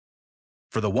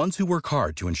For the ones who work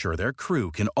hard to ensure their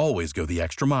crew can always go the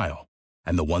extra mile,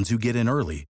 and the ones who get in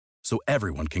early so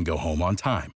everyone can go home on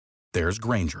time, there's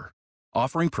Grainger,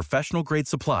 offering professional-grade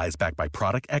supplies backed by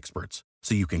product experts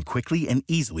so you can quickly and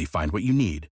easily find what you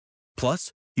need.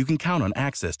 Plus, you can count on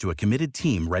access to a committed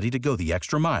team ready to go the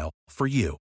extra mile for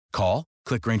you. Call,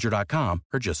 click Grainger.com,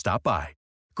 or just stop by.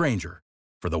 Grainger,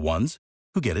 for the ones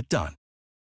who get it done.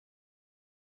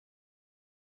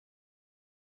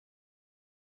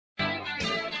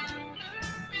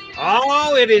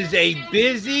 Oh, it is a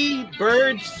busy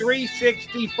Birds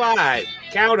 365.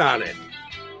 Count on it.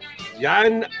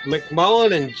 John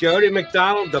McMullen and Jody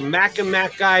McDonald, the Mac and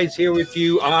Mac guys, here with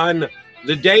you on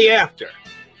the day after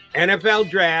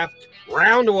NFL Draft,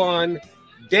 Round 1,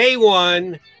 Day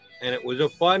 1, and it was a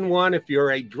fun one if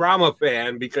you're a drama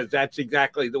fan, because that's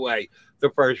exactly the way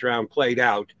the first round played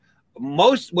out. I don't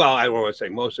want to say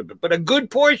most of it, but a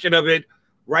good portion of it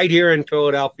right here in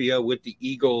Philadelphia, with the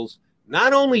Eagles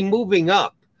not only moving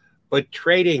up, but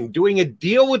trading, doing a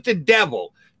deal with the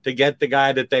devil to get the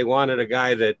guy that they wanted, a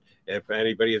guy that, if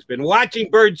anybody has been watching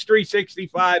Birds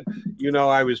 365, you know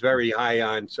I was very high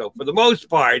on. So for the most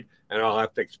part, and I'll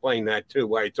have to explain that too,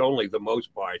 why it's only the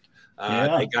most part,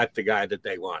 they got the guy that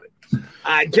they wanted.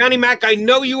 Johnny Mac, I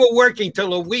know you were working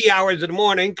till the wee hours of the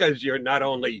morning because you're not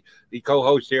only the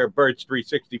co-host here at Birds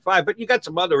 365, but you got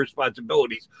some other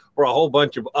responsibilities for a whole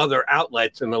bunch of other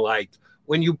outlets and the like.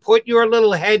 When you put your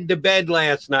little head to bed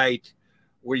last night,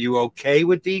 were you okay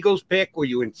with the Eagles pick? Were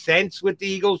you incensed with the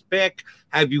Eagles pick?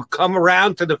 Have you come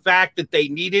around to the fact that they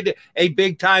needed a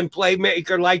big-time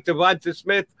playmaker like Devonta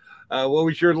Smith? What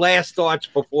was your last thoughts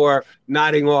before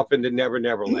nodding off into Never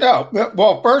Never Land? No,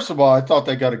 well, first of all, I thought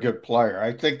they got a good player.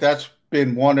 I think that's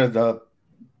been one of the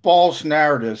false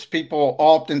narratives. People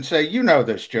often say, you know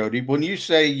this, Jody, when you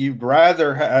say you'd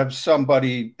rather have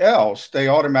somebody else, they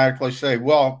automatically say,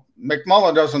 well,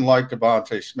 McMullen doesn't like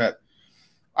Devonta Smith.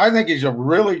 I think he's a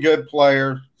really good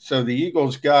player. So the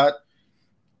Eagles got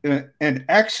an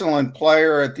excellent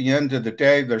player at the end of the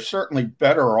day. They're certainly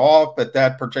better off at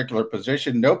that particular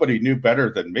position. Nobody knew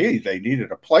better than me they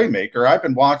needed a playmaker. I've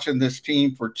been watching this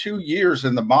team for 2 years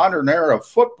in the modern era of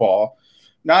football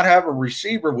not have a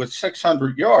receiver with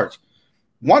 600 yards.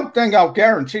 One thing I'll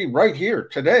guarantee right here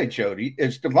today, Jody,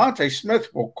 is Devonta Smith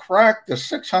will crack the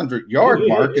 600-yard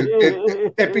mark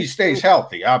if he stays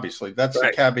healthy. Obviously, that's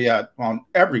the caveat on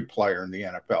every player in the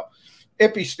NFL,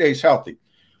 if he stays healthy.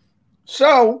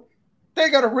 So they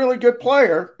got a really good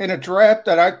player in a draft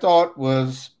that I thought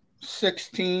was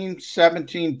 16,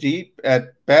 17 deep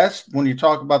at best when you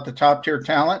talk about the top-tier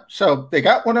talent. So they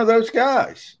got one of those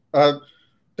guys.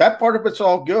 That part of it's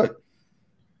all good.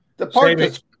 The part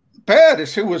that's bad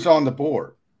is who was on the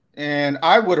board. And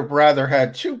I would have rather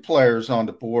had 2 players on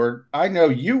the board. I know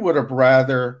you would have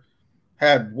rather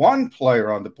had 1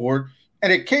 player on the board.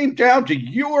 And it came down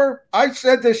to I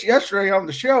said this yesterday on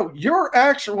the show, your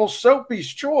actual Sophie's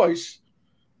choice,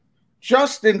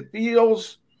 Justin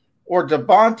Fields or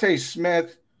Devonta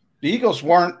Smith. The Eagles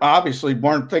weren't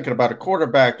thinking about a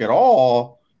quarterback at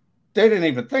all. They didn't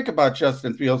even think about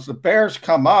Justin Fields. The Bears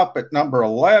come up at number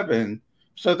 11.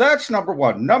 So that's number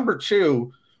 1. Number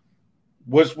 2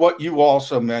 was what you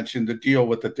also mentioned, the deal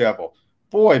with the devil.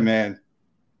 Boy, man,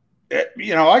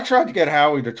 I tried to get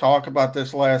Howie to talk about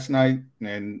this last night,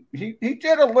 and he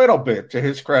did a little bit, to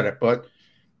his credit. But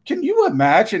can you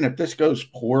imagine if this goes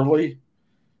poorly?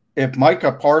 If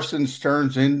Micah Parsons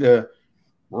turns into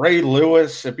Ray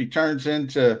Lewis, if he turns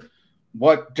into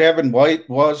what Devin White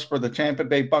was for the Tampa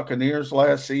Bay Buccaneers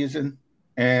last season,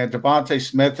 and Devonta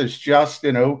Smith is just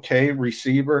an okay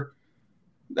receiver,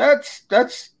 that's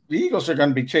the Eagles are going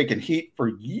to be taking heat for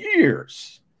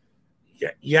years.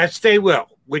 Yeah, yes, they will,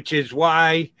 which is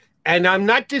why, and I'm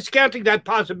not discounting that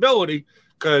possibility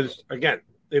because, again,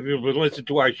 if you would listen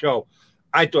to our show,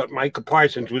 I thought Micah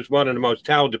Parsons was one of the most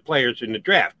talented players in the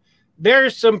draft.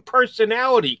 There's some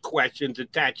personality questions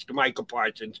attached to Micah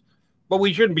Parsons, but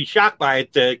we shouldn't be shocked by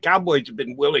it. The Cowboys have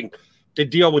been willing to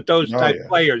deal with those type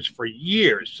players for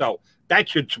years, so that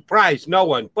should surprise no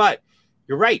one. But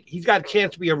you're right. He's got a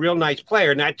chance to be a real nice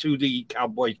player, and that's who the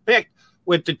Cowboys picked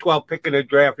with the 12th pick in the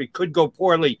draft. It could go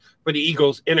poorly for the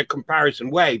Eagles in a comparison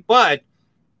way, but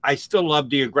I still love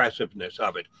the aggressiveness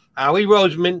of it. Howie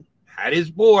Roseman had his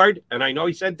board, and I know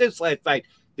he said this last night.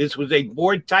 This was a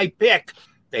board-type pick.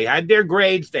 They had their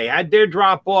grades. They had their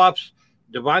drop-offs.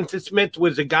 Devonta Smith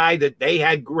was a guy that they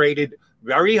had graded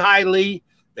very highly.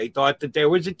 They thought that there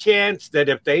was a chance that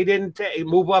if they didn't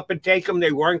move up and take him,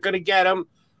 they weren't going to get him.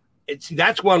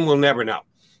 That's one we'll never know.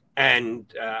 And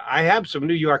I have some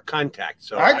New York contacts.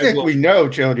 So I think we know,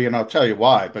 Jody, and I'll tell you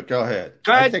why, but go ahead.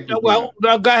 Go ahead. Well,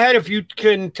 no, go ahead if you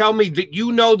can tell me that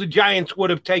the Giants would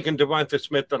have taken Devonta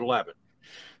Smith at 11.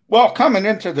 Well, coming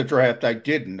into the draft, I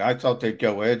didn't. I thought they'd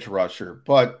go edge rusher.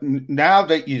 But now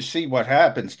that you see what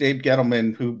happens, Dave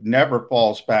Gettleman, who never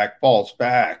falls back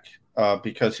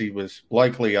because he was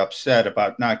likely upset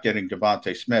about not getting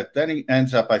Devonta Smith. Then he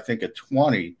ends up, I think, at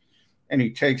 20, and he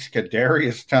takes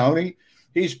Kadarius Toney.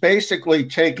 He's basically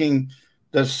taking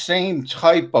the same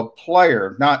type of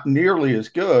player, not nearly as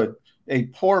good, a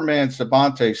poor man's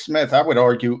Devonta Smith. I would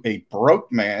argue a broke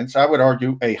man's. I would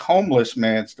argue a homeless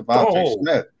man's Devonta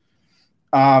Smith.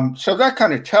 So that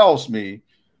kind of tells me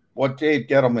what Dave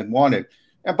Gettleman wanted.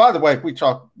 And by the way,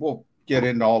 we'll get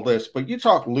into all this, but you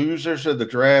talk losers of the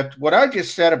draft. What I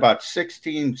just said about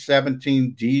 16,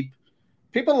 17 deep,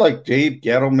 people like Dave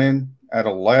Gettleman at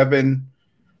 11,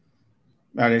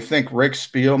 and I think Rick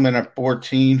Spielman at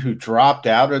 14, who dropped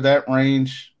out of that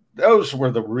range, those were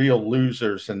the real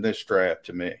losers in this draft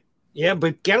to me. Yeah,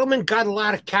 but Gettleman got a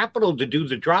lot of capital to do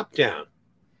the drop down.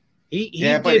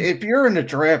 But if you're in the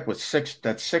draft with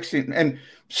 16, and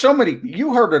so many,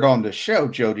 you heard it on the show,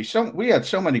 Jody. We had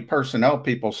so many personnel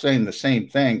people saying the same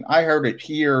thing. I heard it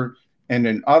here and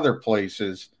in other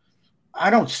places. I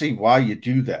don't see why you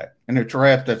do that in a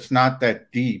draft that's not that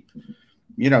deep.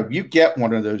 You get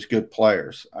one of those good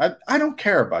players. I don't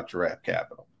care about draft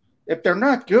capital. If they're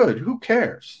not good, who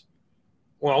cares?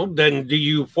 Well, then do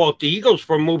you fault the Eagles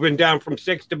for moving down from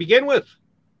 6 to begin with?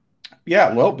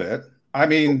 Yeah, a little bit. I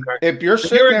mean, if you're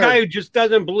a guy who just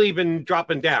doesn't believe in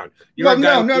dropping down.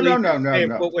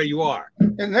 No. Put where you are.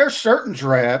 And there's certain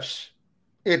drafts,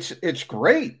 it's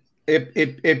great.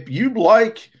 If you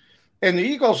like, and the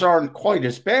Eagles aren't quite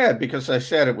as bad because I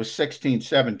said it was 16,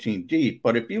 17 deep.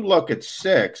 But if you look at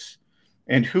 6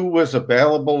 and who was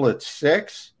available at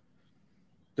 6,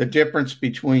 the difference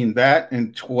between that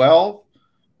and 12,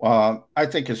 I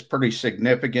think is pretty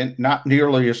significant, not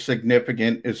nearly as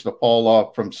significant as the fall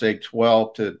off from, say,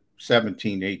 12 to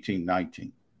 17, 18,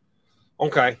 19.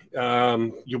 Okay.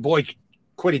 Your boy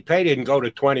Kwity Paye didn't go to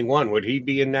 21. Would he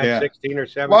be in that 16 or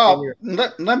 17? Well,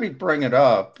 let me bring it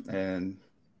up. And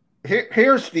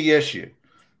here's the issue.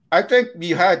 I think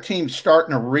you had teams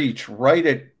starting to reach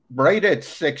right at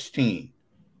 16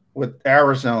 with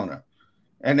Arizona.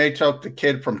 And they took the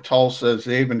kid from Tulsa,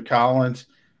 Zaven Collins.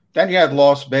 Then you had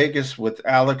Las Vegas with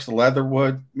Alex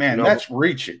Leatherwood. Man, that's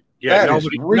reaching. Yeah,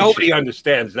 nobody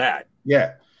understands that.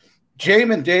 Yeah.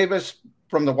 Jamin Davis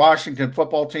from the Washington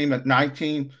football team at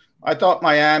 19. I thought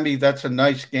Miami, that's a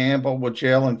nice gamble with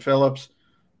Jalen Phillips.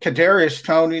 Kadarius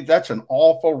Toney, that's an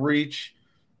awful reach.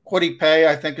 Kwity Paye,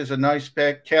 I think, is a nice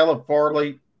pick. Caleb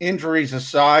Farley, injuries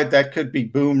aside, that could be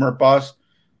boom or bust.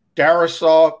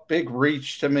 Darisaw, big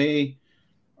reach to me.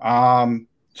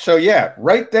 So, yeah,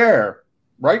 right there.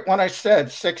 Right when I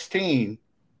said 16,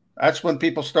 that's when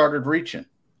people started reaching.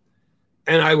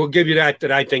 And I will give you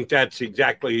that I think that's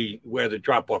exactly where the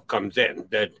drop-off comes in,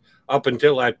 that up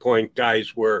until that point,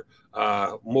 guys were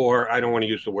more, I don't want to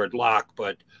use the word lock,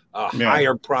 but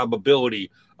higher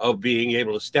probability of being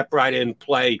able to step right in,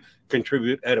 play,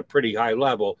 contribute at a pretty high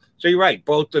level. So you're right.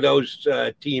 Both of those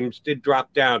teams did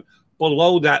drop down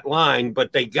below that line,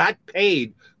 but they got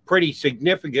paid pretty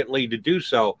significantly to do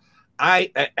so.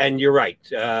 And you're right.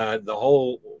 The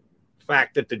whole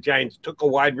fact that the Giants took a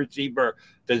wide receiver,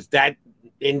 does that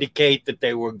indicate that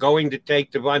they were going to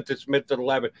take Devonta Smith at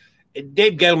 11?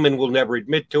 Dave Gettleman will never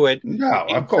admit to it. No,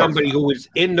 of course. Somebody who was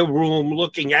in the room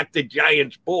looking at the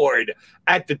Giants board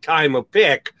at the time of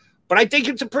pick. But I think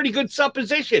it's a pretty good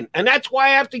supposition. And that's why I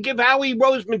have to give Howie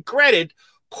Roseman credit.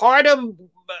 Part of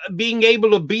being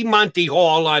able to be Monty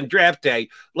Hall on draft day,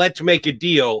 let's make a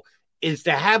deal, is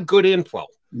to have good info.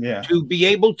 Yeah. To be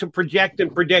able to project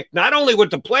and predict not only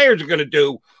what the players are going to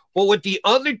do, but what the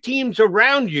other teams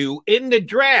around you in the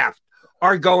draft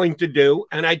are going to do.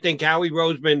 And I think Howie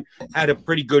Roseman had a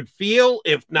pretty good feel,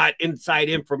 if not inside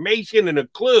information and a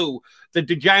clue that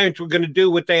the Giants were going to do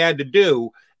what they had to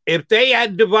do. If they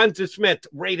had Devonta Smith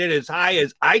rated as high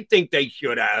as I think they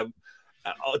should have,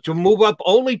 to move up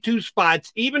only 2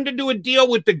 spots, even to do a deal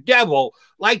with the devil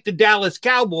like the Dallas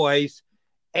Cowboys,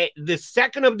 the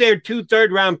second of their 2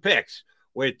 third-round picks,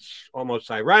 which almost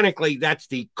ironically, that's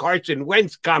the Carson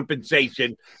Wentz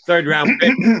compensation third-round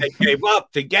pick they gave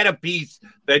up to get a piece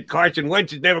that Carson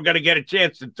Wentz is never going to get a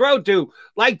chance to throw to,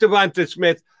 like Devonta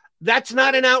Smith. That's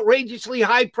not an outrageously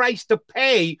high price to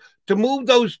pay to move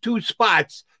those 2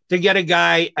 spots to get a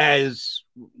guy as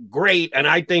great. And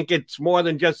I think it's more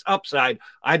than just upside.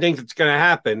 I think it's going to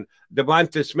happen.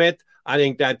 Devonta Smith, I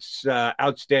think that's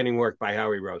outstanding work by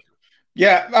Howie Roseman.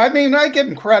 Yeah, I mean, I give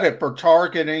him credit for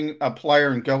targeting a player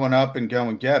and going up and go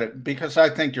and get it because I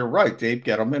think you're right. Dave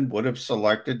Gettleman would have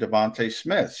selected Devontae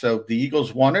Smith. So the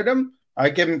Eagles wanted him. I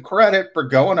give him credit for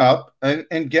going up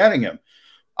and getting him.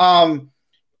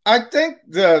 I think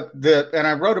and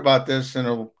I wrote about this and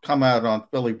it'll come out on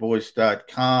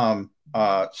phillyvoice.com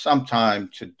sometime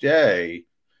today,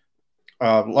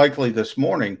 likely this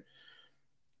morning.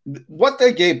 What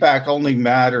they gave back only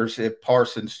matters if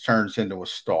Parsons turns into a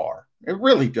star. It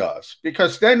really does,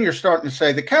 because then you're starting to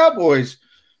say the Cowboys,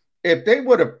 if they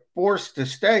would have forced to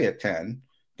stay at 10,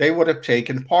 they would have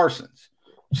taken Parsons.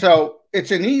 So it's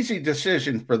an easy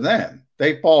decision for them.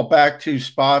 They fall back 2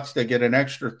 spots, they get an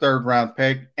extra 3rd round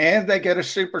pick, and they get a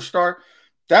superstar.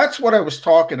 That's what I was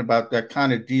talking about, that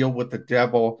kind of deal with the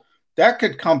devil. That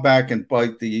could come back and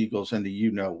bite the Eagles into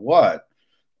you-know-what.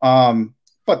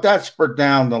 But that's for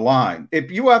down the line.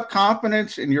 If you have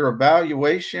confidence in your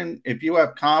evaluation, if you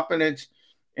have confidence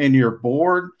in your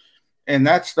board, and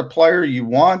that's the player you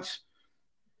want,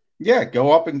 yeah,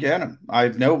 go up and get him. I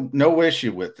have no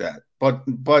issue with that.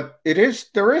 But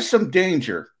there is some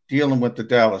danger dealing with the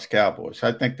Dallas Cowboys.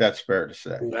 I think that's fair to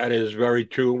say. That is very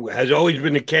true. Has always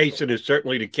been the case, and is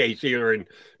certainly the case here in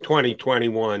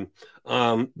 2021.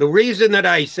 The reason that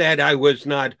I said I was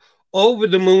not over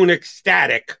the moon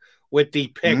ecstatic with the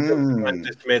pick of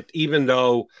Devonta Smith, even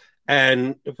though,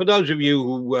 and for those of you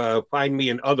who find me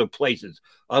in other places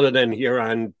other than here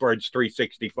on Birds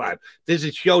 365, this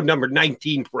is show number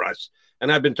 19 for us. And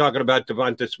I've been talking about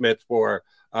Devonta Smith for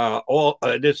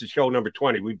this is show number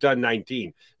 20. We've done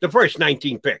 19. The first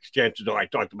 19 picks, chances are I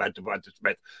talked about Devonta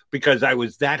Smith because I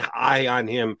was that high on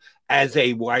him as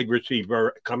a wide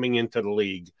receiver coming into the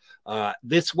league.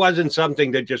 This wasn't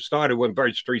something that just started when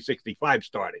Birds 365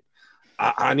 started.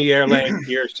 On the air last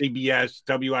year, CBS,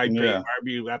 WIP, wherever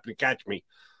you happen to catch me.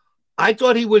 I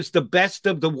thought he was the best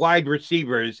of the wide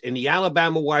receivers in the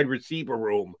Alabama wide receiver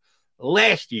room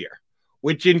last year,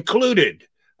 which included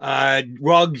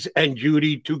Ruggs and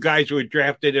Judy, 2 guys who were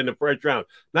drafted in the 1st round.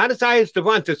 Not as high as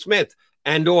Devonta Smith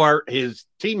and or his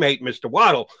teammate, Mr.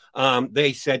 Waddle.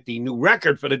 They set the new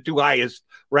record for the 2 highest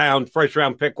 1st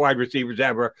round pick wide receivers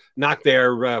ever, knocked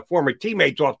their former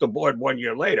teammates off the board 1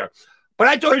 year later. But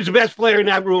I thought he was the best player in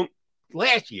that room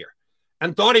last year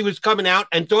and thought he was coming out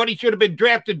and thought he should have been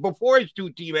drafted before his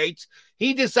 2 teammates.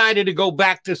 He decided to go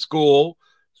back to school,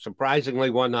 surprisingly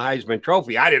won the Heisman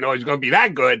Trophy. I didn't know he was going to be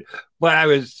that good, but I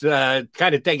was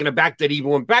kind of taken aback that he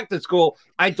even went back to school.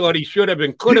 I thought he should have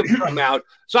and could have come out.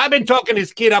 So I've been talking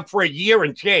this kid up for a year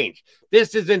and change.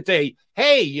 This isn't a,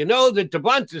 hey, you know that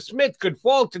Devonta Smith could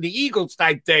fall to the Eagles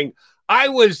type thing. I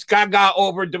was gaga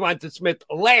over Devonta Smith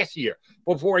last year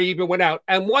before he even went out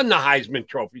and won the Heisman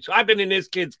Trophy. So I've been in this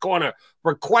kid's corner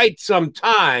for quite some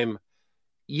time.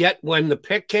 Yet when the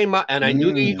pick came up and I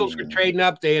knew the Eagles were trading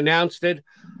up, they announced it.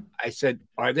 I said,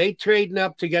 are they trading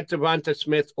up to get Devonta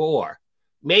Smith, or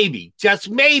maybe, just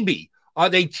maybe, are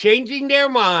they changing their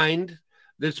mind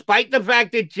despite the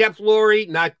fact that Jeff Lurie,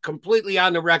 not completely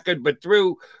on the record, but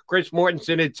through Chris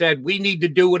Mortensen, had said, we need to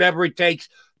do whatever it takes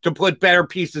to put better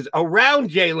pieces around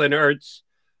Jalen Hurts.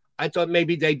 I thought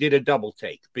maybe they did a double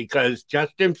take because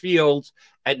Justin Fields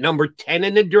at number 10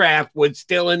 in the draft was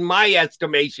still, in my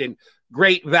estimation,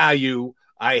 great value.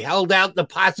 I held out the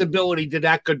possibility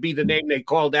that could be the name they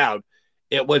called out.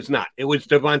 It was not. It was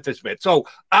Devonta Smith. So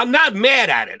I'm not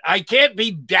mad at it. I can't be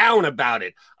down about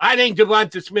it. I think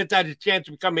Devonta Smith had a chance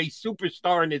to become a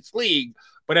superstar in this league.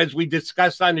 But as we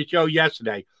discussed on the show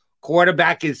yesterday,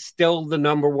 quarterback is still the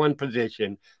number 1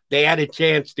 position. They had a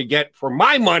chance to get, for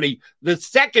my money, the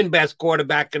 2nd best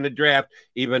quarterback in the draft,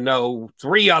 even though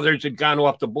 3 others had gone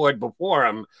off the board before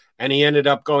him. And he ended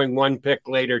up going 1 pick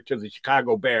later to the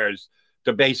Chicago Bears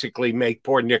to basically make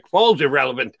poor Nick Foles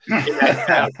irrelevant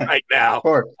right now.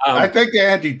 I think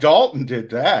Andy Dalton did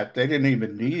that. They didn't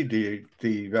even need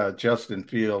the Justin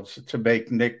Fields to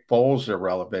make Nick Foles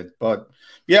irrelevant. But,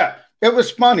 yeah, it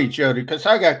was funny, Jody, because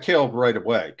I got killed right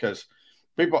away because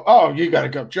people, you got to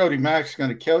go. Jody Mack's going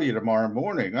to kill you tomorrow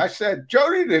morning. I said,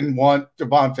 Jody didn't want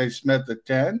Devonta Smith at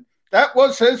 10. That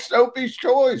was Sophie's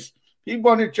choice. He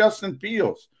wanted Justin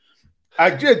Fields.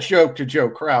 I did joke to Joe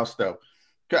Kraus, though.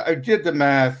 I did the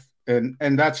math, and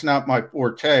that's not my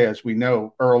forte, as we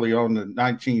know early on the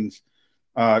 19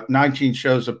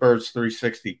 shows of Birds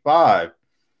 365.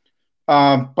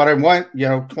 But I went,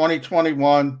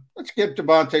 2021, let's give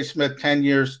Devonta Smith 10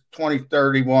 years,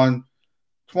 2031,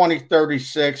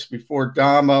 2036 before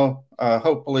Damo,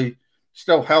 hopefully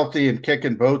still healthy and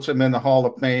kicking, votes him in the Hall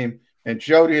of Fame. And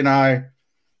Jody and I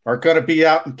are going to be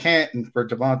out in Canton for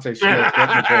DeVonta Smith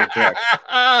getting the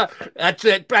That's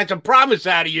it. That's a promise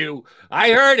out of you.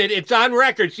 I heard it. It's on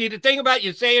record. See, the thing about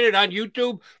you saying it on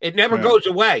YouTube, it never goes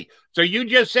away. So you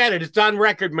just said it. It's on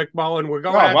record, McMullen. We're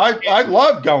going. I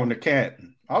love going to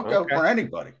Canton. I'll go for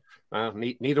anybody.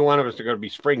 Neither one of us are going to be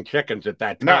spring chickens at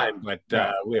that time. But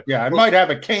I might have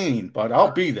a cane, but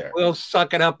I'll be there. We'll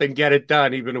suck it up and get it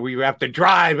done, even if we have to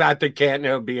drive out to Canton.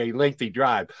 It'll be a lengthy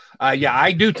drive.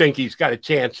 I do think he's got a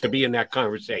chance to be in that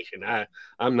conversation.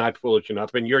 I'm not foolish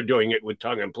enough, and you're doing it with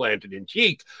tongue implanted in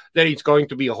cheek, that he's going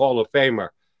to be a Hall of Famer.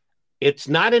 It's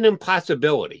not an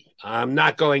impossibility. I'm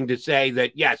not going to say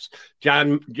that, yes,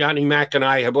 Johnny Mack and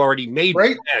I have already made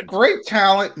great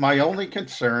talent. My only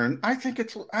concern, I think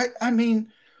I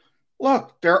mean,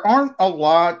 look, there aren't a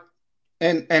lot,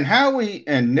 and Howie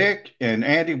and Nick and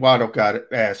Andy Waddle got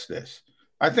asked this.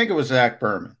 I think it was Zach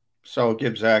Berman, so I'll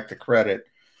give Zach the credit.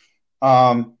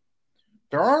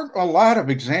 There aren't a lot of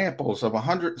examples of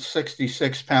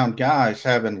 166-pound guys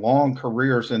having long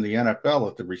careers in the NFL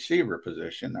at the receiver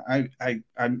position.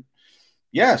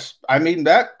 Yes, I mean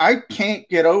that I can't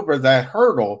get over that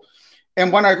hurdle.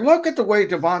 And when I look at the way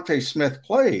DeVonta Smith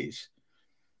plays,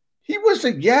 he was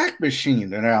a yak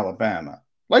machine in Alabama.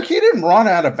 Like, he didn't run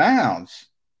out of bounds.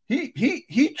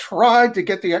 He tried to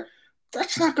get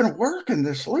that's not going to work in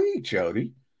this league,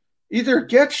 Jody. Either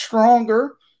get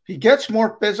stronger, he gets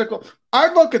more physical.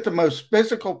 I look at the most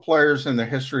physical players in the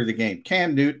history of the game.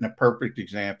 Cam Newton, a perfect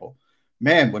example.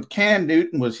 Man, when Cam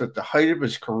Newton was at the height of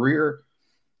his career,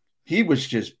 he was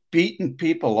just beating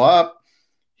people up.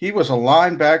 He was a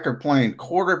linebacker playing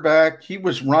quarterback. He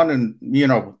was running,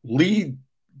 lead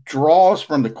draws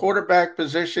from the quarterback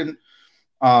position.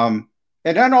 And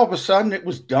then all of a sudden it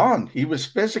was done. He was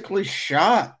physically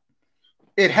shot.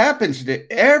 It happens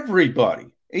to everybody,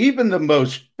 even the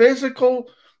most physical,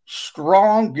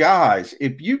 strong guys.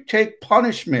 If you take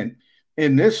punishment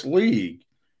in this league,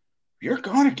 you're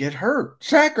going to get hurt.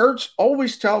 Zach Ertz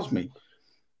always tells me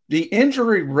the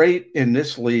injury rate in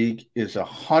this league is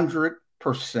 100%.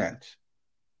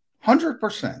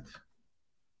 100%.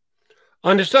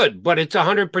 Understood, but it's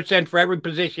 100% for every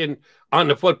position on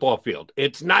the football field.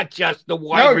 It's not just the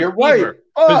wide receiver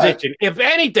position. If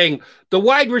anything, the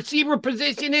wide receiver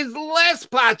position is less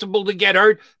possible to get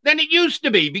hurt than it used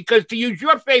to be, because, to use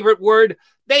your favorite word,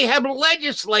 they have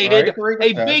legislated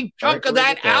a big chunk of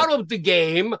that out of the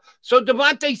game. So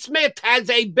DeVonta Smith has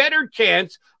a better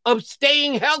chance of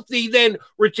staying healthy than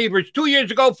receivers 2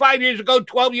 years ago, 5 years ago,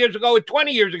 12 years ago, and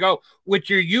 20 years ago, which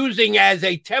you're using as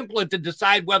a template to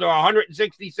decide whether a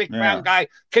 166-pound guy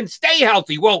can stay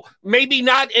healthy. Well, maybe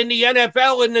not in the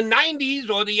NFL in the 90s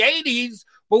or the 80s,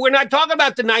 but we're not talking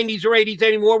about the 90s or 80s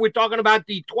anymore. We're talking about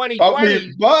the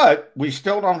 2020s. But we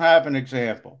still don't have an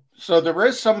example. So there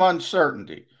is some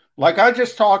uncertainty. Like I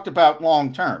just talked about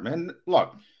long term. And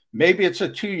look, maybe it's a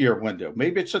 2-year window.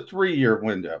 Maybe it's a 3-year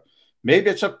window.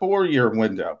 Maybe it's a 4-year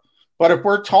window. But if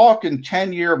we're talking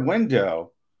 10-year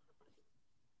window,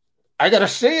 I got to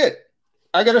see it.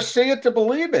 I got to see it to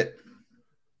believe it.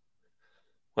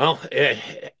 Well,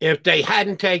 if they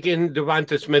hadn't taken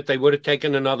DeVonta Smith, they would have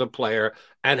taken another player.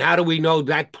 And how do we know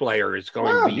that player is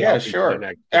going to be? Yeah,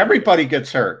 sure. Everybody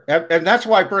gets hurt. And that's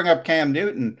why I bring up Cam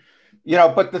Newton.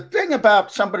 But the thing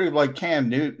about somebody like Cam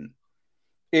Newton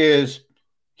is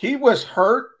he was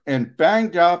hurt and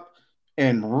banged up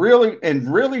in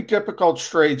really difficult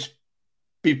straits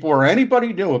before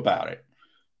anybody knew about it.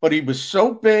 But he was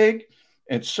so big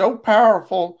and so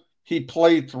powerful, he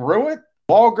played through it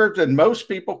longer than most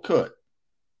people could.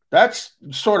 That's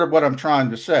sort of what I'm trying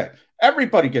to say.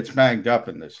 Everybody gets banged up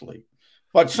in this league,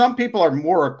 but some people are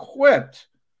more equipped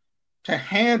to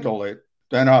handle it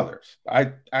than others.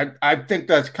 I think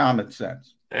that's common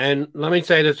sense. And let me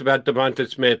say this about DeVonta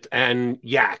Smith and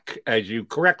yak, as you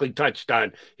correctly touched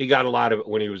on. He got a lot of it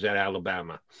when he was at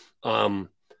Alabama.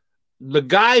 The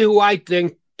guy who I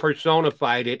think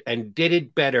personified it and did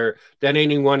it better than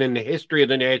anyone in the history of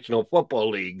the National Football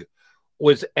League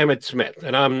was Emmitt Smith.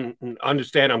 And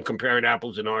understand I'm comparing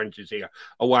apples and oranges here,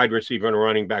 a wide receiver and a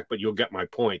running back, but you'll get my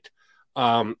point.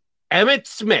 Emmitt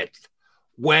Smith,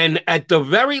 when at the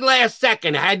very last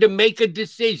second had to make a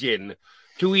decision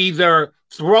to either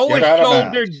throw a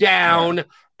shoulder down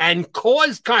and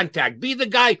cause contact, be the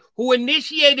guy who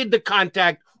initiated the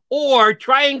contact, or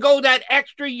try and go that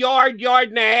extra yard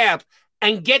and a half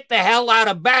and get the hell out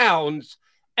of bounds,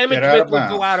 Emmitt Smith would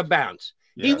go out of bounds.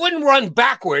 Yeah. He wouldn't run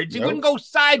backwards. He wouldn't go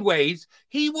sideways.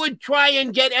 He would try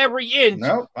and get every inch,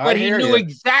 but he knew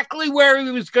exactly where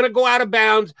he was going to go out of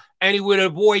bounds, and he would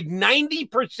avoid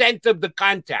 90% of the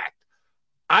contact.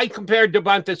 I compared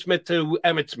DeVonta Smith to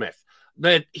Emmitt Smith.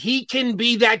 that he can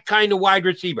be that kind of wide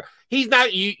receiver. He's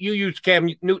not, you use Cam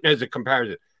Newton as a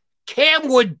comparison. Cam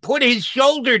would put his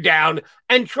shoulder down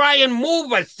and try and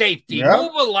move a safety,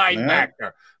 move a linebacker.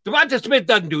 Yeah. Devonta Smith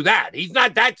doesn't do that. He's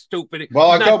not that stupid.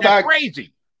 Well, He's I go back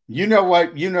crazy. You know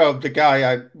what? You know the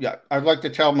guy. I like to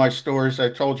tell my stories. I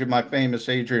told you my famous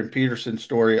Adrian Peterson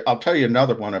story. I'll tell you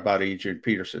another one about Adrian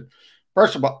Peterson.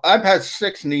 First of all, I've had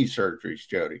 6 knee surgeries,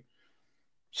 Jody.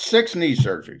 6 knee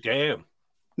surgeries. Damn.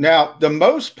 Now, the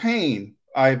most pain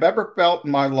I've ever felt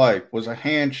in my life was a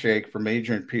handshake from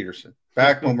Adrian Peterson.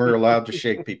 Back when we were allowed to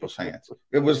shake people's hands.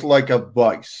 It was like a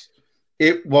vice.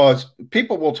 It was,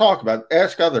 people will talk about it,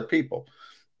 ask other people.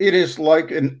 It is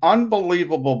like an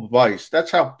unbelievable vice.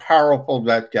 That's how powerful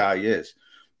that guy is.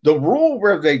 The rule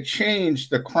where they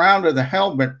changed the crown of the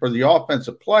helmet for the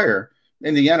offensive player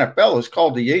in the NFL is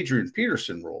called the Adrian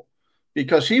Peterson rule,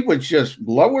 because he would just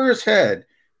lower his head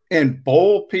and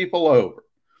bowl people over.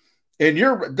 And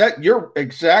you're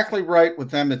exactly right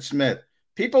with Emmitt Smith.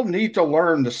 People need to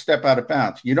learn to step out of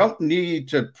bounds. You don't need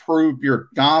to prove your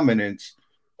dominance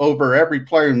over every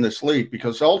player in this league,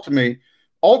 because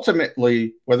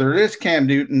ultimately, whether it is Cam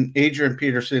Newton, Adrian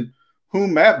Peterson,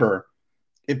 whomever,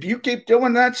 if you keep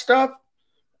doing that stuff,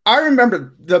 I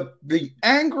remember the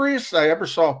angriest I ever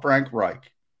saw Frank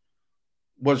Reich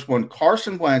was when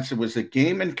Carson Wentz, it was a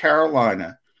game in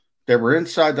Carolina, they were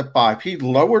inside the 5. He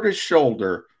lowered his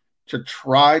shoulder to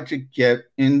try to get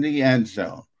in the end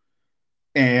zone.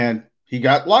 And he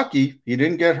got lucky. He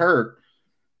didn't get hurt.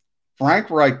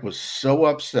 Frank Reich was so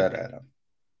upset at him.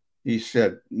 He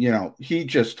said, he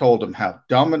just told him how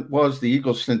dumb it was. The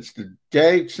Eagles, since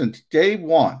day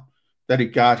one that he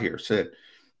got here, said,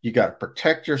 you got to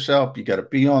protect yourself. You got to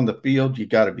be on the field. You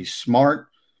got to be smart.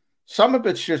 Some of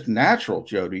it's just natural,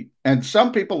 Jody. And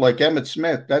some people like Emmitt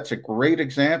Smith, that's a great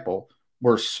example,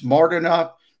 were smart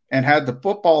enough and had the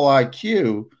football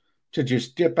IQ to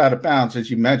just dip out of bounds, as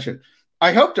you mentioned.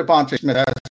 I hope Devonta Smith has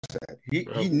that.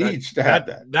 He needs to have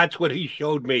that. That's what he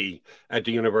showed me at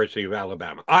the University of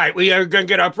Alabama. All right, we are going to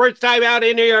get our first time out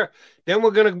in here. Then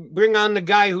we're going to bring on the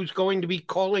guy who's going to be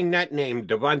calling that name,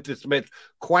 Devonta Smith,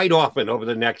 quite often over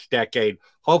the next decade,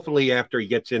 hopefully after he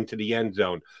gets into the end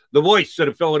zone. The voice of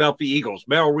the Philadelphia Eagles,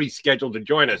 Merrill Reese, scheduled to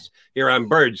join us here on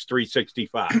Birds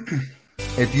 365.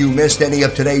 If you missed any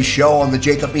of today's show on the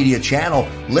Jacob Media channel,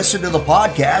 listen to the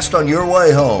podcast on your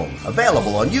way home.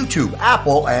 Available on YouTube,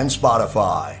 Apple, and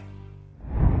Spotify.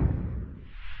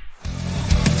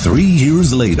 3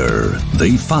 years later,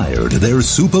 they fired their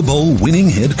Super Bowl winning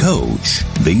head coach.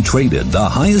 They traded the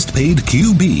highest paid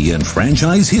QB in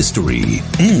franchise history.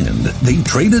 And they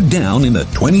traded down in the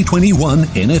 2021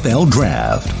 NFL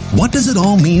Draft. What does it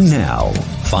all mean now?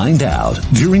 Find out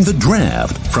during the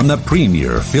draft from the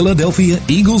premier Philadelphia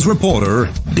Eagles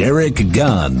reporter, Derek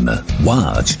Gunn.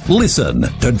 Watch, listen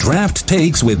to Draft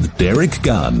Takes with Derek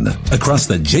Gunn across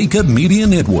the Jacob Media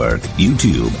Network,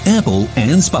 YouTube, Apple,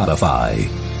 and Spotify.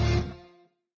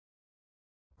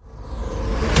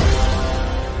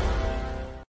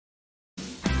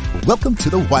 Welcome to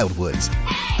the Wildwoods,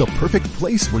 the perfect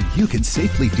place where you can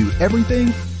safely do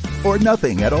everything or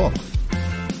nothing at all.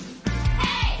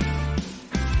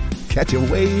 Catch a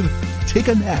wave, take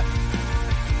a nap,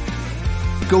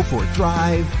 go for a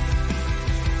drive,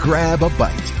 grab a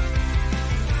bite.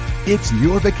 It's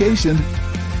your vacation,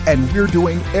 and we're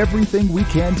doing everything we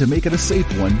can to make it a safe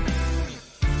one.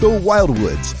 The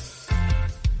Wildwoods.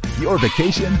 Your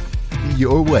vacation,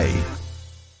 your way.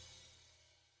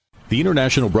 The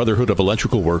International Brotherhood of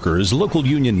Electrical Workers, Local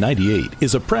Union 98,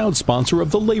 is a proud sponsor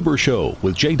of The Labor Show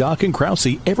with J. Doc and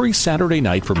Krause every Saturday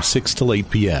night from 6 to 8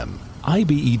 p.m.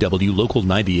 IBEW Local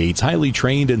 98's highly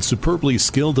trained and superbly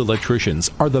skilled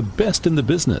electricians are the best in the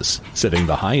business, setting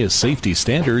the highest safety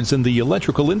standards in the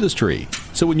electrical industry.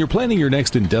 So when you're planning your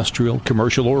next industrial,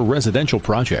 commercial, or residential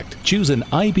project, choose an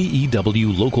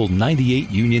IBEW Local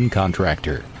 98 union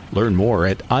contractor. Learn more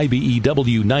at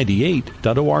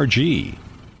IBEW98.org.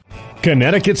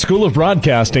 Connecticut School of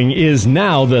Broadcasting is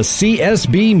now the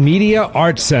CSB Media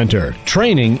Arts Center,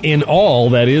 training in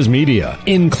all that is media,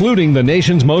 including the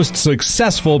nation's most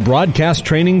successful broadcast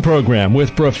training program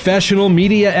with professional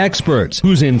media experts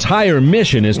whose entire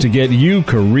mission is to get you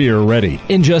career ready.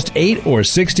 In just 8 or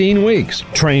 16 weeks,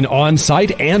 train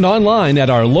on-site and online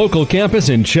at our local campus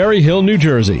in Cherry Hill, New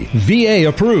Jersey. VA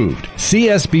approved.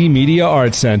 CSB Media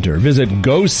Arts Center. Visit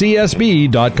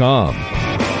gocsb.com.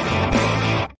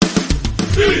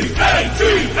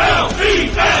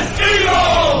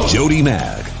 Jody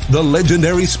Mack, the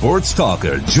legendary sports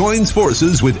talker, joins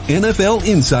forces with NFL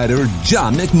insider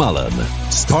John McMullen.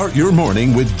 Start your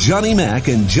morning with Johnny Mack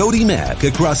and Jody Mack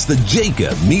across the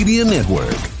Jacob Media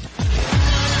Network.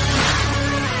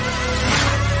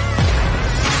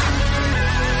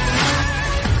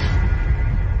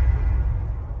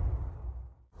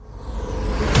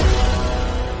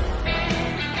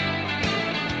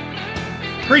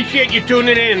 Appreciate you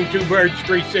tuning in to Birds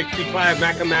 365.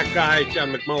 Mac guys,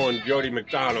 John McMullen, Jody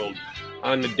McDonald,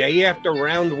 on the day after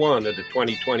round one of the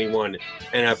 2021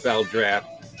 NFL Draft.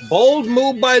 Bold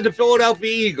move by the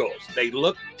Philadelphia Eagles. They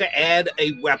look to add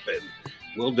a weapon.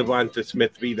 Will Devonta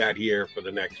Smith be that here for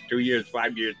the next 2 years,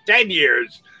 5 years, 10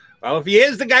 years? Well, if he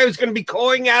is the guy who's going to be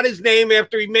calling out his name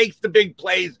after he makes the big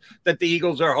plays that the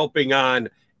Eagles are hoping on,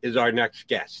 is our next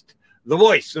guest. The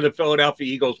voice of the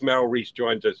Philadelphia Eagles, Merrill Reese,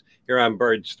 joins us here on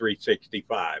Birds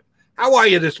 365. How are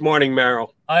you this morning,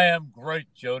 Merrill? I am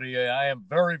great, Jody. I am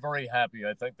very, very happy.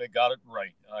 I think they got it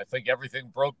right. I think everything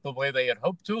broke the way they had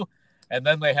hoped to, and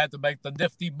then they had to make the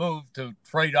nifty move to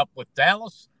trade up with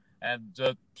Dallas and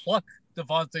pluck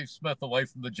Devonta Smith away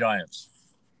from the Giants.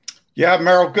 Yeah,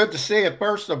 Merrill, good to see you.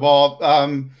 First of all,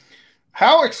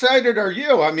 how excited are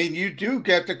you? I mean, you do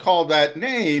get to call that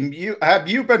name. Have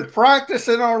you been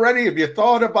practicing already? Have you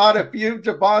thought about a few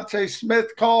Devonta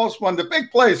Smith calls when the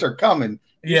big plays are coming?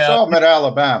 You saw him at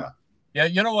Alabama. Yeah,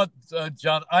 you know what,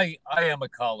 John? I am a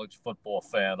college football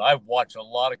fan. I watch a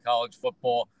lot of college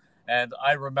football, and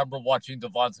I remember watching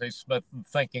Devonta Smith and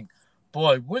thinking,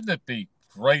 boy, wouldn't it be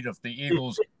great if the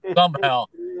Eagles somehow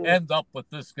end up with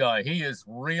this guy? He is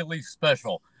really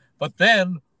special. But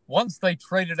then once they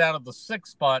traded out of the 6th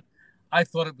spot, I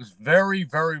thought it was very,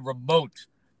 very remote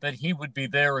that he would be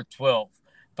there at 12.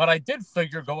 But I did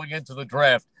figure going into the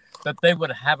draft that they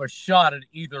would have a shot at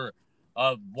either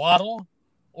Waddle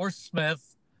or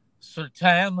Smith,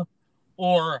 Surtain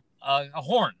or a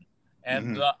Horn.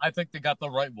 And I think they got the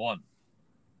right one.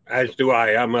 As do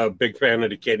I. I'm a big fan of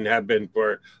the kid and have been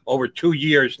for over 2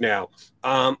 years now.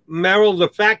 Merrill, the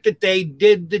fact that they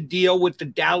did the deal with the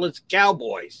Dallas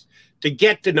Cowboys to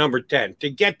get to number 10, to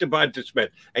get to Devonta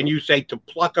Smith, and you say to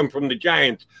pluck him from the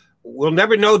Giants, we'll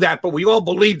never know that, but we all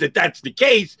believe that that's the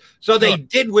case. So they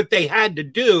did what they had to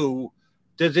do.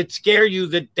 Does it scare you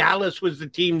that Dallas was the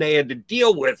team they had to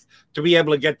deal with to be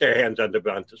able to get their hands on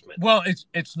Devonta Smith? Well,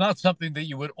 it's not something that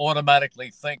you would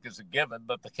automatically think is a given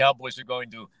that the Cowboys are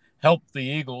going to help the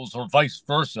Eagles or vice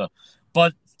versa.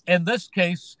 But in this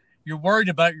case, you're worried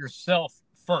about yourself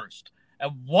first.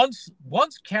 And once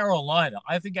Carolina,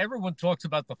 I think everyone talks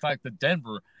about the fact that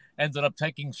Denver ended up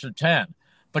taking Surtain.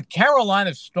 But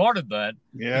Carolina started that.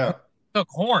 Yeah. Took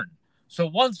Horn. So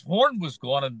once Horn was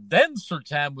gone and then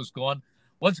Surtain was gone,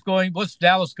 what's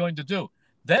Dallas going to do?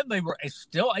 Then they were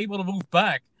still able to move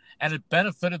back, and it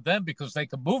benefited them because they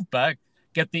could move back,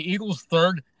 get the Eagles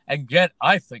third, and get,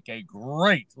 I think, a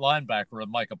great linebacker in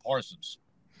Micah Parsons.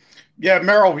 Yeah,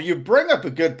 Merrill, you bring up a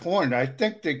good point. I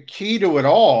think the key to it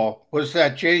all was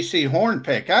that J.C. Horn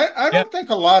pick. I don't think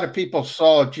a lot of people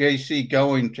saw J.C.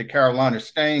 going to Carolina,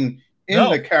 staying in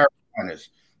the Carolinas.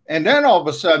 And then all of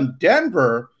a sudden,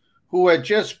 Denver, who had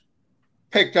just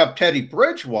picked up Teddy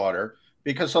Bridgewater,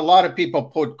 because a lot of people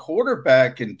put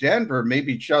quarterback in Denver,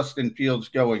 maybe Justin Fields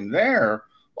going there,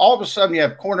 all of a sudden you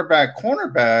have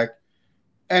cornerback,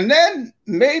 and then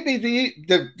maybe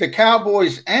the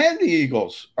Cowboys and the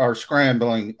Eagles are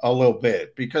scrambling a little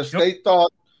bit because they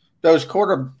thought those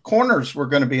corners were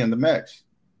going to be in the mix.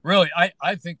 Really,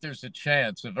 I think there's a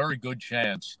chance, a very good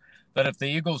chance, that if the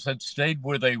Eagles had stayed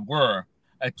where they were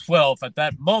at 12 at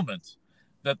that moment,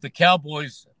 that the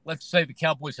Cowboys, let's say the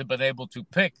Cowboys had been able to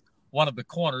pick one of the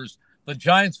corners, the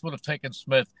Giants would have taken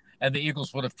Smith and the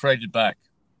Eagles would have traded back.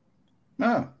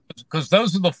 No. Because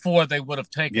those are the four they would have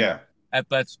taken at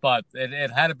that spot.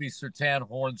 It had to be Surtain,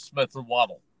 Horn, Smith, or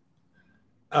Waddle.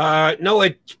 No,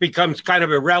 it becomes kind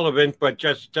of irrelevant, but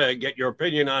just to get your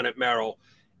opinion on it, Merrill,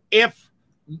 if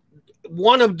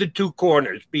one of the two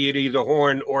corners, be it either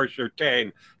Horn or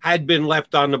Surtain, had been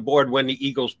left on the board when the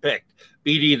Eagles picked,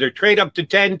 be it either trade up to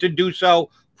 10 to do so,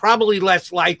 probably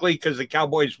less likely because the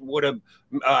Cowboys would have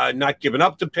not given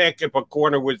up the pick if a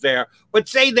corner was there. But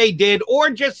say they did,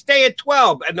 or just stay at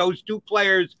 12 and those two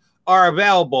players are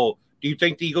available, do you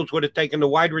think the Eagles would have taken the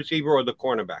wide receiver or the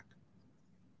cornerback?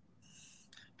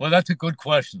 Well, that's a good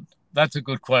question.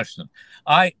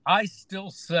 I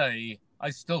still say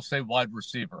wide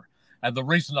receiver. And the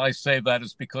reason I say that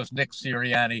is because Nick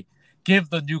Sirianni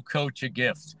give the new coach a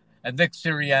gift. And Nick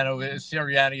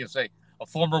Sirianni is a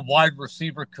former wide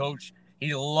receiver coach.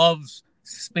 He loves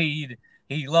speed.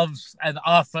 He loves an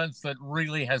offense that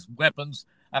really has weapons.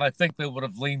 And I think they would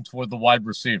have leaned toward the wide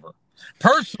receiver.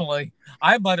 Personally,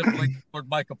 I might have leaned toward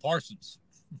Micah Parsons.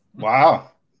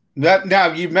 Wow.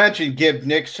 Now, you mentioned give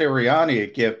Nick Sirianni a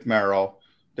gift, Merrill.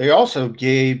 They also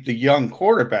gave the young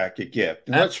quarterback a gift.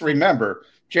 And let's remember,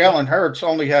 Jalen Hurts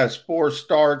only has 4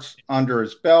 starts under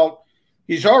his belt.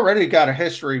 He's already got a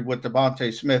history with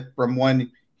Devonta Smith from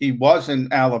when he was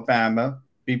in Alabama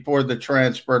before the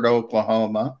transfer to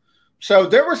Oklahoma. So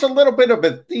there was a little bit of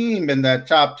a theme in that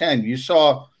top 10. You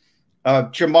saw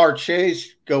Jamar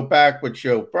Chase go back with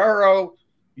Joe Burrow.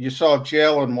 You saw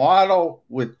Jalen Waddle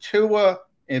with Tua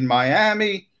in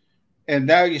Miami. And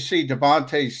now you see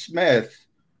Devontae Smith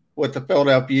with the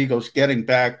Philadelphia Eagles getting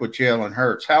back with Jalen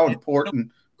Hurts. How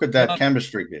important could that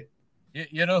chemistry be?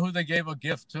 You know who they gave a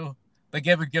gift to? They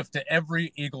gave a gift to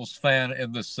every Eagles fan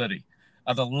in the city.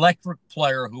 An electric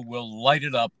player who will light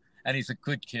it up, and he's a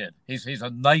good kid. He's a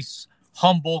nice,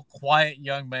 humble, quiet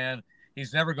young man.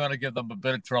 He's never going to give them a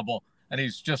bit of trouble, and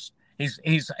he's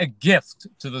a gift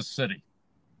to the city.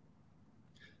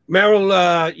 Merrill,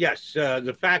 yes,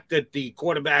 the fact that the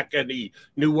quarterback and the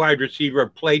new wide receiver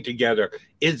play together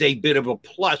is a bit of a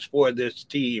plus for this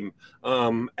team.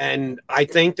 And I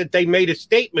think that they made a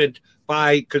statement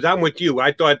because I'm with you.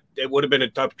 I thought it would have been a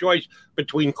tough choice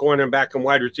between cornerback and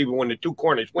wide receiver when the two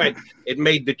corners went. It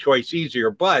made the choice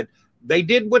easier. But they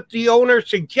did what the owner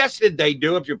suggested they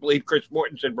do, if you believe Chris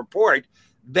Mortensen's report.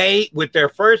 They, with their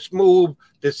first move,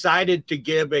 decided to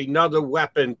give another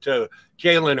weapon to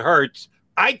Jalen Hurts.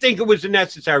 I think it was a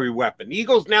necessary weapon. The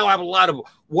Eagles now have a lot of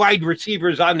wide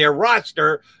receivers on their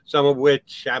roster, some of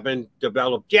which haven't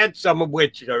developed yet, some of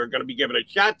which are going to be given a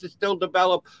shot to still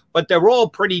develop, but they're all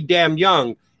pretty damn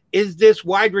young. Is this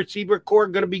wide receiver core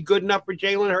going to be good enough for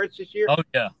Jalen Hurts this year? Oh,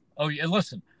 yeah.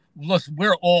 Listen,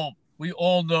 we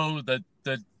all know that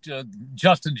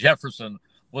Justin Jefferson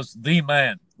was the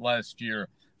man last year,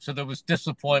 so there was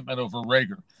disappointment over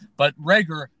Reagor. But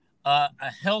Reagor, a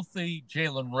healthy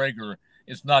Jalen Reagor,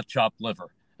 is not chopped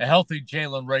liver. A healthy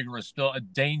Jalen Reagor is still a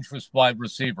dangerous wide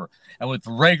receiver. And with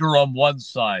Reagor on one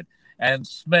side and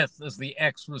Smith as the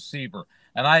X receiver,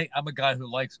 and I'm a guy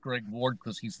who likes Greg Ward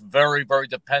because he's very, very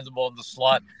dependable in the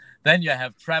slot. Then you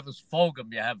have Travis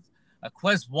Fulgham. You have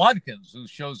Quez Watkins, who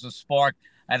shows a spark,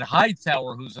 and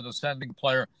Hightower, who's an ascending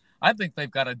player. I think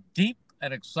they've got a deep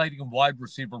and exciting wide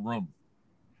receiver room.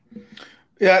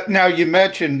 Yeah, now you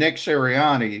mentioned Nick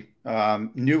Sirianni,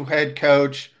 new head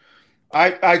coach.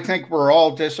 I think we're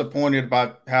all disappointed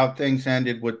about how things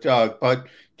ended with Doug. But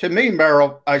to me,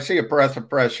 Merrill, I see a breath of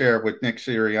fresh air with Nick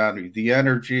Sirianni. The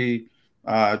energy,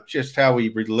 just how he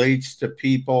relates to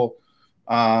people.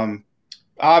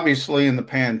 Obviously, in the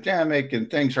pandemic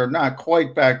and things are not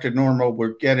quite back to normal,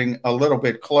 we're getting a little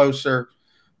bit closer.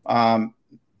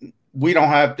 We don't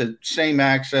have the same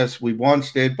access we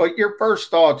once did. But your first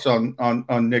thoughts on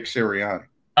Nick Sirianni?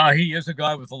 He is a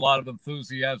guy with a lot of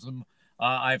enthusiasm.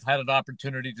 I've had an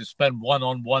opportunity to spend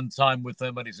one-on-one time with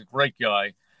him, and he's a great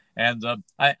guy. And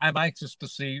I'm anxious to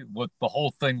see what the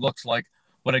whole thing looks like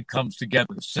when it comes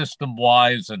together,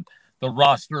 system-wise and the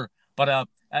roster. But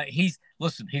he's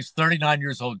 39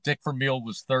 years old. Dick Vermeil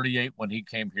was 38 when he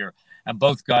came here, and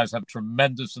both guys have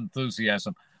tremendous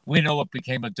enthusiasm. We know what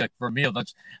became of Dick Vermeil.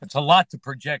 It's a lot to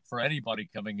project for anybody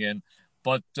coming in,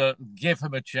 but give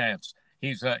him a chance.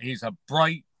 He's a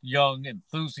bright, young,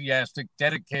 enthusiastic,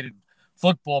 dedicated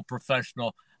football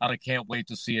professional, and I can't wait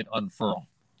to see it unfurl.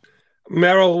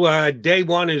 Merrill, day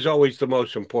one is always the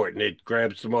most important. It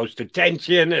grabs the most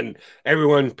attention, and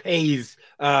everyone pays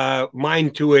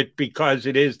mind to it because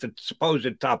it is the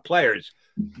supposed top players.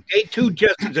 Day two,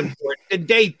 just as important. And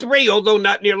day three, although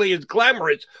not nearly as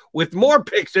glamorous, with more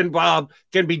picks involved,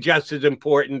 can be just as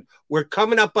important. We're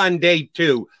coming up on day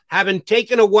two. Having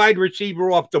taken a wide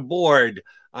receiver off the board,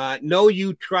 know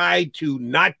you try to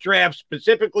not draft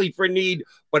specifically for need,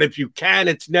 but if you can,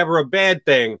 it's never a bad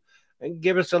thing. And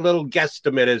give us a little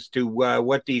guesstimate as to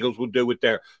what the Eagles will do with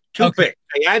their two picks.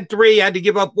 They had three, had to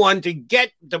give up one to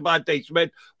get Devontae Smith,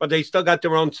 but they still got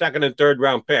their own second and third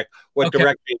round pick. What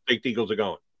direction do you think the Eagles are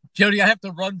going? Jody, I have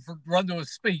to run to a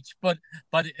speech, but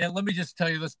let me just tell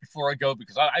you this before I go,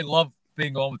 because I love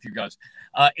being on with you guys.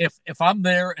 If I'm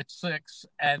there at 6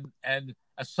 and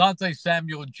Asante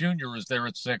Samuel Jr. is there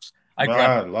at 6,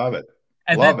 I love it.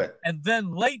 And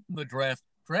then late in the draft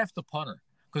a punter,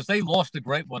 because they lost a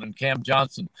great one in Cam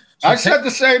Johnson. So I said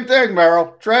the same thing,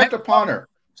 Merrill. Draft a punter.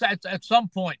 At some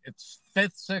point, it's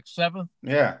 5th, 6th, 7th.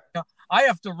 Yeah. I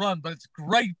have to run, but it's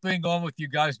great being on with you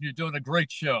guys, and you're doing a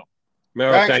great show.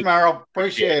 Merrill, thanks, Merrill.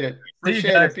 Appreciate it.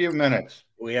 Appreciate a few minutes.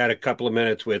 We had a couple of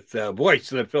minutes with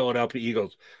voice of the Philadelphia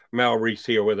Eagles, Merrill Reese,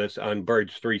 here with us on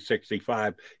Birds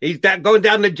 365. He's going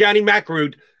down the Johnny Mack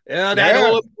route. That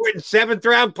all-important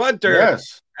 7th-round punter.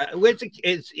 Yes. Which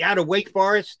is out of Wake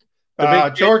Forest?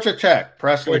 Georgia Tech,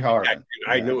 Presley Harvin.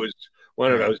 I knew it was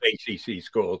one of those ACC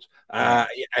schools.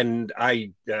 And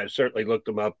I certainly looked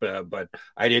them up, but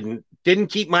I didn't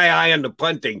keep my eye on the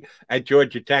punting at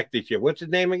Georgia Tech this year. What's his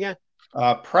name again?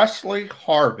 Presley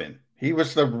Harvin. He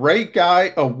was the Ray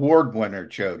Guy Award winner,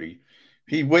 Jody.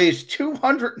 He weighs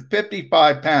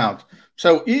 255 pounds.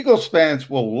 So Eagles fans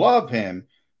will love him.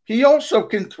 He also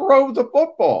can throw the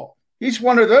football. He's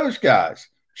one of those guys,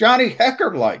 Johnny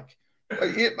Hekker-like.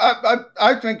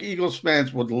 I think Eagles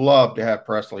fans would love to have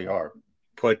Presley Harvin.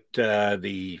 Put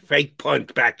the fake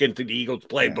punt back into the Eagles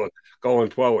playbook going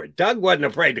forward. Doug wasn't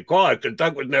afraid to call it because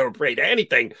Doug was never afraid of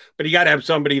anything, but you got to have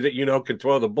somebody that can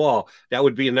throw the ball. That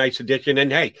would be a nice addition.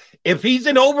 And hey, if he's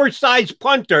an oversized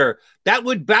punter, that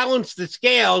would balance the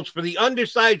scales for the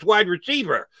undersized wide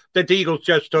receiver that the Eagles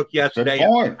just took yesterday.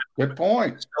 Good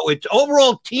point. So it's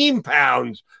overall team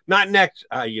pounds, not next.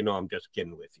 I'm just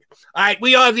kidding with you. All right,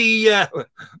 we are the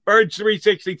Birds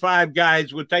 365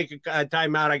 guys. We'll take a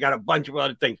time out. I got a bunch of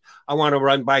other things I want to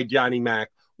run by Johnny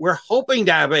Mack. We're hoping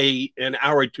to have an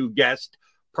hour or two guest,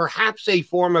 perhaps a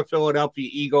former Philadelphia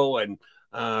Eagle and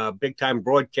big-time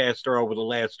broadcaster over the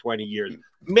last 20 years.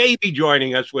 Maybe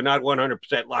joining us. We're not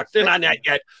 100% locked in on that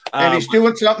yet. And he's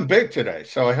doing something big today,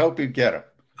 so I hope you get him.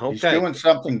 Okay. He's doing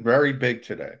something very big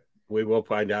today. We will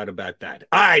find out about that.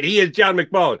 All right, he is John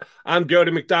McMullen. I'm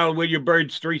Jody McDonald with your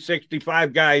Birds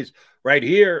 365 guys right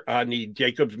here on the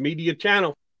Jacobs Media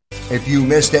channel. If you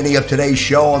missed any of today's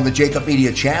show on the Jacob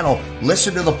Media channel,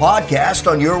 listen to the podcast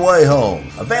on your way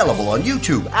home. Available on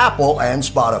YouTube, Apple, and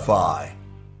Spotify.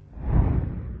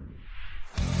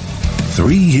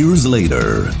 3 years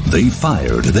later, they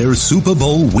fired their Super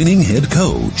Bowl winning head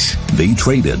coach. They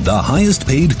traded the highest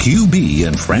paid QB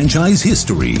in franchise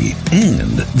history.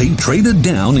 And they traded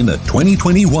down in the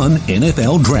 2021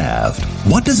 NFL Draft.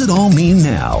 What does it all mean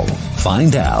now?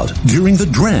 Find out during the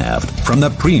draft from the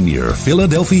premier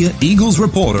Philadelphia Eagles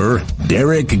reporter,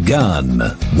 Derek Gunn.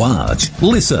 Watch,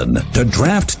 listen to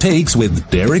Draft Takes with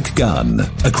Derek Gunn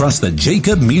across the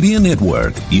Jacob Media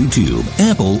Network, YouTube,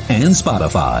 Apple, and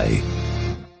Spotify.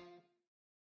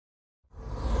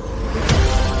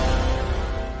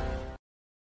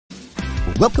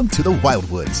 Welcome to the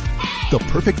Wildwoods, the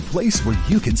perfect place where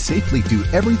you can safely do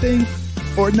everything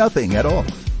or nothing at all.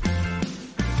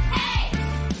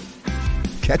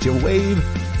 Catch a wave,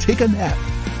 take a nap,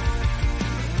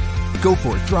 go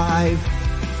for a drive,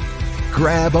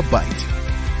 grab a bite.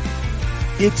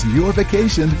 It's your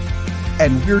vacation,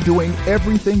 and we're doing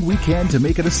everything we can to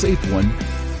make it a safe one.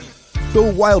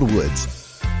 The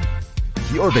Wildwoods.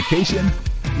 Your vacation,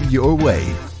 your way.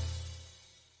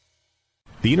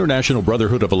 The International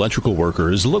Brotherhood of Electrical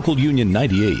Workers, Local Union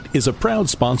 98, is a proud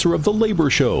sponsor of The Labor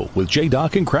Show with J.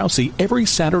 Doc and Krause every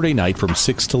Saturday night from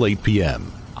 6 till 8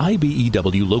 p.m.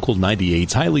 IBEW Local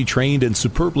 98's highly trained and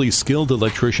superbly skilled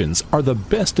electricians are the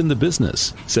best in the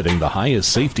business, setting the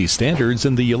highest safety standards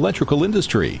in the electrical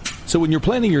industry. So when you're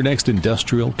planning your next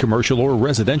industrial, commercial, or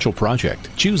residential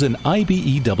project, choose an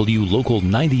IBEW Local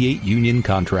 98 union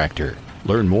contractor.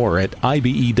 Learn more at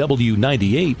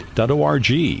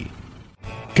IBEW98.org.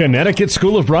 Connecticut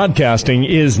School of Broadcasting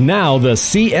is now the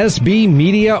CSB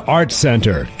Media Arts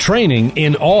Center, training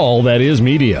in all that is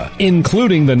media,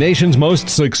 including the nation's most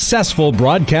successful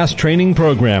broadcast training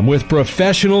program with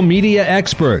professional media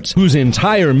experts whose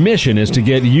entire mission is to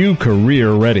get you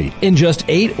career ready in just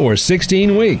 8 or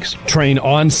 16 weeks. Train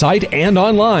on-site and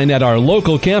online at our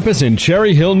local campus in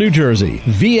Cherry Hill, New Jersey.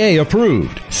 VA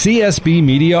approved. CSB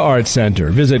Media Arts Center.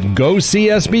 Visit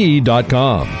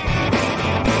gocsb.com.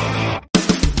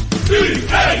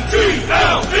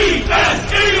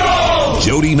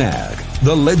 Jody Mack,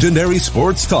 the legendary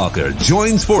sports talker,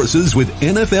 joins forces with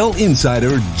NFL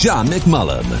insider John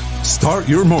McMullen. Start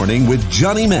your morning with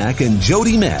Johnny Mack and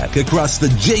Jody Mack across the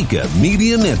Jacob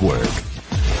Media Network.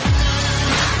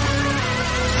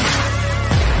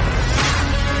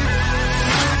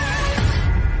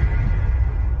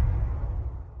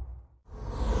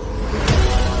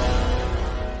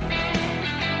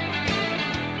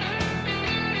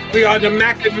 We are the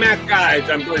Mac and Mac guys.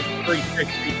 I'm Birds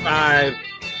 365.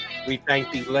 We thank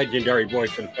the legendary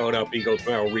voice of the Philadelphia Eagles,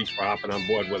 Merrill Reese, for hopping on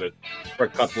board with us for a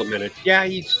couple of minutes. Yeah,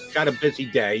 he's got a busy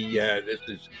day. This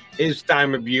is his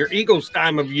time of year, Eagles'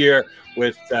 time of year,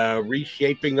 with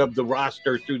reshaping of the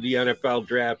roster through the NFL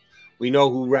draft. We know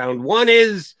who round 1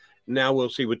 is. Now we'll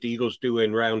see what the Eagles do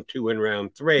in round 2 and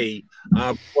round 3.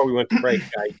 Before we went to break,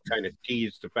 I kind of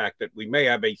teased the fact that we may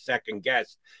have a second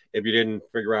guest if you didn't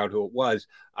figure out who it was.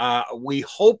 We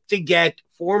hope to get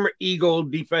former Eagle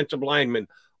defensive lineman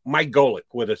Mike Golic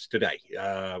with us today.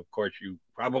 Of course, you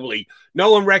probably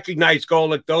know and recognize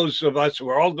Golic. Those of us who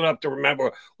are old enough to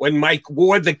remember when Mike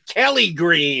wore the Kelly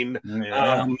green,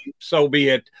 so be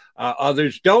it.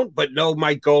 Others don't, but know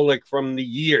Mike Golic from the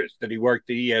years that he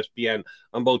worked at ESPN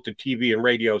on both the TV and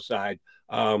radio side.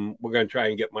 We're going to try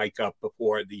and get Mike up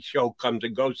before the show comes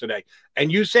and goes today.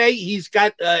 And you say he's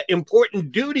got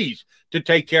important duties to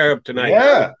take care of tonight.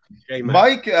 Yeah.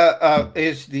 Mike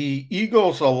is the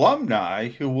Eagles alumni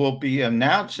who will be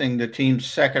announcing the team's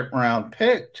second-round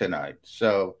pick tonight.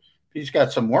 So he's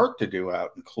got some work to do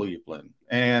out in Cleveland.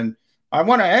 And I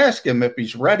want to ask him if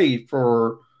he's ready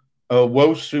for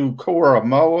Wosu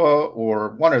Koramoah or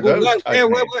one of those.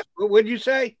 What did you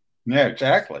say? Yeah,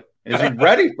 exactly. Is he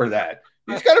ready for that?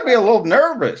 He's got to be a little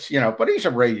nervous, but he's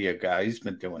a radio guy. He's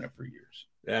been doing it for years.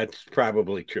 That's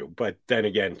probably true. But then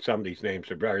again, some of these names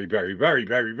are very, very, very,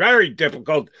 very, very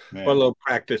difficult. Man. But a little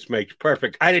practice makes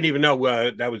perfect. I didn't even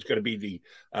know that was going to be the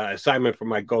assignment for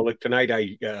Mike Golic tonight.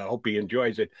 I hope he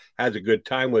enjoys it, has a good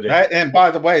time with it. And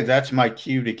by the way, that's my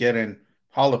cue to get in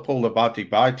Halapoulivaati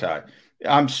Vaitai.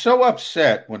 I'm so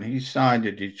upset when he signed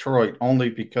to Detroit only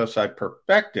because I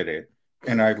perfected it.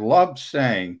 And I loved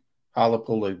saying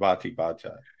Halapoulivaati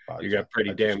Vaitai. You got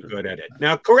pretty damn good at it.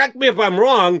 Now, correct me if I'm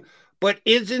wrong, but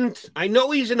I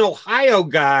know he's an Ohio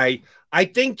guy, I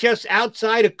think just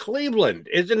outside of Cleveland.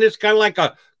 Isn't this kind of like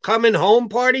a coming home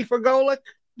party for Golic?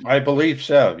 I believe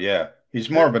so, yeah. He's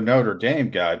more of a Notre Dame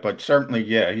guy, but certainly,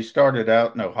 yeah, he started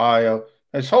out in Ohio.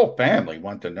 His whole family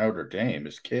went to Notre Dame,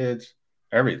 his kids,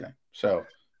 everything. So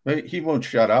he won't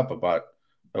shut up about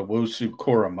Wosu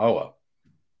Koramoah.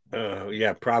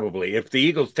 Yeah, probably. If the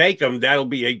Eagles take him, that'll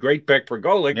be a great pick for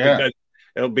Golic because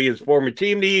it'll be his former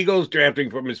team, the Eagles, drafting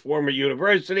from his former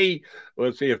university.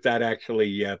 We'll see if that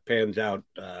actually pans out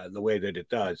the way that it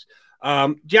does.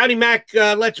 Johnny Mac,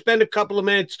 let's spend a couple of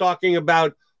minutes talking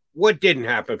about what didn't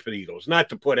happen for the Eagles. Not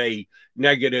to put a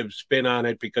negative spin on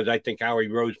it, because I think Howie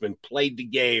Roseman played the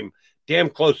game damn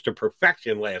close to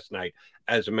perfection last night,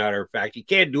 as a matter of fact. He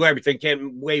can't do everything,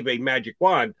 can't wave a magic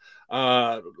wand.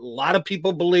 A lot of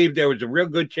people believe there was a real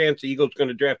good chance the Eagles going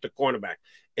to draft a cornerback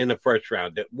in the first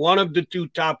round, that one of the two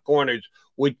top corners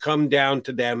would come down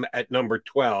to them at number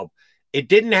 12. It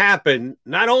didn't happen.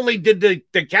 Not only did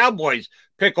the Cowboys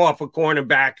pick off a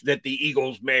cornerback that the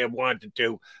Eagles may have wanted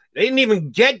to, they didn't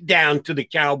even get down to the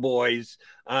Cowboys.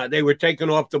 They were taken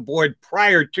off the board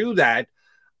prior to that.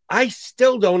 I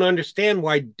still don't understand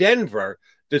why Denver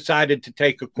decided to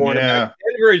take a cornerback. Yeah.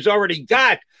 Denver has already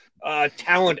got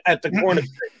talent at the corner.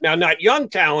 Now, not young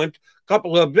talent, a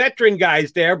couple of veteran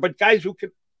guys there, but guys who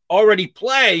could already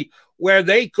play where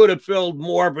they could have filled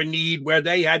more of a need where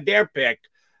they had their pick.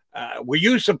 Were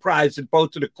you surprised that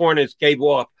both of the corners gave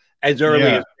off as early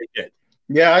as they did?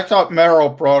 Yeah, I thought Merrill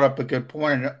brought up a good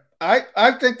point.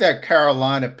 I think that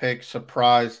Carolina pick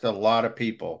surprised a lot of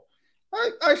people.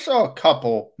 I saw a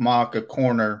couple mock a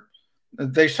corner.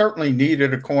 They certainly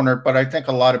needed a corner, but I think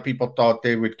a lot of people thought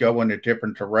they would go in a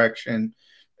different direction.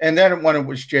 And then when it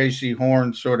was J.C.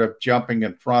 Horn sort of jumping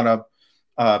in front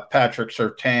of Patrick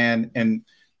Surtain, and,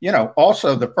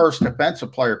 also the first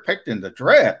defensive player picked in the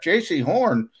draft, J.C.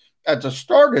 Horn, at the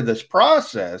start of this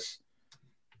process,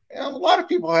 a lot of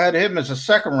people had him as a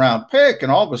second-round pick,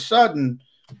 and all of a sudden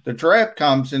the draft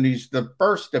comes and he's the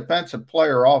first defensive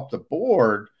player off the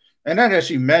board. And then, as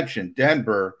you mentioned,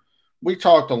 Denver, we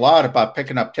talked a lot about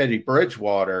picking up Teddy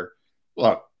Bridgewater.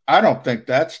 Look, I don't think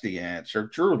that's the answer.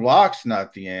 Drew Lock's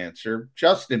not the answer.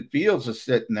 Justin Fields is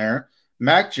sitting there.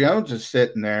 Mac Jones is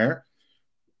sitting there.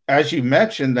 As you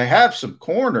mentioned, they have some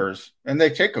corners, and they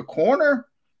take a corner.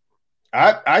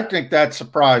 I think that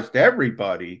surprised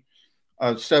everybody.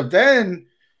 So then,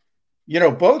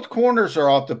 both corners are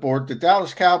off the board. The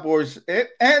Dallas Cowboys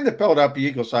and the Philadelphia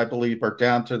Eagles, I believe, are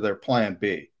down to their plan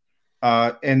B.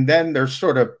 And then there's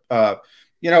sort of,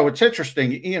 it's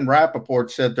interesting. Ian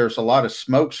Rappaport said there's a lot of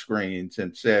smoke screens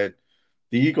and said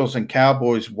the Eagles and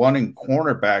Cowboys wanting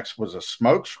cornerbacks was a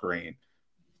smoke screen.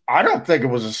 I don't think it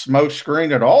was a smoke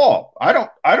screen at all. I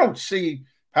don't see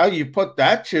how you put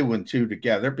that 2 and 2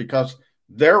 together, because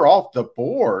they're off the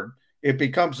board. It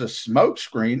becomes a smoke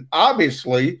screen.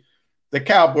 Obviously, the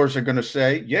Cowboys are going to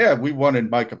say, yeah, we wanted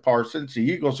Micah Parsons. The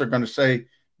Eagles are going to say,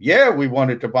 yeah, we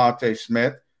wanted Devontae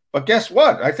Smith. But guess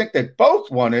what? I think they both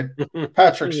wanted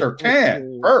Patrick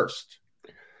Surtain first.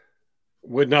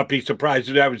 Would not be surprised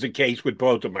if that was the case with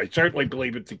both of them. I certainly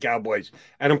believe it's the Cowboys,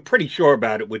 and I'm pretty sure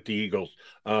about it with the Eagles.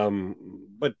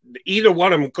 But either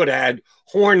one of them could have had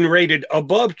Horn rated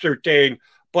above Surtain,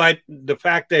 but the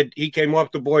fact that he came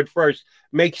off the board first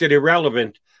makes it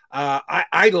irrelevant.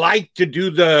 I like to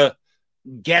do the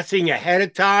guessing ahead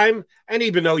of time, and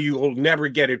even though you will never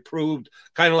get it proved,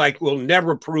 kind of like we'll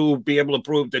never be able to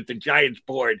prove that the Giants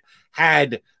board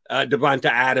had Devonta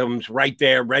Adams right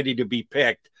there ready to be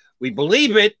picked. We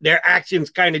believe it. Their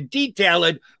actions kind of detail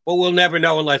it, but we'll never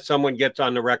know unless someone gets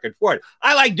on the record for it.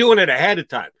 I like doing it ahead of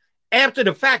time. After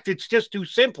the fact, it's just too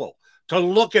simple to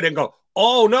look at it and go,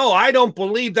 oh, no, I don't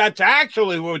believe that's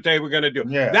actually what they were going to do.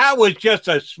 Yeah. That was just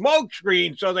a smoke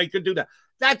screen so they could do that.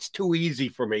 That's too easy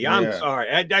for me. I'm sorry.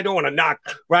 I don't want to knock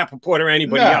Rappaport or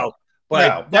anybody else,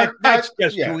 but that's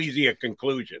just too easy a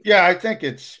conclusion. Yeah, I think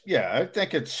it's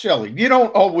silly. You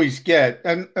don't always get,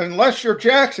 and unless you're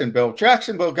Jacksonville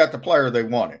got the player they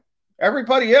wanted.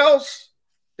 Everybody else,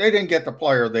 they didn't get the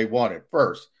player they wanted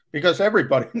first because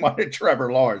everybody wanted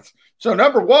Trevor Lawrence. So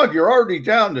number one, you're already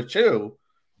down to 2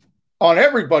 on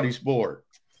everybody's board,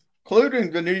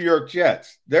 including the New York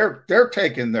Jets. They're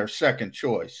taking their second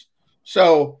choice.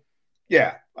 So,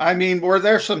 yeah, I mean, were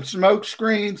there some smoke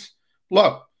screens?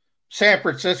 Look, San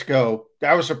Francisco,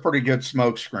 that was a pretty good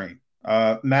smoke screen.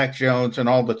 Mac Jones and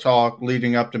all the talk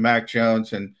leading up to Mac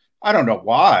Jones. And I don't know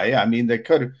why. I mean, they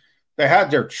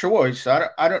had their choice. I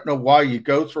don't know why you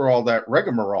go through all that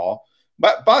rigmarole.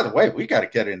 But by the way, we got to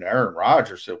get into Aaron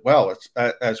Rodgers as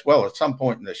well at some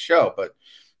point in this show. But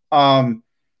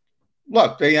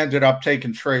look, they ended up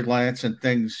taking Trey Lance and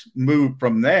things moved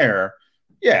from there.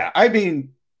 Yeah, I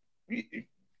mean,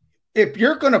 if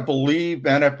you're going to believe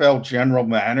NFL general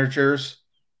managers,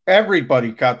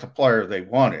 everybody got the player they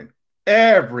wanted.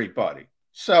 Everybody.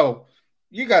 So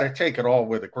you got to take it all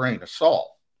with a grain of salt.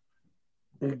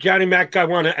 Johnny Mac,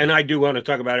 I do want to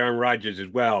talk about Aaron Rodgers as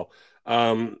well.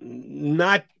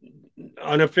 Not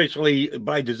unofficially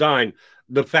by design,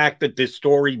 the fact that this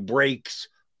story breaks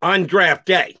on draft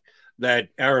day, that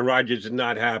Aaron Rodgers is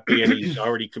not happy, and he's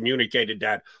already communicated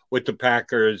that with the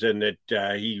Packers, and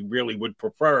that he really would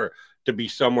prefer to be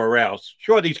somewhere else.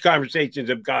 Sure, these conversations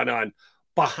have gone on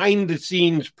behind the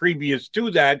scenes previous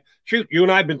to that. Shoot, you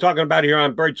and I have been talking about here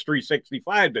on Birds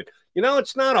 365, but,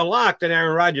 it's not a lock that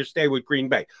Aaron Rodgers stay with Green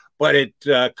Bay. But it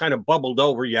kind of bubbled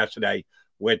over yesterday,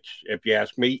 which, if you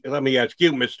ask me, let me ask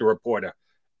you, Mr. Reporter,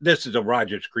 this is a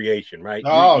Rodgers creation, right?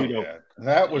 Yeah.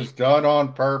 That was done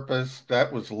on purpose.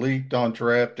 That was leaked on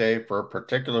draft day for a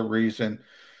particular reason.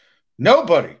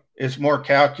 Nobody is more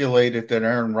calculated than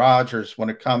Aaron Rodgers when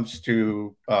it comes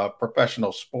to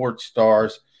professional sports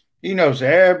stars. He knows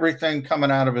everything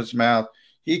coming out of his mouth.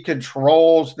 He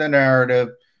controls the narrative.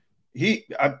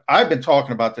 I've been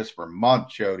talking about this for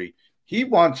months, Jody. He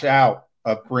wants out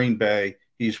of Green Bay.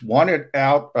 He's wanted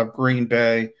out of Green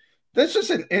Bay. This is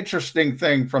an interesting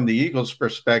thing from the Eagles'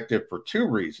 perspective for 2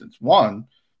 reasons. One,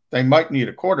 they might need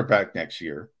a quarterback next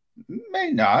year.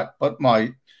 May not, but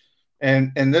might.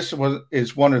 And this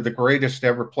is one of the greatest to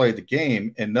ever play the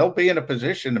game, and they'll be in a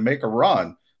position to make a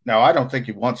run. Now, I don't think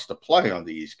he wants to play on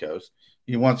the East Coast.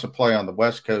 He wants to play on the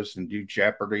West Coast and do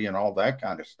Jeopardy and all that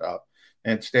kind of stuff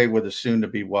and stay with his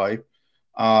soon-to-be wife.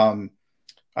 I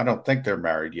don't think they're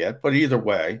married yet, but either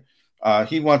way,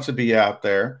 he wants to be out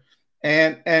there.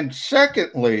 And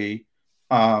secondly,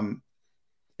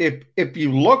 if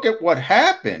you look at what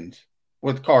happened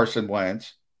with Carson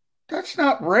Wentz, that's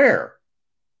not rare.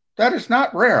 That is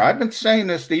not rare. I've been saying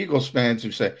this to Eagles fans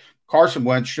who say Carson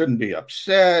Wentz shouldn't be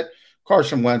upset.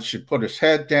 Carson Wentz should put his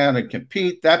head down and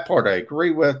compete. That part I agree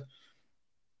with.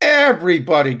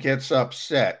 Everybody gets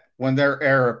upset when their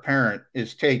heir apparent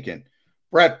is taken.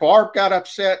 Brett Favre got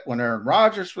upset when Aaron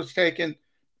Rodgers was taken.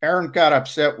 Aaron got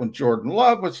upset when Jordan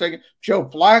Love was taken. Joe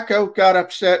Flacco got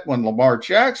upset when Lamar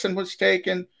Jackson was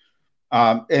taken.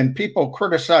 And people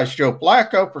criticized Joe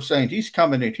Flacco for saying he's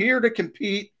coming in here to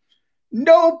compete.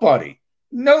 Nobody.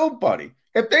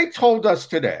 If they told us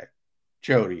today,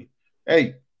 Jody,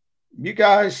 hey, you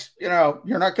guys, you're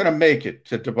not going to make it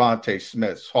to Devontae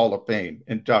Smith's Hall of Fame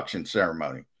induction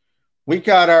ceremony. We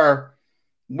got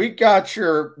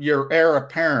your heir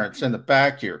apparents in the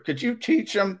back here. Could you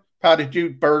teach them how to do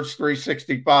Birds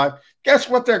 365? Guess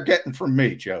what they're getting from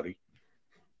me, Jody?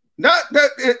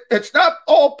 It's not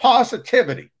all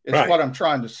positivity, is right. What I'm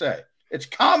trying to say. It's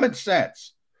common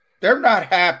sense. They're not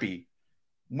happy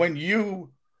when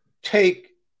you take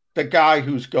the guy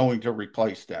who's going to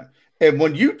replace them. And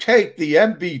when you take the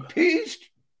MVP's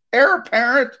heir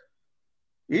apparent,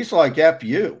 he's like, F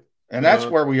you. And that's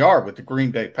where we are with the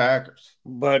Green Bay Packers.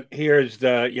 But here's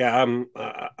I'm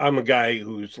a guy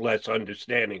who's less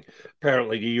understanding,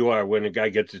 apparently, than you are when a guy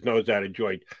gets his nose out of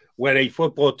joint. When a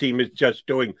football team is just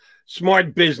doing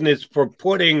smart business for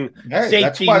putting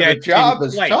safety nets the job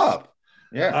is tough.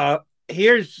 Yeah.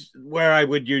 Here's where I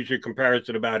would use your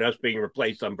comparison about us being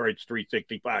replaced on Birds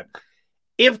 365.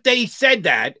 If they said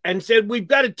that and said, we've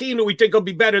got a team that we think will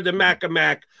be better than Mac and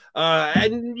Mac,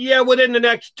 and within the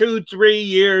next 2-3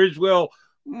 years, we'll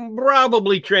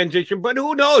probably transition. But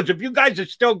who knows? If you guys are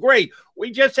still great,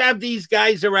 we just have these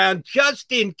guys around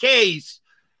just in case.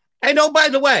 And oh, by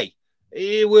the way,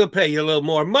 we'll pay you a little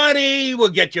more money. We'll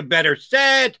get you better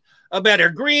set. a better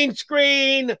green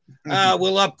screen.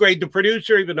 We'll upgrade the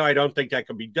producer, even though I don't think that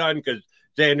can be done because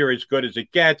Xander is good as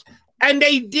it gets. And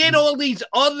they did all these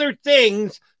other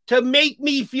things to make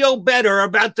me feel better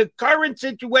about the current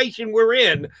situation we're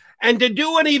in. And to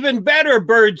do an even better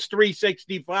Birds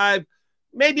 365,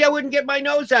 maybe I wouldn't get my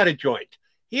nose out of joint.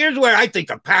 Here's where I think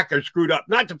the Packers screwed up.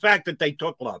 Not the fact that they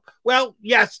took Love. Well,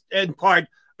 yes, in part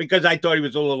because I thought he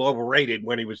was a little overrated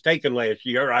when he was taken last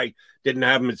year. I didn't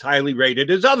have him as highly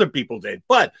rated as other people did.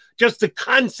 But just the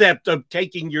concept of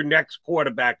taking your next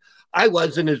quarterback, I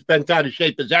wasn't as bent out of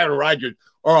shape as Aaron Rodgers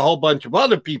or a whole bunch of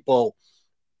other people.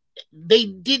 They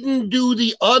didn't do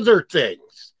the other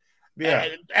things. Yeah.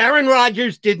 Aaron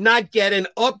Rodgers did not get an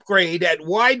upgrade at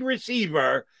wide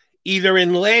receiver either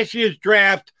in last year's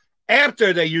draft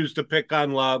after they used the pick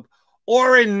on Love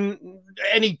or in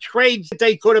any trades that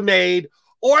they could have made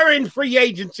or in free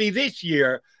agency this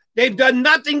year. They've done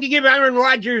nothing to give Aaron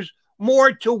Rodgers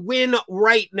more to win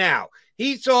right now.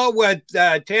 He saw what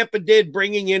Tampa did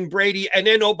bringing in Brady. And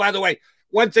then, oh, by the way,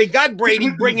 once they got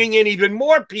Brady, bringing in even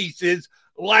more pieces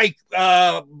like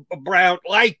Brown,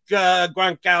 like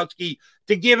Gronkowski,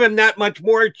 to give him that much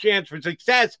more chance for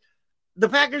success. The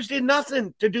Packers did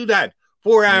nothing to do that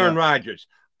for Aaron Rodgers.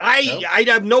 I'd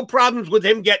have no problems with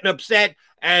him getting upset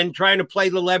and trying to play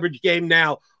the leverage game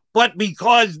now. But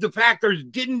because the Packers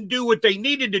didn't do what they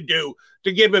needed to do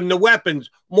to give him the weapons,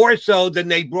 more so than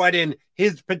they brought in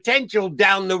his potential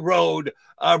down the road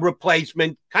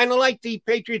replacement, kind of like the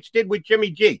Patriots did with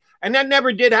Jimmy G. And that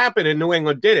never did happen, and New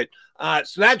England did it.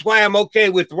 So that's why I'm okay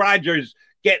with Rodgers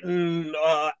getting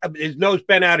his nose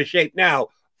bent out of shape now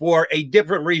for a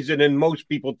different reason than most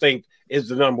people think is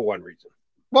the number one reason.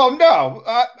 Well, no,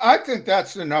 I think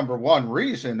that's the number one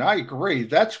reason. I agree.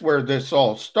 That's where this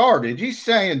all started. He's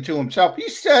saying to himself, he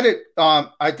said it,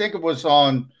 I think it was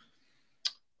on,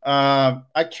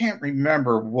 I can't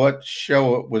remember what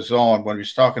show it was on when he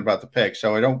was talking about the pick.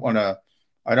 So I don't want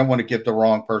to give the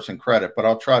wrong person credit, but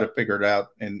I'll try to figure it out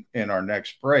in our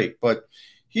next break. But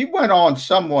he went on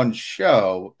someone's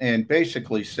show and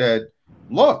basically said,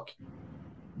 look,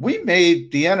 we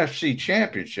made the NFC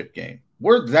Championship game.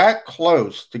 We're that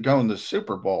close to going to the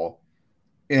Super Bowl,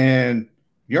 and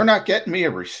you're not getting me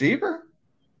a receiver?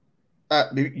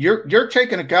 You're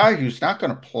taking a guy who's not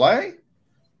going to play?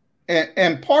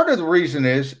 And part of the reason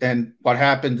is, and what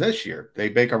happened this year, they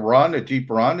make a deep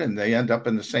run, and they end up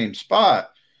in the same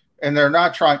spot, and they're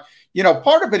not trying. You know,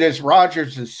 part of it is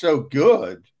Rodgers is so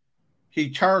good, he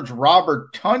turns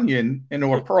Robert Tonyan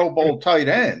into a Pro Bowl tight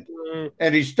end,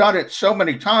 and he's done it so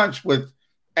many times with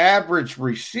average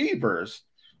receivers,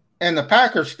 and the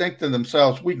Packers think to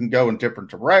themselves, we can go in different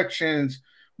directions,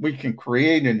 we can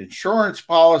create an insurance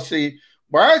policy.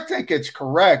 Where I think it's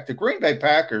correct, the Green Bay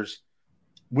Packers,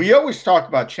 we always talk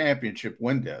about championship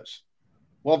windows.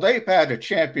 Well, they've had a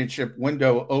championship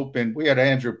window open. We had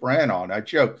Andrew Brand on. I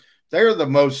joke, they're the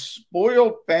most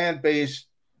spoiled fan base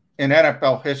in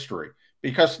NFL history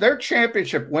because their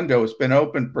championship window has been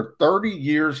open for 30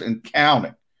 years and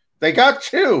counting. They got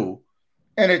two.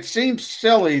 And it seems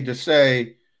silly to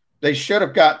say they should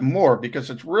have gotten more because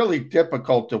it's really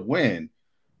difficult to win,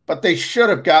 but they should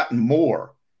have gotten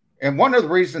more. And one of the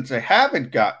reasons they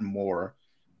haven't gotten more,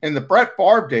 in the Brett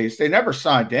Favre days, they never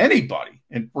signed anybody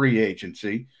in free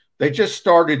agency. They just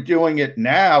started doing it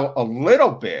now a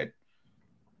little bit.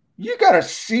 You got to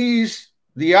seize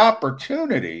the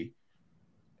opportunity,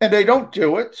 and they don't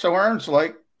do it. So Aaron's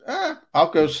like,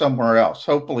 I'll go somewhere else,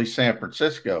 hopefully San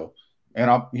Francisco. And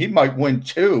he might win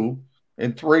 2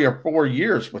 in 3 or 4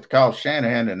 years with Kyle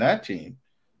Shanahan and that team.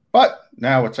 But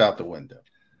now it's out the window.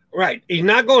 Right. He's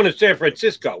not going to San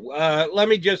Francisco. Let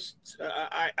me just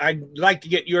I'd like to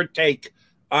get your take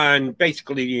on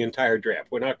basically the entire draft.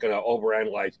 We're not going to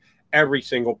overanalyze every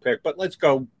single pick, but let's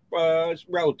go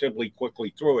relatively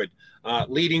quickly through it.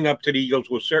 Leading up to the Eagles,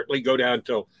 we'll certainly go down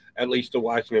to at least the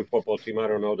Washington football team. I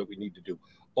don't know that we need to do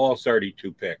all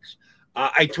 32 picks.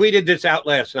 I tweeted this out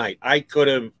last night. I could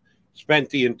have spent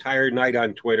the entire night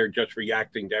on Twitter just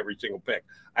reacting to every single pick.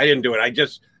 I didn't do it.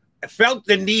 I felt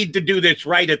the need to do this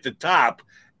right at the top,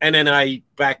 and then I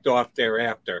backed off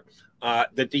thereafter.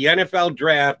 That the NFL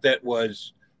draft that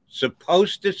was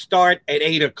supposed to start at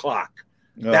 8 o'clock,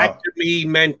 that to me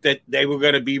meant that they were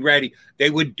going to be ready. They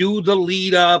would do the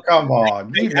lead up. Come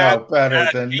on, you know better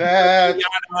than that.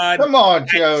 Come on,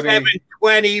 Jody.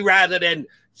 7:20 rather than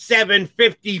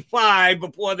 7:55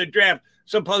 before the draft,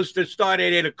 supposed to start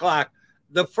at 8 o'clock.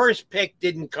 The first pick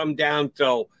didn't come down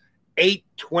till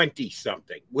 8:20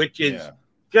 something, which is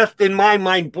just in my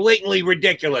mind blatantly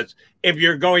ridiculous. If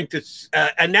you're going to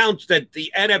announce that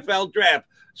the NFL draft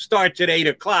starts at 8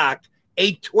 o'clock,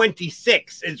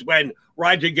 8:26 is when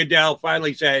Roger Goodell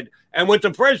finally said, and with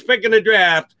the first pick in the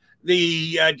draft,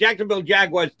 the Jacksonville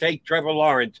Jaguars take Trevor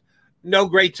Lawrence. No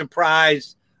great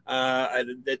surprise.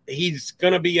 He's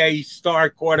going to be a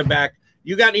star quarterback.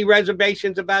 You got any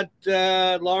reservations about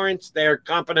Lawrence? They're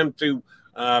competent to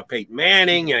Peyton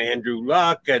Manning and Andrew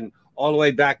Luck and all the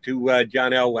way back to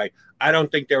John Elway. I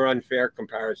don't think they're unfair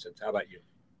comparisons. How about you?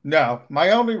 No,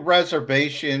 my only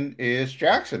reservation is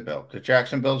Jacksonville, the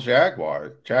Jacksonville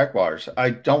Jaguars. I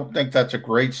don't think that's a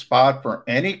great spot for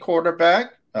any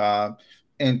quarterback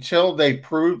until they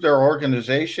prove their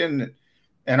organization.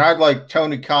 And I like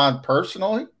Tony Khan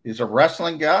personally. He's a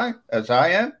wrestling guy, as I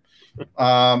am.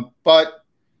 But,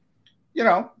 you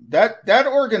know, that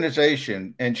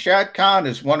organization, and Shad Khan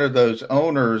is one of those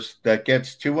owners that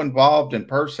gets too involved in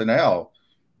personnel.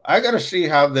 I got to see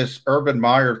how this Urban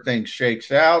Meyer thing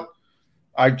shakes out.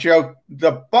 I joke,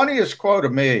 the funniest quote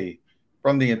of me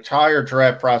from the entire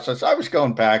draft process, I was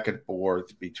going back and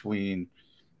forth between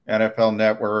NFL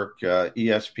Network,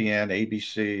 ESPN,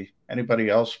 ABC,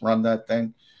 anybody else run that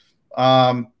thing?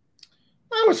 I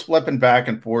was flipping back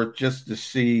and forth just to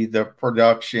see the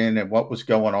production and what was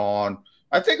going on.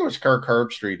 I think it was Kirk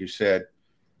Herbstreit who said,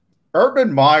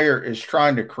 Urban Meyer is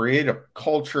trying to create a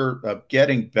culture of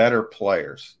getting better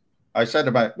players. I said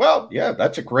to myself, well, yeah,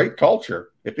 that's a great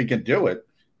culture. If he can do it,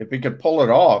 if he can pull it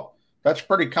off, that's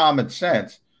pretty common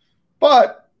sense.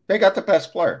 But they got the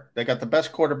best player. They got the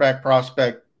best quarterback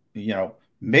prospect, you know,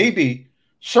 maybe,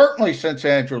 certainly since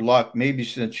Andrew Luck, maybe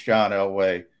since John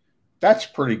Elway. That's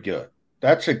pretty good.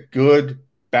 That's a good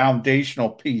foundational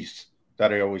piece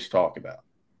that I always talk about.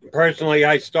 Personally,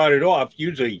 I started off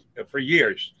usually for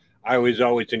years. I was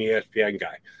always an ESPN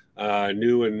guy.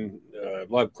 Knew and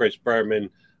loved Chris Berman.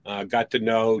 Got to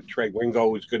know Trey Wingo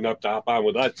was good enough to hop on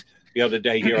with us the other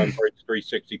day here on Birds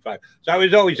 365. So I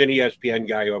was always an ESPN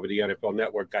guy over the NFL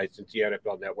Network guy since the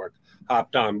NFL Network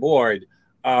hopped on board.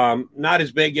 Not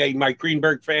as big a Mike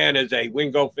Greenberg fan as a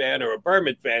Wingo fan or a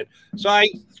Berman fan. So I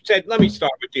said, let me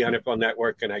start with the NFL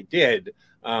Network, and I did.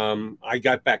 I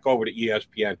got back over to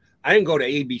ESPN. I didn't go to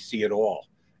ABC at all.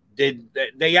 Did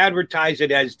they advertise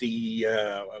it as the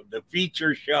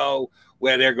feature show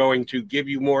where they're going to give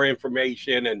you more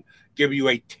information and give you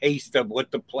a taste of what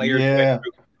the players went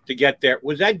through to get there?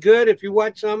 Was that good if you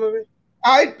watched some of it?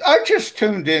 I just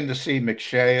tuned in to see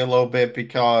McShay a little bit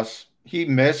because he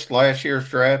missed last year's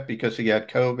draft because he had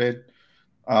COVID.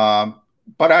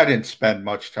 But I didn't spend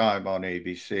much time on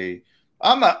ABC.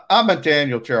 I'm a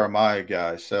Daniel Jeremiah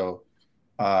guy, so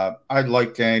I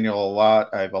like Daniel a lot.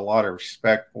 I have a lot of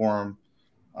respect for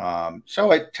him.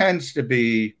 So it tends to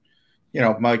be, you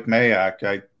know, Mike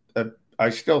Mayock. I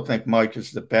still think Mike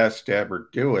is the best to ever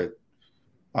do it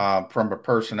from a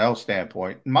personnel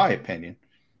standpoint, in my opinion.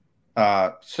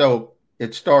 So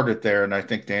it started there, and I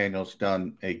think Daniel's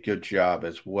done a good job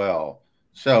as well.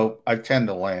 So I tend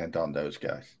to land on those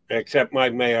guys. Except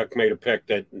Mike Mayock made a pick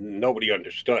that nobody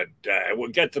understood. We'll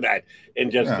get to that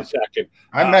in just a second.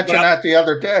 I mentioned that the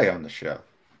other day on the show.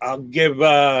 I'll give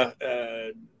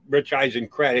Rich Eisen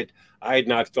credit. I had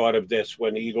not thought of this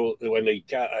when the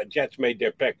Jets made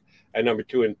their pick at number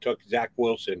 2 and took Zach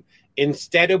Wilson.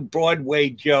 Instead of Broadway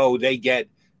Joe, they get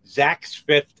Zach's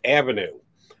Fifth Avenue,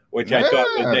 which I thought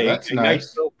was a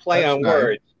nice little play on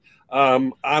words.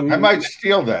 I might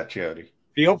steal that, Jody.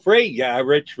 Feel free. Yeah,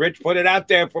 Rich put it out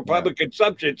there for public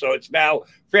consumption, so it's now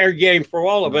fair game for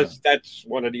all of us. That's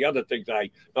one of the other things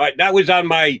that was on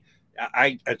my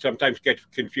I sometimes get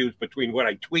confused between what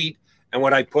I tweet and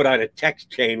what I put on a text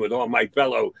chain with all my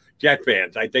fellow Jet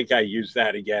fans. I think I used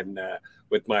that again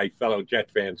with my fellow Jet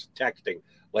fans texting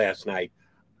last night.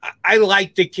 I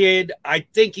like the kid. I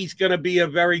think he's going to be a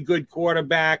very good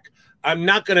quarterback. I'm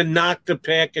not going to knock the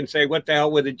pick and say, what the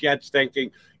hell were the Jets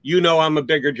thinking? You know, I'm a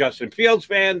bigger Justin Fields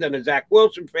fan than a Zach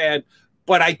Wilson fan,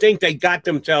 but I think they got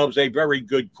themselves a very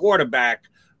good quarterback.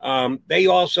 They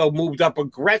also moved up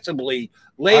aggressively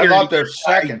later. I love their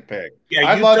second pick. Yeah,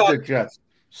 I love the Jets'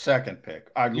 second pick.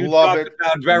 I love it.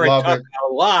 Love it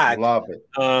a lot. Love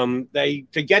it. They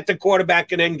to get the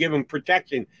quarterback and then give him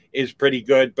protection is pretty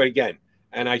good. But again,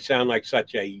 and I sound like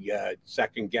such a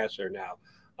second guesser now.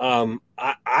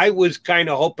 I was kind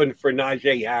of hoping for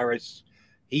Najee Harris.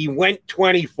 He went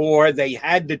 24. They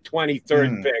had the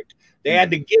 23rd pick. They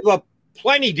had to give up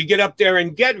plenty to get up there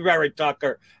and get Vera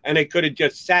Tucker, and they could have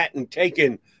just sat and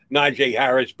taken Najee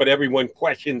Harris, but everyone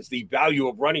questions the value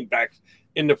of running backs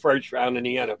in the first round in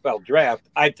the NFL draft.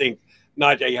 I think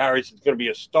Najee Harris is going to be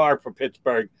a star for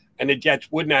Pittsburgh, and the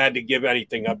Jets wouldn't have had to give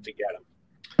anything up to get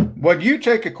him. When you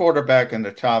take a quarterback in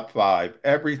the top 5,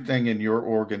 everything in your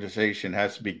organization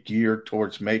has to be geared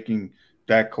towards making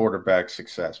that quarterback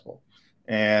successful.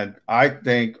 And I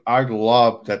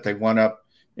love that they went up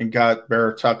and got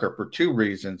Barrett Tucker for two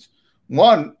reasons.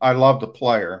 One, I love the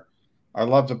player. I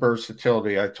love the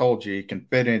versatility. I told you he can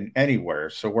fit in anywhere.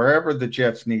 So wherever the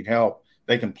Jets need help,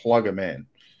 they can plug him in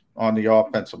on the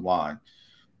offensive line.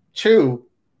 Two,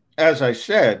 as I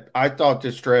said, I thought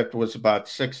this draft was about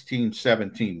 16,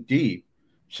 17 deep.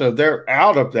 So they're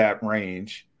out of that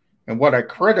range. And what I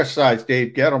criticized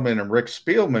Dave Gettleman and Rick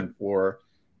Spielman for,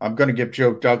 I'm going to give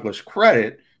Joe Douglas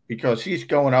credit because he's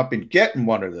going up and getting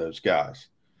one of those guys.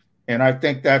 And I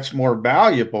think that's more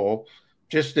valuable.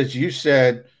 Just as you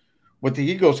said, with the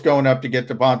Eagles going up to get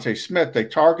Devontae Smith, they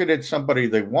targeted somebody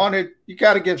they wanted. You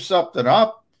got to give something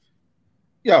up.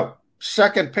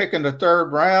 Second pick in the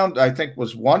third round, I think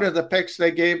was one of the picks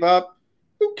they gave up.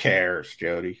 Who cares,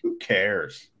 Jody? Who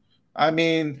cares? I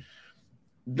mean,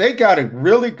 they got a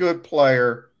really good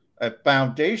player, a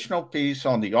foundational piece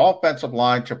on the offensive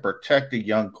line to protect a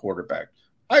young quarterback.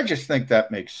 I just think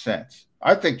that makes sense.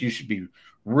 I think you should be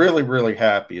really, really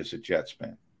happy as a Jets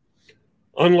fan.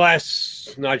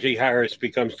 Unless Najee Harris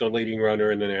becomes the leading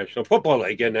runner in the National Football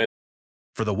League. And then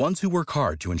For the ones who work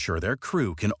hard to ensure their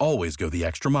crew can always go the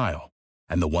extra mile,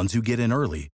 and the ones who get in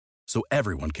early so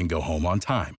everyone can go home on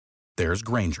time, there's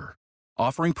Grainger,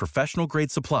 offering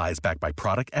professional-grade supplies backed by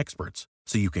product experts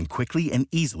so you can quickly and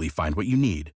easily find what you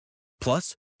need.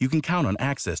 Plus, you can count on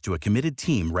access to a committed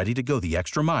team ready to go the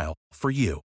extra mile for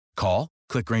you. Call,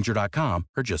 click Grainger.com,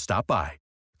 or just stop by.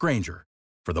 Grainger,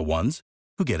 for the ones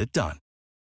who get it done.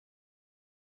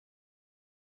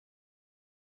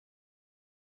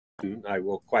 I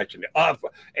will question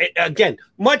it. Again,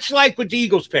 much like with the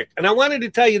Eagles pick, and I wanted to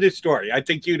tell you this story. I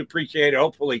think you'd appreciate it.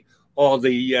 Hopefully, all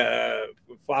the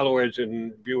followers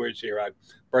and viewers here on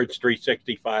Birds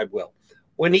 365 will.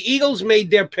 When the Eagles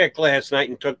made their pick last night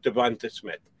and took Devonta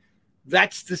Smith,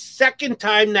 that's the second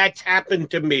time that's happened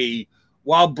to me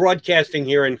while broadcasting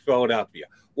here in Philadelphia.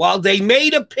 While they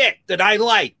made a pick that I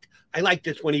liked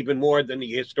this one even more than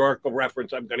the historical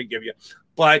reference I'm going to give you.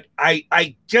 But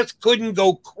I just couldn't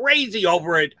go crazy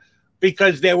over it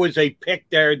because there was a pick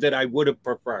there that I would have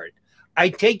preferred. I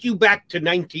take you back to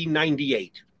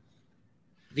 1998.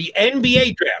 The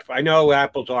NBA draft. I know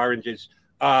apples, oranges,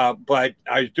 but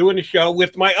I was doing a show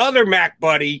with my other Mac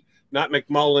buddy, not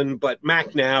McMullen, but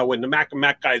Mac now, when the Mac and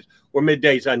Mac guys were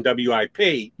middays on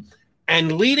WIP.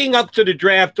 And leading up to the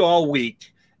draft all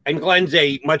week, and Glenn's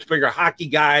a much bigger hockey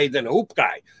guy than a hoop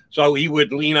guy. So he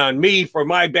would lean on me for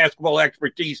my basketball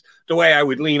expertise the way I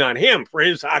would lean on him for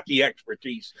his hockey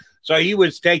expertise. So he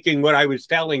was taking what I was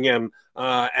telling him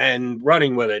and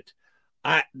running with it.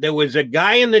 There was a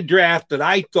guy in the draft that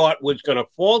I thought was going to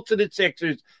fall to the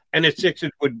Sixers, and the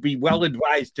Sixers would be well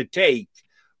advised to take,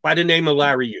 by the name of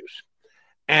Larry Hughes.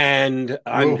 And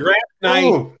on draft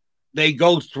night, they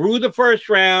go through the first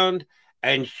round,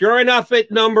 and sure enough,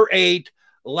 at number 8,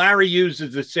 Larry Hughes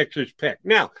is the Sixers pick.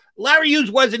 Now, Larry Hughes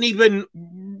wasn't even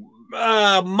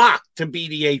mocked to be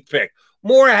the 8th pick.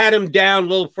 Moore had him down a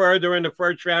little further in the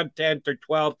first round, 10th or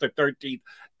 12th or 13th.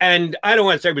 And I don't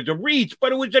want to say it was a reach,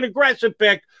 but it was an aggressive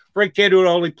pick for a kid who had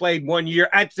only played 1 year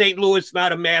at St. Louis,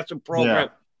 not a massive program.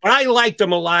 Yeah. But I liked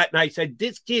him a lot, and I said,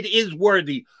 this kid is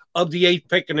worthy of the 8th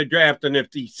pick in the draft, and if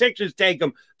the Sixers take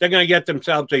him, they're going to get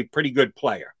themselves a pretty good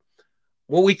player.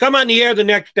 Well, we come on the air the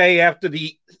next day after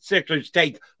the Sixers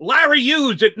take Larry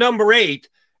Hughes at number 8,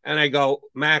 and I go,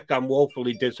 Mac, I'm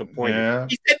woefully disappointed. Yeah.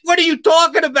 He said, what are you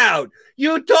talking about?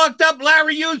 You talked up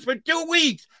Larry Hughes for 2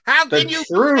 weeks. How can you be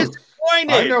disappointed?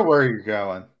 I know where you're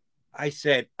going. I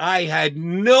said, I had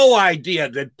no idea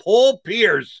that Paul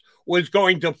Pierce was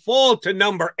going to fall to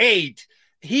number 8.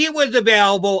 He was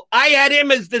available. I had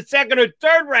him as the 2nd or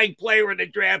 3rd ranked player in the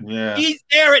draft. Yeah. He's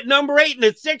there at number 8, and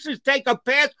the Sixers take a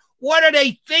pass. What are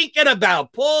they thinking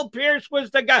about? Paul Pierce was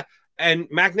the guy. And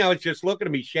Mac now is just looking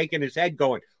at me, shaking his head,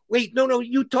 going, wait, no,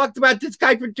 you talked about this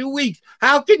guy for 2 weeks.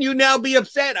 How can you now be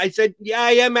upset? I said, yeah,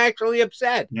 I am actually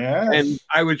upset. Yes. And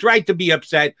I was right to be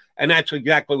upset, and that's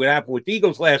exactly what happened with the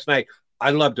Eagles last night. I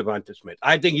love Devonta Smith.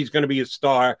 I think he's going to be a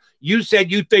star. You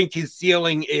said you think his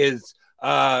ceiling is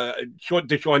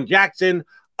DeSean Jackson.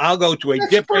 I'll go to a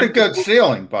different. Pretty good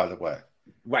ceiling, by the way.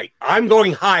 Right. I'm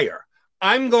going higher.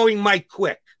 I'm going Mike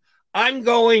Quick. I'm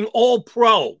going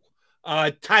all-pro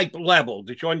type level.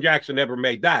 DeSean Jackson never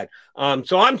made that.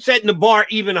 So I'm setting the bar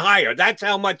even higher. That's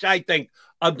how much I think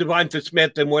of Devonta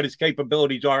Smith and what his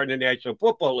capabilities are in the National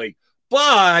Football League.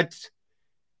 But,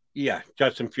 yeah,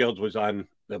 Justin Fields was on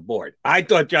the board. I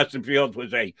thought Justin Fields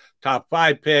was a top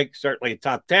 5 pick, certainly a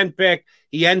top 10 pick.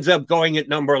 He ends up going at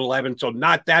number 11, so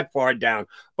not that far down.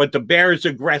 But the Bears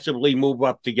aggressively move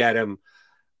up to get him.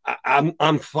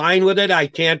 I'm fine with it. I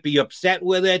can't be upset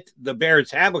with it. The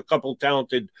Bears have a couple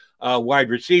talented wide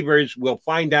receivers. We'll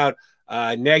find out.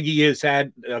 Nagy has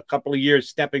had a couple of years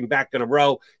stepping back in a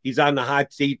row. He's on the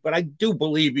hot seat, but I do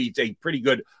believe he's a pretty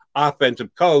good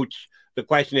offensive coach. The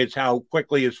question is how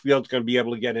quickly is Fields going to be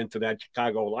able to get into that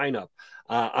Chicago lineup.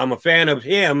 I'm a fan of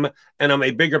him, and I'm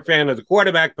a bigger fan of the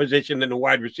quarterback position than the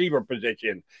wide receiver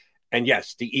position. And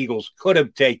yes, the Eagles could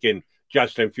have taken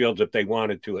Justin Fields if they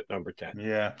wanted to at number 10.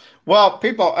 Yeah. Well,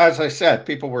 people, as I said,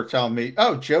 people were telling me,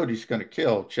 oh, Jody's going to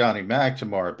kill Johnny Mack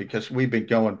tomorrow because we've been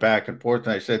going back and forth.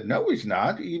 And I said, no, he's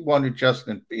not. He wanted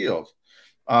Justin Fields.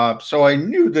 So I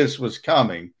knew this was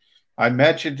coming. I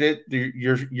mentioned it,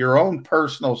 your own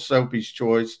personal Soapy's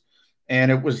choice,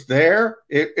 and it was there.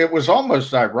 It was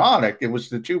almost ironic. It was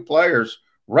the two players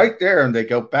right there, and they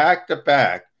go back to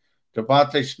back,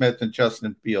 DeVonta Smith and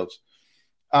Justin Fields.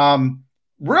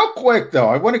 Real quick, though,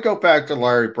 I want to go back to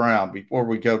Larry Brown before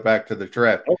we go back to the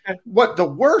draft. Okay. What the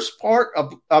worst part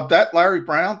of that Larry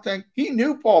Brown thing, he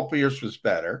knew Paul Pierce was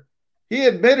better. He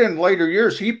admitted in later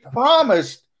years he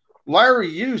promised Larry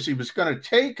Hughes he was going to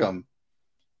take him,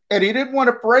 and he didn't want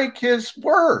to break his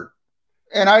word.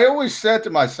 And I always said to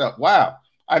myself, wow,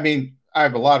 I mean, I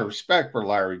have a lot of respect for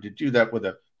Larry to do that with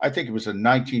I think it was a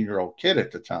 19-year-old kid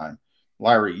at the time,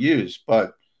 Larry Hughes.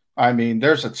 But, I mean,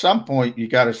 there's at some point you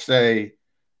got to say,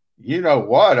 you know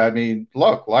what? I mean,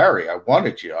 look, Larry, I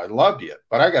wanted you. I loved you.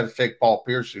 But I got to take Paul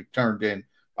Pierce, who turned in,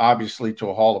 obviously, to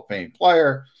a Hall of Fame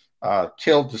player,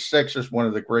 killed the Sixers, one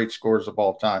of the great scorers of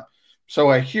all time. So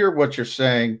I hear what you're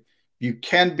saying. You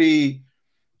can be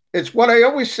 – it's what I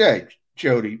always say,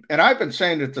 Jody, and I've been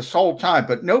saying it this whole time,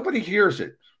 but nobody hears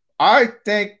it. I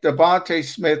think DeVonta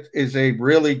Smith is a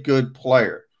really good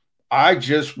player. I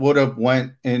just would have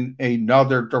went in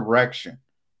another direction.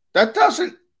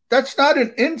 That's not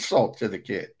an insult to the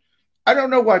kid. I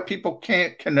don't know why people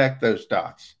can't connect those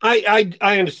dots. I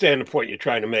understand the point you're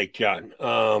trying to make, John.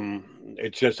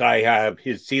 It's just I have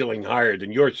his ceiling higher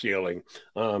than your ceiling.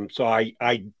 So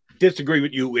I disagree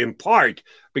with you in part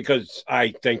because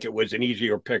I think it was an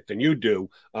easier pick than you do.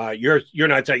 You're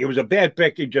not saying it was a bad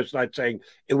pick. You're just not saying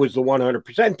it was the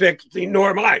 100% pick,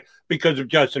 nor am I, because of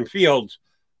Justin Fields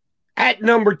at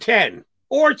number 10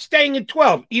 or staying at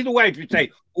 12. Either way, if you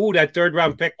say, oh, that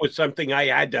third-round pick was something I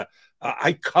had to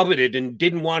I coveted and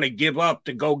didn't want to give up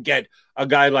to go get a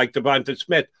guy like DeVonta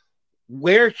Smith,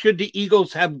 where should the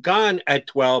Eagles have gone at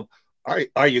 12?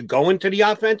 Are you going to the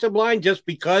offensive line just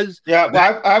because? Yeah,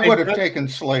 I would have taken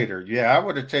Slater. Yeah, I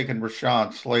would have taken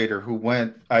Rashawn Slater, who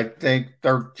went, I think,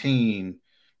 13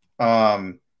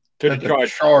 to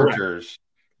the Chargers.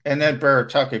 And then Barrett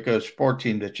Tuckett goes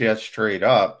 14 to Jets straight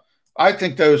up. I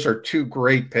think those are two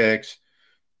great picks.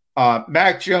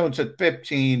 Mac Jones at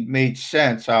 15 made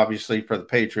sense, obviously, for the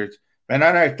Patriots. And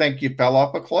then I think you fell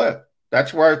off a cliff.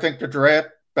 That's where I think the draft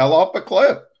fell off a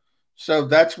cliff. So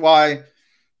that's why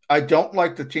I don't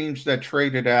like the teams that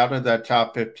traded out of that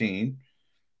top 15.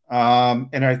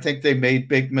 And I think they made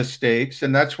big mistakes.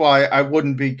 And that's why I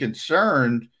wouldn't be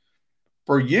concerned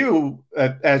for you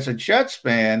as a Jets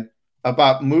fan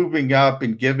about moving up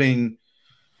and giving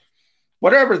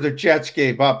whatever the Jets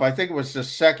gave up. I think it was the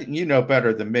second, you know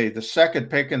better than me, the second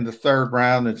pick in the third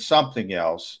round and something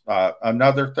else.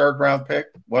 Another third round pick?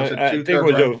 Was it I think it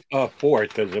was a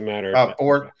fourth, as a matter of fact.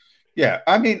 Fourth. Yeah,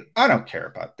 I mean, I don't care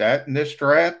about that in this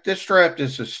draft. This draft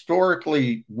is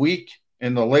historically weak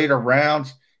in the later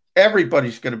rounds.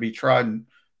 Everybody's going to be trying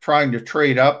to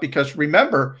trade up because,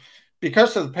 remember,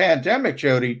 because of the pandemic,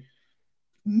 Jody,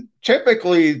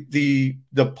 typically the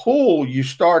pool you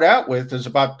start out with is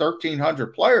about 1,300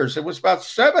 players. It was about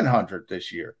 700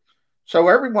 this year. So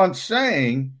everyone's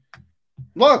saying,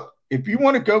 look, if you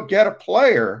want to go get a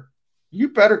player, you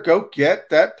better go get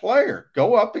that player.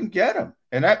 Go up and get him.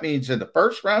 And that means in the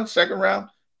first round, second round,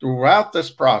 throughout this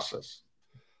process.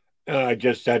 I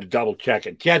just had to double check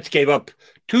it. Jets gave up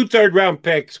 2 third-round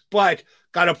picks, but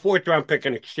got a 4th-round pick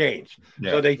in exchange.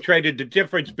 Yeah. So they traded the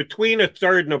difference between a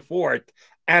third and a fourth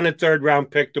and a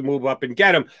third-round pick to move up and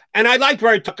get him. And I liked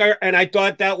Barrett Tucker, and I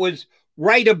thought that was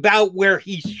right about where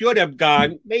he should have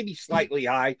gone, maybe slightly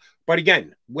high. But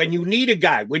again, when you need a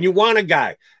guy, when you want a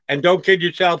guy, and don't kid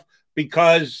yourself,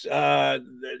 because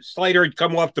Slater had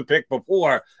come off the pick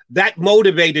before, that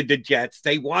motivated the Jets.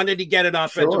 They wanted to get an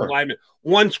offensive lineman.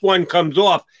 Once one comes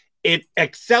off, it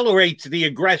accelerates the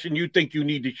aggression you think you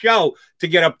need to show to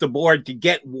get up the board to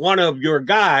get one of your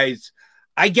guys.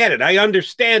 I get it. I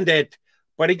understand it.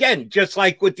 But again, just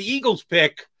like with the Eagles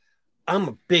pick, I'm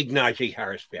a big Najee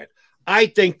Harris fan. I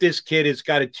think this kid has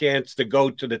got a chance to go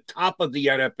to the top of the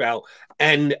NFL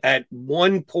and at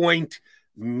one point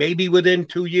maybe within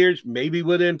 2 years, maybe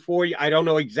within 4 years. I don't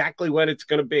know exactly when it's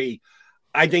going to be.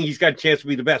 I think he's got a chance to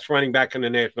be the best running back in the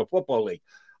National Football League.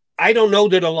 I don't know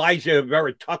that Elijah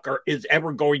Vera Tucker is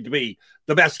ever going to be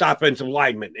the best offensive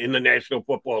lineman in the National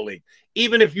Football League,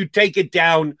 even if you take it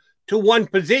down to one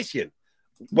position.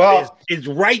 Well, is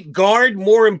right guard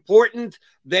more important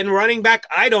than running back?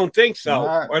 I don't think so.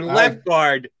 Or left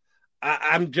guard,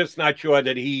 I'm just not sure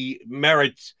that he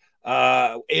merits,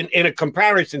 in a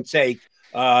comparison sake,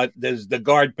 does the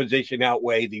guard position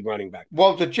outweigh the running back?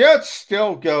 Well, the Jets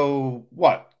still go,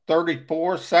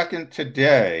 34 second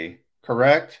today,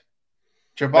 correct?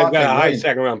 They've got a high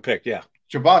second-round pick, yeah.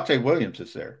 Javonte Williams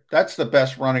is there. That's the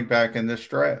best running back in this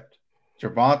draft.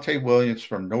 Javonte Williams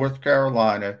from North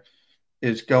Carolina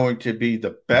is going to be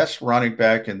the best running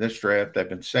back in this draft. I've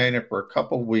been saying it for a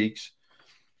couple of weeks.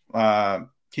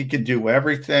 He can do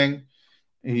everything.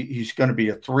 He's going to be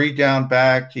a 3-down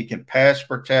back. He can pass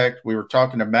protect. We were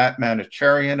talking to Matt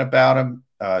Manicherian about him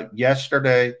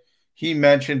yesterday. He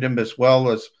mentioned him as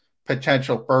well as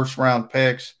potential first-round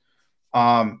picks.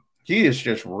 He is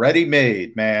just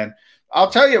ready-made, man. I'll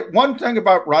tell you one thing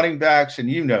about running backs, and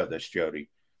you know this, Jody.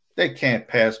 They can't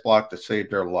pass block to save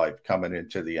their life coming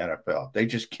into the NFL. They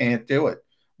just can't do it.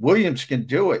 Williams can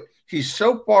do it. He's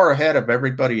so far ahead of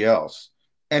everybody else,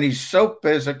 and he's so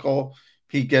physical.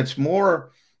 He gets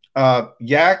more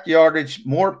yak yardage,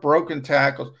 more broken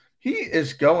tackles. He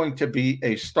is going to be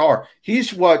a star.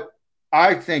 He's what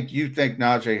I think you think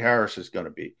Najee Harris is going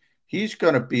to be. He's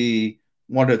going to be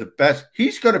one of the best.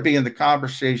 He's going to be in the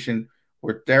conversation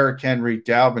with Derrick Henry,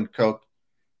 Dalvin Cook,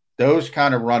 those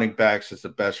kind of running backs as the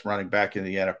best running back in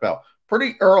the NFL.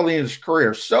 Pretty early in his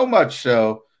career, so much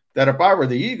so that if I were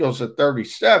the Eagles at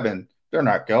 37, they're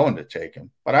not going to take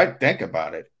him. But I'd think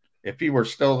about it if he were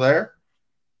still there.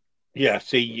 Yeah,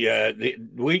 see,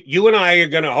 you and I are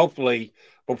going to hopefully,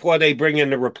 before they bring in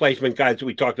the replacement guys that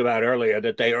we talked about earlier,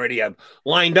 that they already have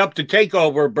lined up to take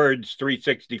over Birds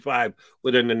 365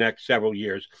 within the next several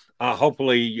years.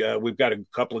 Hopefully, we've got a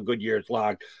couple of good years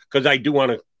logged, because I do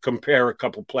want to compare a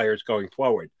couple players going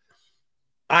forward.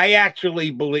 I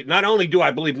actually believe, not only do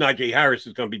I believe Najee Harris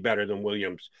is going to be better than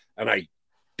Williams, and I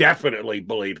definitely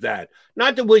believe that.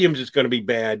 Not that Williams is going to be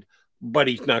bad, but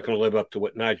he's not going to live up to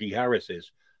what Najee Harris is.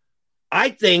 I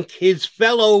think his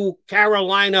fellow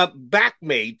Carolina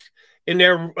backmate in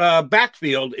their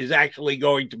backfield is actually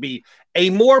going to be a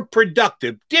more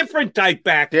productive, different type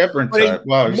back,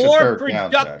 more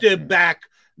productive back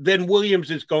than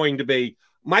Williams is going to be.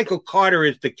 Michael Carter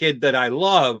is the kid that I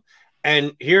love,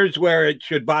 and here's where it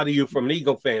should bother you from an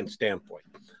Eagle fan standpoint.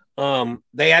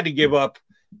 They had to give up.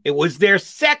 It was their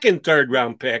second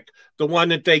third-round pick, the one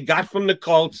that they got from the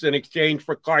Colts in exchange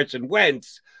for Carson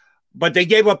Wentz, but they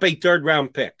gave up a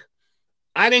third-round pick.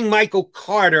 I think Michael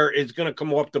Carter is going to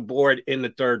come off the board in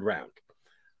the third round.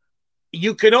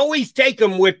 You can always take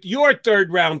him with your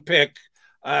third-round pick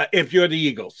if you're the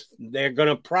Eagles. They're going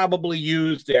to probably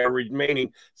use their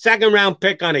remaining second-round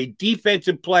pick on a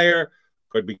defensive player.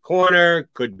 Could be corner,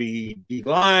 could be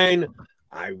D-line.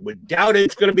 I would doubt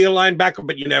it's going to be a linebacker,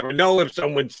 but you never know if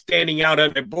someone's standing out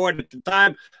on their board at the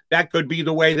time. That could be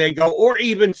the way they go, or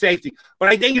even safety. But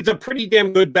I think it's a pretty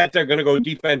damn good bet they're going to go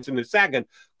defense in the second.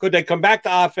 Could they come back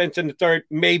to offense in the third?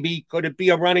 Maybe. Could it be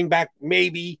a running back?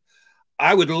 Maybe.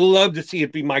 I would love to see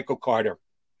it be Michael Carter.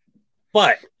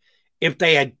 But if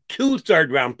they had 2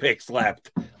 third-round picks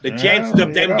left, the chances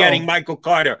of them getting Michael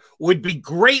Carter would be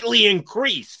greatly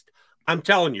increased. I'm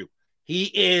telling you. He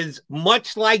is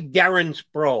much like Darren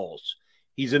Sproles.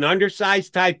 He's an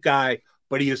undersized type guy,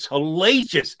 but he is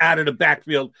hellacious out of the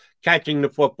backfield catching the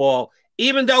football,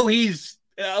 even though he's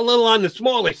a little on the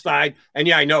smallish side. And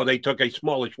yeah, I know they took a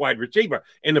smallish wide receiver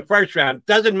in the first round.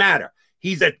 Doesn't matter.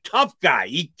 He's a tough guy.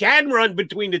 He can run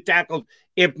between the tackles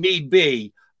if need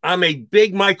be. I'm a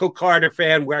big Michael Carter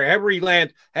fan wherever he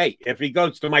lands. Hey, if he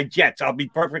goes to my Jets, I'll be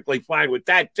perfectly fine with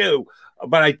that too.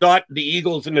 But I thought the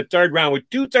Eagles in the third round with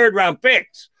 2 third-round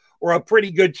picks were a pretty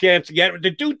good chance to get him.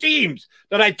 The 2 teams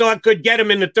that I thought could get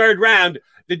him in the third round,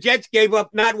 the Jets gave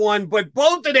up not one, but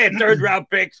both of their third-round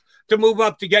picks to move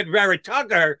up to get Vera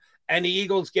Tucker, and the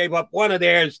Eagles gave up one of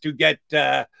theirs to get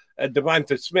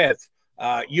Devonta Smith.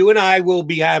 You and I will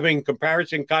be having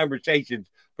comparison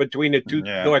conversations between the 2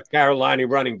 North Carolina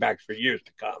running backs for years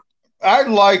to come. I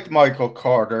liked Michael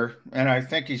Carter, and I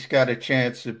think he's got a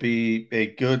chance to be a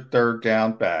good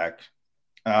third-down back.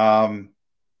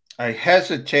 I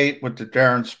hesitate with the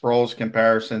Darren Sproles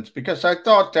comparisons because I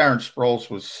thought Darren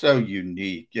Sproles was so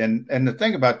unique. And the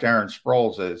thing about Darren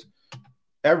Sproles is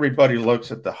everybody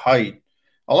looks at the height.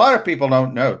 A lot of people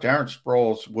don't know Darren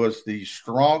Sproles was the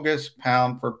strongest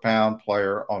pound-for-pound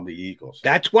player on the Eagles.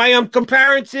 That's why I'm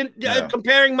comparing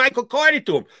Michael Carter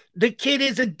to him. The kid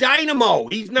is a dynamo.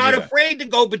 He's not afraid to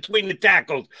go between the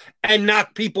tackles and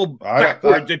knock people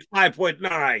backwards at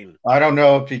 5'9". I don't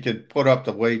know if he could put up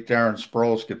the weight Darren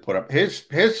Sproles could put up.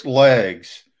 His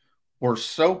legs were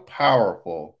so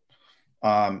powerful.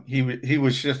 He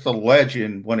was just a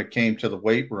legend when it came to the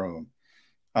weight room.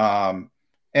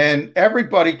 And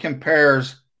everybody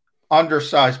compares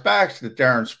undersized backs to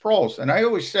Darren Sproles. And I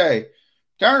always say,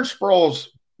 Darren Sproles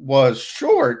was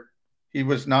short. He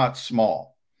was not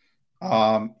small.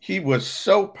 He was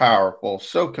so powerful,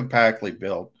 so compactly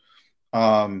built.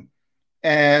 And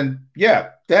then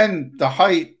the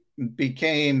height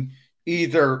became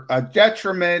either a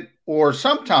detriment or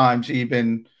sometimes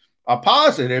even a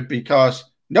positive because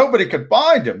nobody could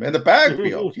bind him in the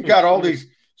backfield. You got all these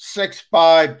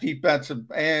 6'5"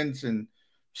 defensive ends and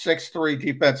 6'3"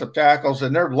 defensive tackles,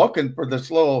 and they're looking for this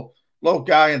little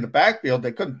guy in the backfield.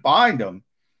 They couldn't bind him.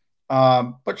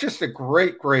 But just a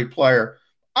great, great player.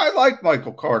 I like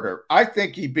Michael Carter. I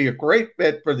think he'd be a great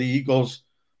fit for the Eagles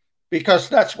because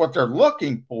that's what they're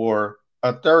looking for,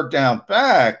 a third down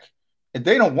back. And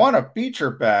they don't want a feature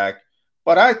back,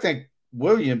 but I think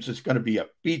Williams is going to be a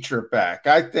feature back.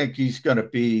 I think he's going to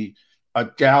be a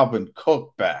Dalvin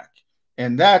Cook back.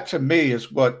 And that, to me,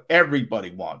 is what everybody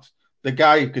wants. The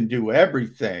guy who can do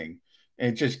everything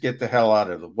and just get the hell out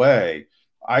of the way.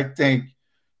 I think,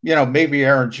 maybe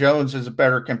Aaron Jones is a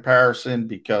better comparison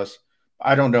because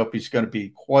I don't know if he's going to be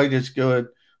quite as good.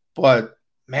 But,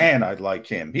 man, I like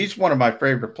him. He's one of my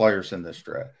favorite players in this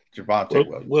draft, Javonte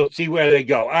Williams. We'll see where they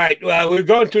go. All right, well, we're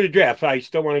going through the draft. I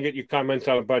still want to get your comments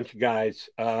on a bunch of guys.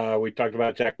 We talked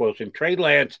about Zach Wilson. Trey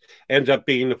Lance ends up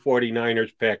being the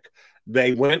 49ers pick.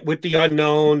 They went with the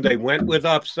unknown. They went with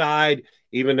upside,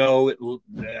 even though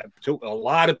a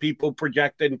lot of people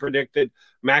projected and predicted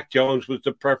Mac Jones was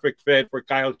the perfect fit for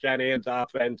Kyle Shanahan's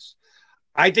offense.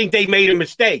 I think they made a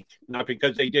mistake, not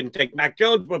because they didn't take Mac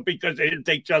Jones, but because they didn't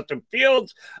take Justin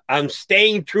Fields. I'm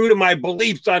staying true to my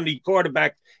beliefs on the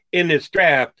quarterback in this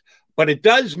draft, but it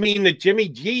does mean that Jimmy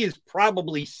G is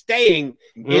probably staying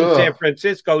in San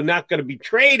Francisco, not going to be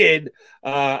traded,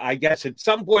 I guess, at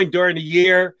some point during the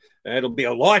year. It'll be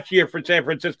a lost year for San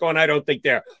Francisco, and I don't think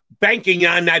they're banking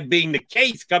on that being the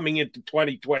case coming into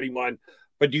 2021.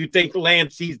 But do you think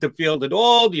Lance sees the field at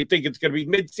all? Do you think it's going to be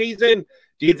midseason?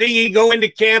 Do you think he can go into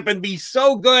camp and be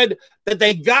so good that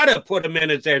they got to put him in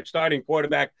as their starting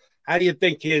quarterback? How do you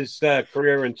think his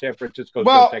career in San Francisco is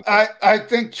going to take place? I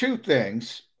think two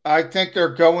things. I think they're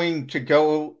going to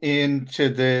go into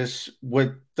this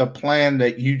with the plan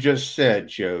that you just said,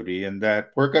 Jody, and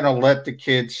that we're going to let the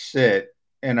kids sit.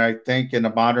 And I think in the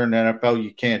modern NFL,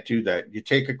 you can't do that. You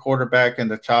take a quarterback in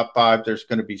the top 5, there's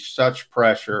going to be such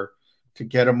pressure to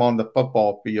get him on the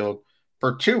football field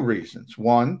for two reasons.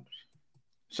 One,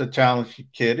 it's a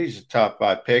talented kid. He's a top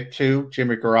 5 pick. Two,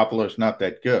 Jimmy Garoppolo is not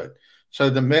that good.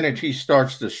 So the minute he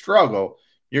starts to struggle,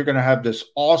 you're going to have this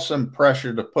awesome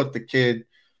pressure to put the kid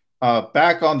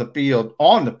back on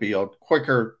the field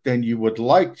quicker than you would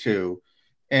like to.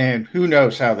 And who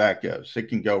knows how that goes. It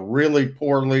can go really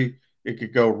poorly. It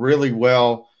could go really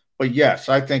well. But yes,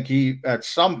 I think he at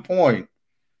some point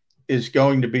is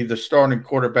going to be the starting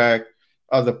quarterback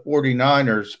of the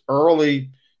 49ers early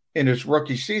in his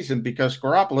rookie season because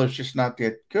Garoppolo is just not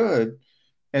that good.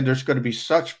 And there's going to be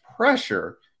such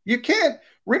pressure. You can't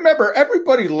remember,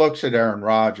 everybody looks at Aaron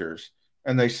Rodgers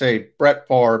and they say Brett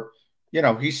Favre,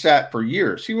 he sat for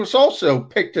years. He was also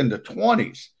picked in the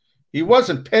 20s. He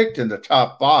wasn't picked in the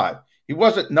top 5. He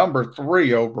wasn't number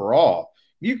 3 overall.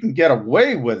 You can get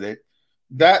away with it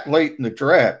that late in the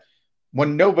draft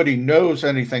when nobody knows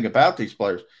anything about these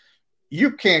players.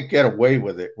 You can't get away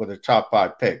with it with a top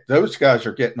 5 pick. Those guys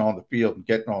are getting on the field and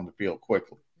getting on the field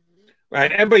quickly.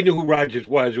 Right. Everybody knew who Rodgers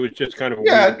was. It was just kind of a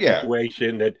weird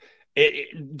situation that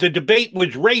the debate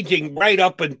was raging right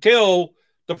up until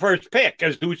the first pick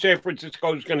as to who San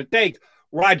Francisco was going to take,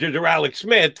 Rodgers or Alex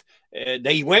Smith.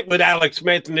 They went with Alex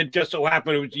Smith, and it just so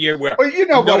happened it was a year where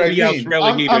nobody else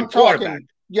really needed a quarterback.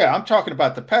 I'm talking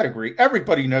about the pedigree.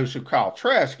 Everybody knows who Kyle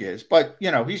Trask is, but,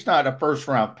 he's not a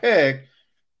first-round pick.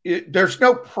 There's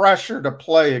no pressure to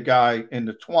play a guy in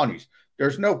the 20s.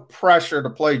 There's no pressure to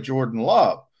play Jordan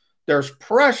Love. There's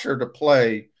pressure to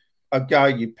play a guy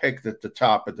you picked at the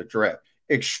top of the draft.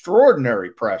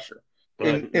 Extraordinary pressure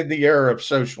in the era of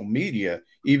social media,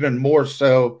 even more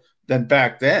so than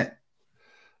back then.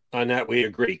 On that, we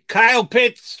agree. Kyle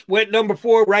Pitts went number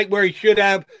 4, right where he should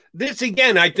have. This,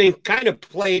 again, I think, kind of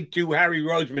played to Harry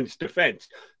Roseman's defense.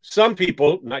 Some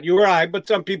people, not you or I, but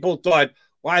some people thought,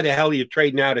 why the hell are you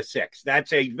trading out of 6?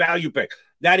 That's a value pick.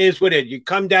 That is what it is. You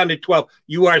come down to 12.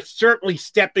 You are certainly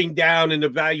stepping down in the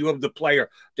value of the player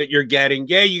that you're getting.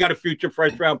 Yeah, you got a future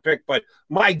first-round pick, but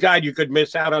my God, you could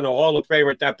miss out on a Hall of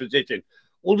Famer at that position.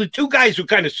 Well, the two guys who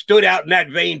kind of stood out in that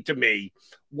vein to me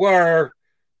were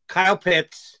Kyle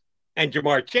Pitts and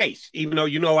Jamar Chase, even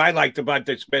though, I like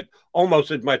Devonta Smith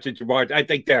almost as much as Jamar. I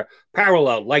think they're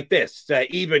parallel like this,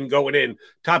 even going in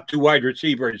top 2 wide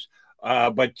receivers.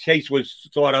 But Chase was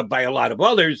thought of by a lot of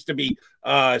others to be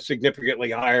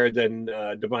significantly higher than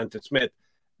Devonta Smith.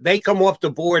 They come off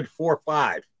the board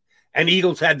 4-5, and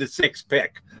Eagles had the 6th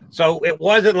pick. So it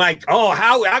wasn't like,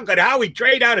 how could Howie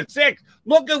trade out of 6?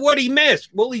 Look at what he missed.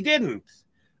 Well, he didn't.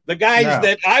 The guys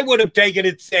that I would have taken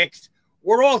at 6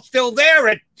 were all still there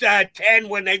at 10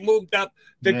 when they moved up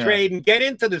to trade and get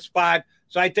into the spot.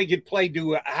 So I think it played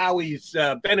to Howie's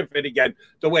benefit again,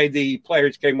 the way the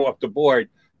players came off the board.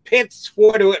 Pitts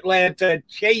for to Atlanta.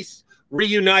 Chase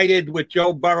reunited with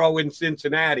Joe Burrow in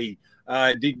Cincinnati.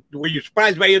 Were you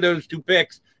surprised by any of those 2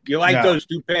 picks? Do you like those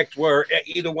 2 picks? Were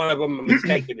either one of them a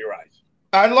mistake in your eyes?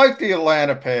 I like the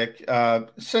Atlanta pick.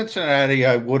 Cincinnati,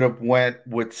 I would have went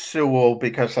with Sewell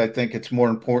because I think it's more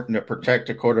important to protect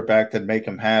a quarterback than make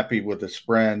him happy with his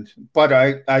friend. But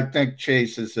I think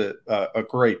Chase is a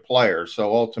great player.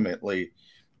 So ultimately,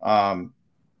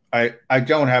 I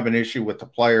don't have an issue with the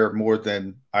player more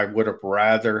than I would have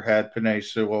rather had Penei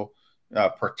Sewell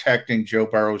protecting Joe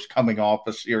Burrow's coming off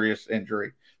a serious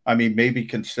injury. I mean, maybe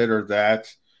consider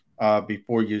that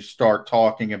before you start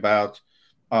talking about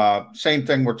same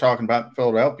thing we're talking about in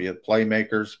Philadelphia,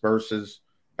 playmakers versus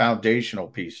foundational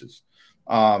pieces.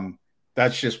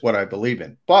 That's just what I believe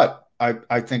in. But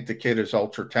I think the kid is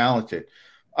ultra talented.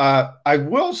 I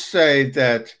will say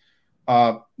that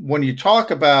when you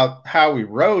talk about Howie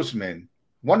Roseman,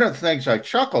 one of the things I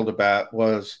chuckled about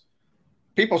was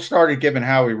people started giving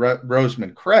Howie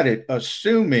Roseman credit,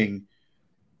 assuming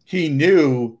he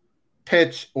knew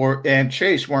Pitts and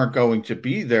Chase weren't going to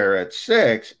be there at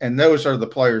 6, and those are the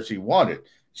players he wanted.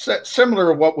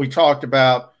 Similar to what we talked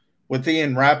about with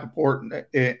Ian Rappaport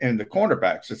and the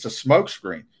cornerbacks. It's a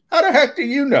smokescreen. How the heck do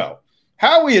you know?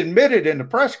 Howie admitted in the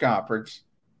press conference,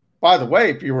 by the way,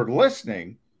 if you were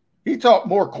listening, he thought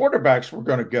more quarterbacks were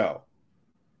going to go.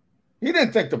 He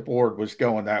didn't think the board was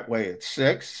going that way at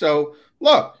 6. So,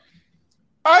 look,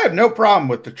 I have no problem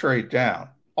with the trade down.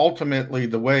 Ultimately,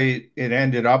 the way it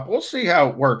ended up, we'll see how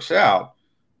it works out.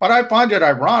 But I find it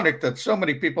ironic that so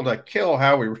many people that kill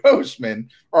Howie Roseman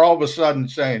are all of a sudden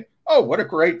saying, oh, what a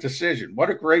great decision. What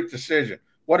a great decision.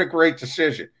 What a great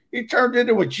decision. He turned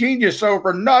into a genius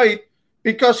overnight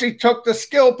because he took the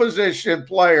skill position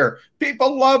player.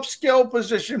 People love skill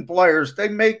position players. They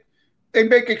make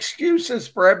excuses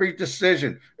for every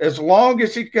decision. As long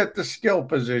as he gets the skill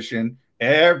position,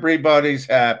 everybody's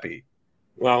happy.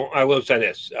 Well, I will say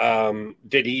this.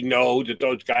 Did he know that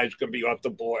those guys could be off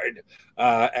the board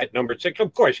at number 6?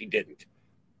 Of course he didn't.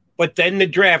 But then the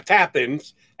draft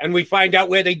happens, and we find out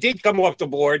where they did come off the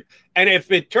board. And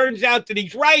if it turns out that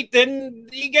he's right, then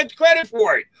he gets credit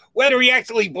for it. Whether he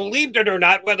actually believed it or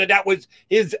not, whether that was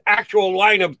his actual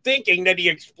line of thinking that he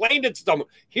explained it to someone.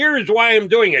 Here's why I'm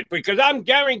doing it, because I'm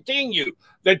guaranteeing you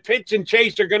that Pitts and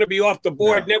Chase are going to be off the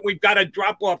board, and then we've got a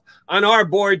drop-off on our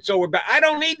board, so we're back. I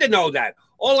don't need to know that.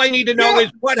 All I need to know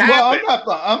is what happened.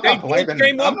 I'm not blaming. They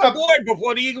came off the board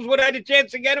before the Eagles would have had a chance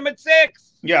to get him at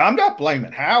 6. Yeah, I'm not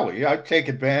blaming Howie. I take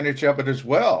advantage of it as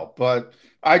well. But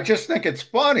I just think it's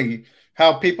funny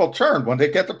how people turn. When they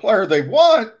get the player they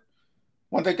want,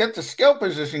 when they get the skill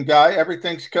position guy,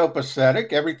 everything's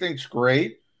copacetic, everything's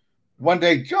great. When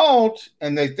they don't,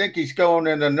 and they think he's going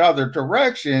in another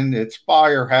direction, it's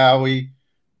fire Howie.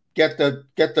 Get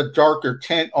the darker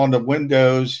tint on the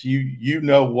windows. You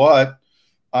know what?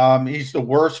 He's the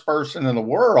worst person in the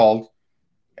world.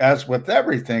 As with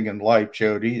everything in life,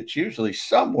 Jody, it's usually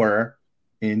somewhere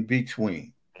in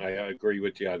between. I agree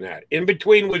with you on that. In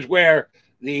between was where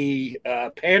the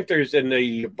Panthers and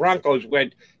the Broncos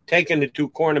went, taking the 2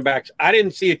 cornerbacks. I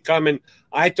didn't see it coming.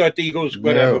 I thought the Eagles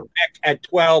would have a pick at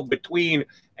 12 between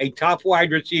a top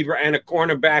wide receiver and a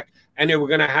cornerback, and they were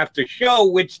going to have to show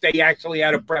which they actually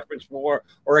had a preference for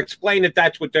or explain that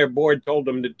that's what their board told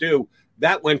them to do.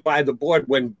 That went by the board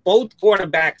when both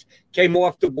quarterbacks came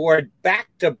off the board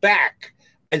back-to-back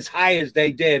as high as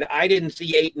they did. I didn't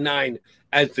see 8 and 9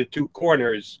 as the 2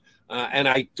 corners, and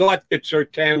I thought that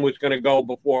Surtain was going to go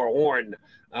before Horn.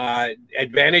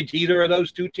 Advantage either of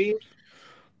those 2 teams?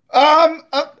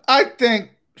 I think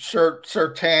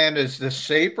Surtain is the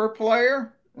safer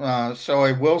player, so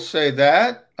I will say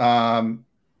that. I'm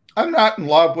not in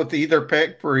love with either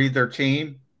pick for either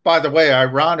team. By the way,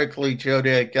 ironically,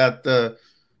 Jody, I got the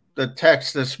the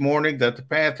text this morning that the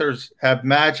Panthers have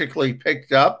magically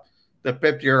picked up the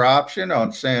 5th-year option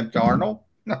on Sam Darnold.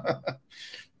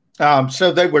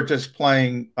 So they were just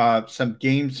playing some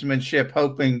gamesmanship,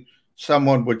 hoping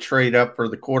someone would trade up for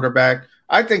the quarterback.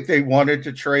 I think they wanted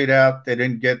to trade out. They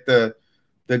didn't get the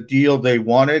deal they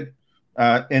wanted,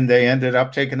 and they ended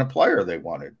up taking a player they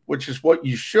wanted, which is what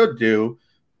you should do.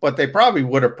 But they probably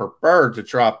would have preferred to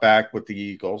drop back with the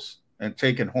Eagles and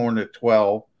taken Horn at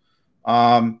 12.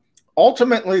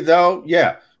 Ultimately, though,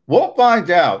 yeah, we'll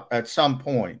find out at some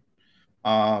point.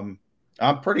 I'm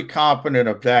pretty confident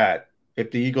of that. If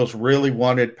the Eagles really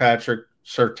wanted Patrick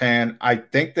Surtain, I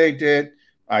think they did.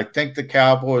 I think the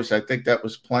Cowboys, I think that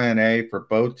was plan A for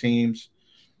both teams.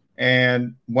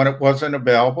 And when it wasn't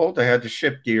available, they had to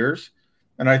shift gears.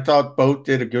 And I thought both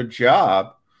did a good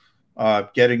job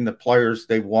getting the players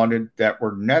they wanted that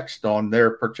were next on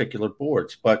their particular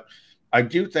boards. But I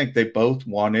do think they both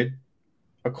wanted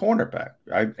a cornerback.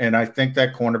 And I think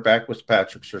that cornerback was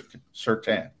Patrick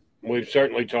Surtain. We've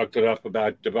certainly talked enough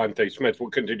about Devontae Smith. We'll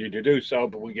continue to do so,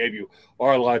 but we gave you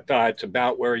all our thoughts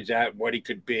about where he's at, what he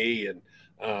could be, and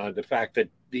the fact that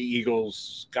the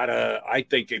Eagles got I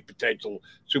think, a potential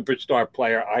superstar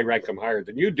player. I rank him higher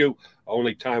than you do.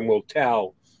 Only time will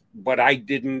tell. But I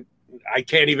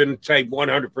can't even say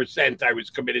 100% I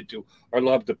was committed to or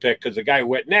loved the pick, because the guy who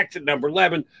went next at number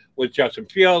 11 was Justin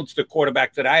Fields, the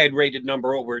quarterback that I had rated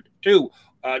number 2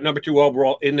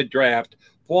 overall in the draft.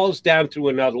 Falls down to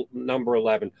another number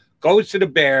 11, goes to the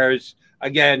Bears.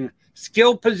 Again,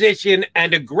 skill position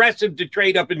and aggressive to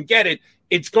trade up and get it.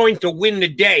 It's going to win the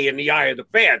day in the eye of the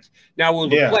fans. Now, will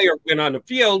the player win on the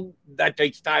field? That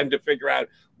takes time to figure out.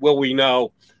 Will we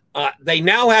know? They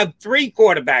now have 3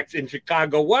 quarterbacks in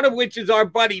Chicago, one of which is our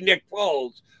buddy Nick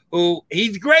Foles, who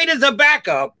he's great as a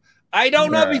backup. I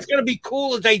don't know if he's going to be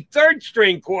cool as a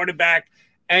third-string quarterback.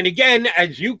 And again,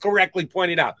 as you correctly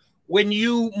pointed out, when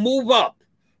you move up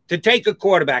to take a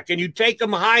quarterback and you take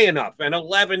them high enough, and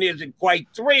 11 isn't quite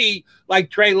 3 like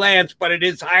Trey Lance, but it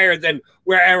is higher than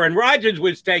where Aaron Rodgers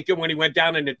was taken when he went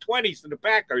down in the 20s to the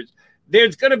Packers,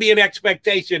 there's going to be an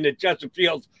expectation that Justin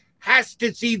Fields has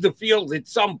to see the field at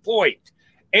some point.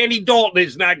 Andy Dalton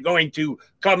is not going to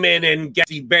come in and get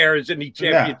the Bears in the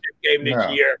championship game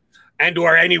this year and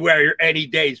or anywhere any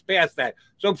days past that.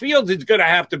 So Fields is going to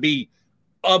have to be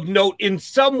of note in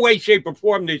some way, shape, or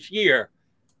form this year.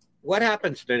 What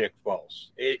happens to Nick Foles?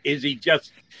 Is he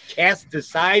just cast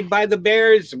aside by the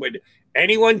Bears? Would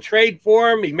anyone trade for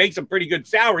him? He makes a pretty good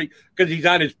salary because he's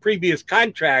on his previous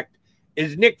contract.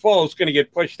 Is Nick Foles going to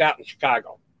get pushed out in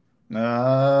Chicago?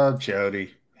 No, Jody.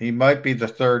 He might be the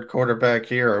third quarterback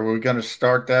here. Are we going to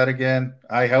start that again?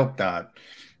 I hope not.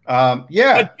 But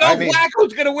Joe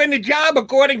Flacco's going to win the job,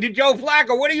 according to Joe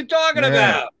Flacco. What are you talking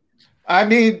about? I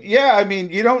mean,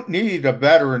 you don't need a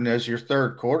veteran as your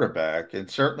third quarterback. And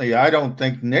certainly I don't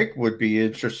think Nick would be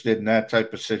interested in that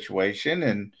type of situation.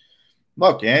 And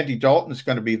look, Andy Dalton's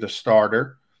going to be the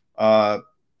starter,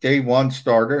 day one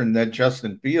starter, and then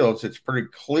Justin Fields, it's pretty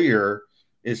clear,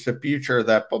 is the future of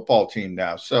that football team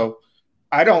now. So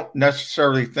I don't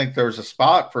necessarily think there's a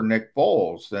spot for Nick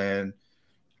Foles. And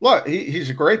look,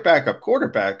 he's a great backup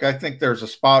quarterback. I think there's a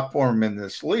spot for him in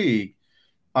this league.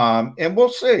 And we'll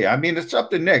see. I mean, it's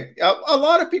up to Nick. A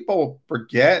lot of people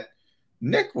forget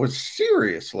Nick was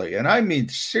seriously, and I mean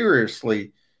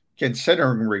seriously,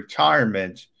 considering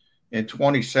retirement in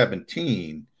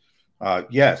 2017.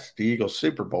 Yes, the Eagles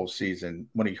Super Bowl season,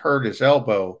 when he hurt his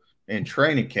elbow in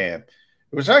training camp.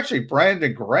 It was actually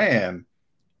Brandon Graham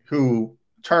who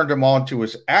turned him on to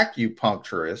his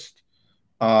acupuncturist,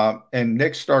 and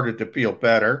Nick started to feel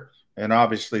better. And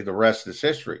obviously the rest is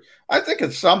history. I think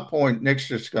at some point Nick's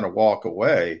just going to walk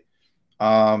away.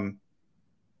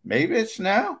 Maybe it's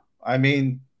now. I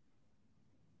mean,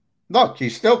 look, he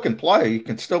still can play. He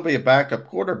can still be a backup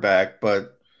quarterback,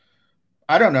 but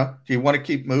I don't know. Do you want to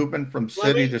keep moving from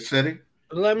city to city?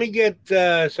 Let me get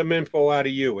some info out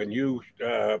of you. And you,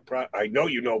 I know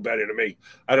you know better than me.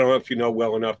 I don't know if you know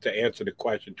well enough to answer the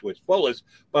question to its fullest,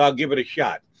 but I'll give it a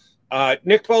shot.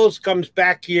 Nick Foles comes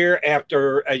back here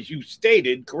after, as you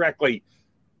stated correctly,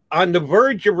 on the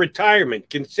verge of retirement,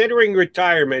 considering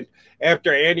retirement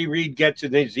after Andy Reid gets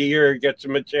in his ear, gets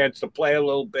him a chance to play a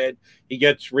little bit. He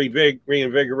gets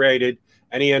reinvigorated,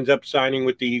 and he ends up signing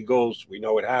with the Eagles. We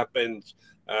know what happens.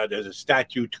 There's a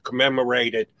statue to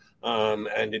commemorate it,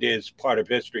 and it is part of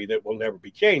history that will never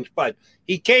be changed. But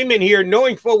he came in here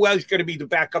knowing full well he's going to be the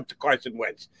backup to Carson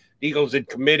Wentz. The Eagles had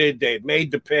committed. They had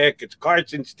made the pick. It's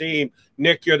Carson's team.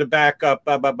 Nick, you're the backup.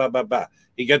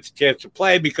 He gets a chance to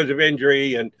play because of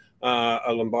injury, and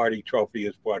a Lombardi trophy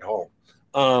is brought home.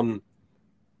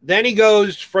 Then he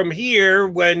goes from here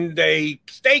when they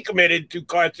stay committed to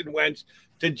Carson Wentz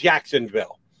to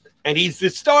Jacksonville. And he's the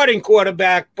starting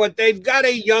quarterback, but they've got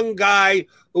a young guy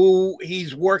who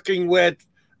he's working with.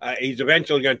 He's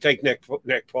eventually going to take Nick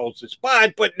Foles'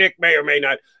 spot, but Nick may or may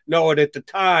not know it at the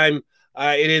time.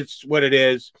 It is what it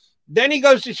is. Then he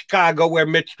goes to Chicago, where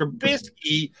Mitch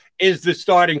Trubisky is the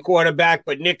starting quarterback,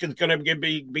 but Nick is going to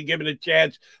be given a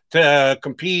chance to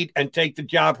compete and take the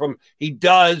job from he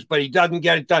does, but he doesn't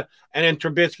get it done. And then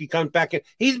Trubisky comes back in.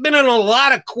 He's been in a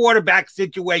lot of quarterback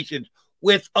situations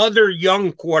with other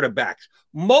young quarterbacks.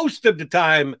 Most of the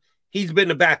time, he's been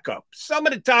a backup. Some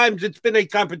of the times, it's been a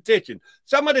competition.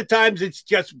 Some of the times, it's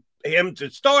just him to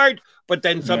start, but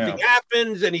then something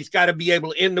happens, and he's got to be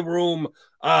able in the room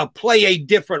play a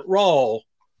different role.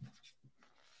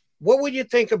 What would you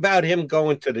think about him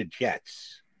going to the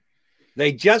Jets?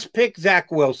 They just picked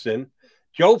Zach Wilson.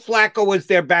 Joe Flacco was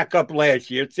their backup last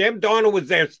year. Sam Darnold was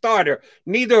their starter,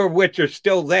 neither of which are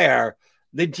still there.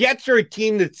 The Jets are a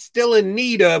team that's still in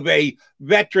need of a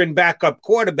veteran backup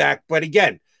quarterback. But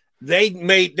again,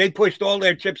 they pushed all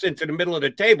their chips into the middle of the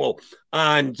table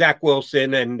on Zach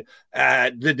Wilson, and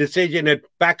the decision at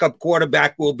backup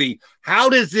quarterback will be, how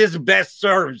does this best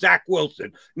serve Zach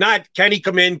Wilson? Not, can he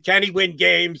come in? Can he win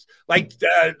games like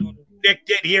Nick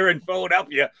did here in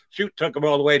Philadelphia? Shoot, took him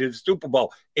all the way to the Super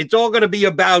Bowl. It's all going to be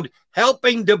about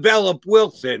helping develop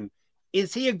Wilson.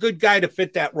 Is he a good guy to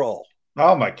fit that role?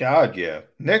 Oh, my God, yeah.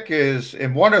 Nick is,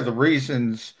 and one of the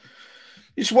reasons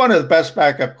he's one of the best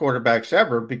backup quarterbacks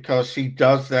ever, because he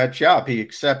does that job. He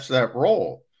accepts that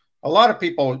role. A lot of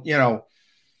people,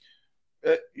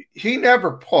 he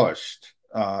never pushed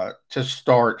to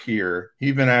start here,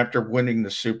 even after winning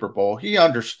the Super Bowl. He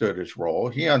understood his role.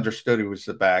 He understood he was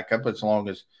the backup as long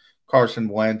as Carson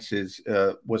Wentz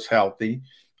was healthy.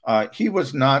 He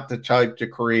was not the type to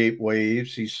create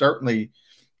waves. He certainly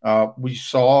we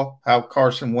saw how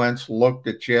Carson Wentz looked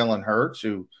at Jalen Hurts,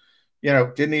 who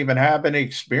didn't even have any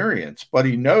experience, but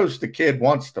he knows the kid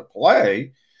wants to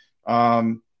play.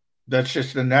 That's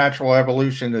just the natural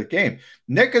evolution of the game.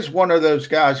 Nick is one of those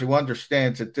guys who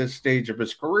understands at this stage of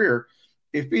his career,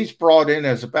 if he's brought in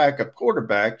as a backup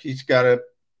quarterback, he's got to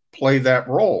play that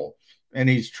role. And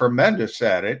he's tremendous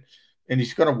at it. And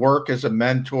he's going to work as a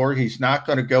mentor. He's not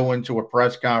going to go into a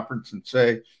press conference and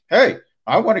say, hey,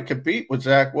 I want to compete with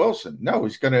Zach Wilson. No,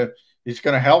 he's going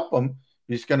to help him.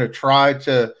 He's going to try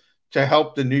to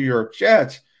help the New York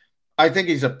Jets. I think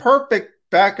he's a perfect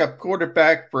backup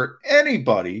quarterback for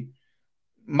anybody.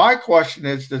 My question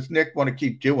is, does Nick want to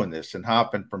keep doing this and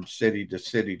hopping from city to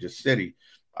city to city?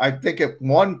 I think at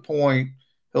one point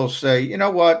he'll say, you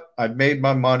know what? I've made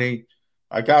my money.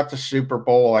 I got the Super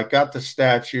Bowl. I got the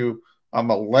statue. I'm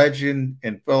a legend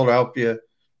in Philadelphia.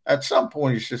 At some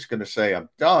point, he's just going to say, I'm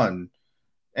done.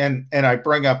 And I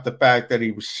bring up the fact that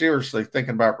he was seriously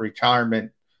thinking about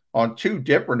retirement on 2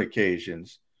 different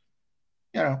occasions.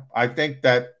 I think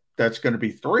that's going to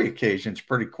be 3 occasions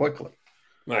pretty quickly.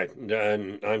 Right.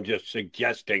 And I'm just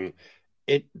suggesting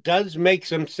it does make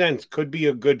some sense. Could be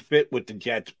a good fit with the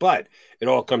Jets, but it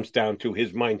all comes down to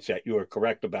his mindset. You are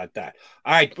correct about that.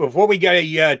 All right. Before we get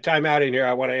a timeout in here,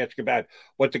 I want to ask about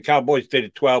what the Cowboys did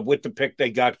at 12 with the pick they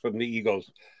got from the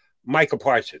Eagles. Micah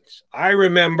Parsons. I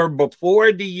remember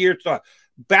before the year started,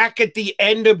 back at the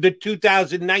end of the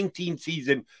 2019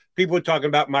 season, people were talking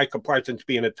about Micah Parsons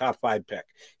being a top 5 pick.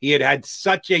 He had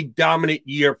such a dominant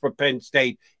year for Penn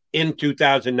State in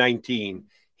 2019.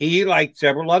 He, like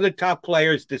several other top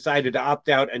players, decided to opt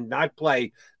out and not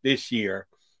play this year.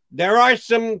 There are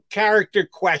some character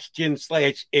questions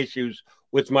 / issues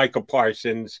with Micah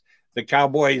Parsons. The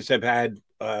Cowboys have had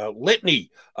litany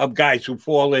of guys who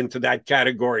fall into that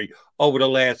category over the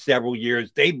last several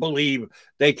years. They believe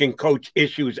they can coach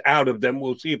issues out of them.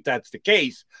 We'll see if that's the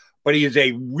case. But he is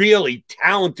a really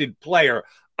talented player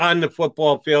on the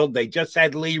football field. They just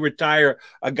had Lee retire,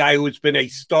 a guy who's been a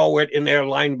stalwart in their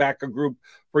linebacker group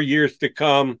for years to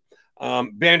come.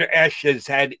 Vander Esch has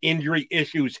had injury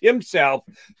issues himself.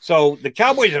 So the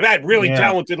Cowboys have had really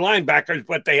talented linebackers,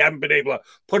 but they haven't been able to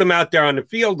put them out there on the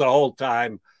field the whole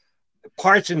time.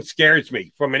 Parsons scares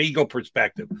me from an Eagle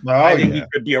perspective. I think he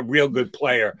could be a real good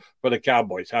player for the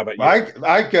Cowboys. How about you?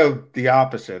 I go the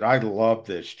opposite. I love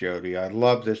this, Jody. I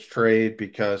love this trade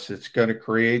because it's going to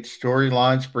create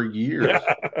storylines for years.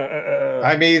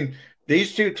 I mean,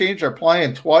 these 2 teams are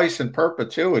playing twice in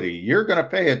perpetuity. You're going to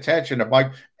pay attention to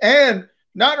Mike. And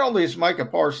not only is Micah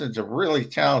Parsons a really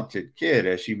talented kid,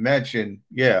 as you mentioned,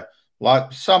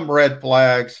 some red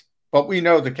flags, but we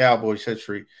know the Cowboys'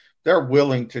 history. They're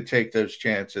willing to take those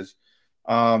chances.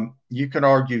 You can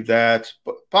argue that.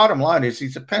 But bottom line is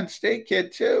he's a Penn State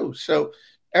kid too. So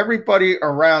everybody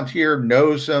around here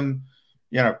knows him,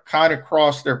 kind of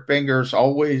cross their fingers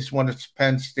always when it's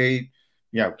Penn State.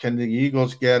 Can the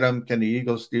Eagles get him? Can the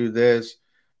Eagles do this?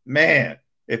 Man,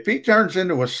 if he turns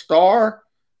into a star,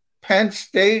 Penn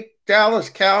State, Dallas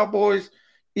Cowboys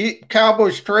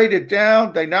traded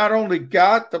down. They not only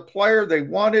got the player they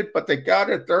wanted, but they got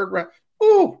a third round.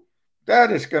 Ooh,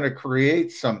 that is going to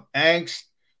create some angst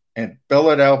in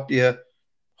Philadelphia.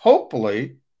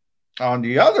 Hopefully, on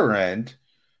the other end,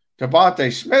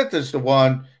 DeVonta Smith is the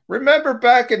one. Remember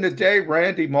back in the day,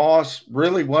 Randy Moss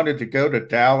really wanted to go to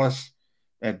Dallas,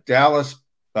 and Dallas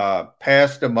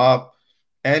passed him up,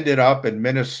 ended up in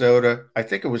Minnesota. I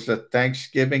think it was the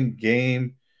Thanksgiving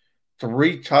game.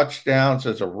 3 touchdowns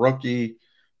as a rookie,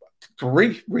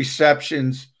 3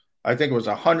 receptions. I think it was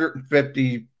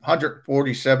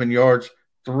 147 yards,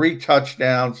 3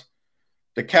 touchdowns.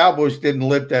 The Cowboys didn't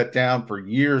live that down for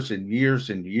years and years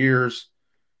and years.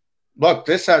 Look,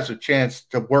 this has a chance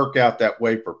to work out that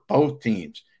way for both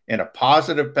teams in a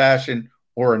positive fashion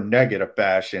or a negative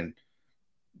fashion.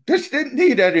 This didn't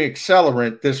need any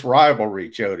accelerant, this rivalry,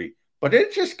 Jody, but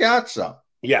it just got some.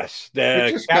 Yes,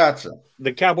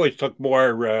 the Cowboys took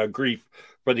more grief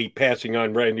for the passing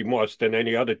on Randy Moss than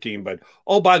any other team. But,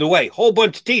 by the way, whole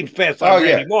bunch of teams passed on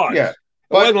Randy Moss. Yeah. It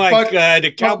wasn't like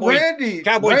the Cowboys had the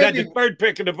 3rd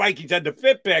pick and the Vikings had the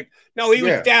 5th pick. No, he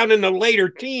was down in the later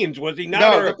teens, was he not?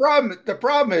 No, the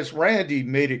problem is Randy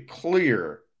made it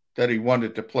clear that he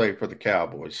wanted to play for the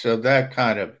Cowboys. So that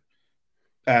kind of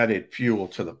added fuel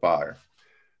to the fire.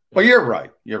 But you're right.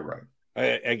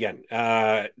 Again,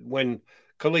 when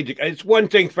collegiate, it's one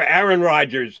thing for Aaron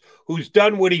Rodgers, who's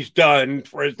done what he's done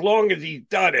for as long as he's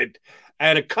done it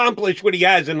and accomplished what he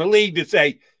has in the league, to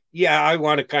say, yeah, I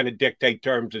want to kind of dictate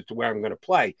terms as to where I'm going to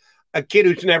play. A kid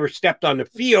who's never stepped on the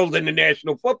field in the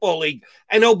National Football League,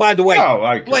 and by the way,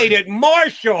 played at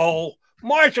Marshall,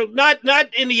 not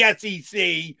in the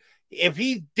SEC. If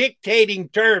he's dictating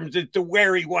terms as to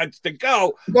where he wants to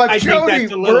go, but I Jody, think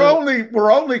that's a little...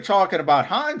 we're only talking about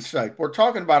hindsight. We're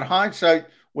talking about hindsight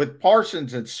with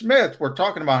Parsons and Smith. We're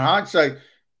talking about hindsight.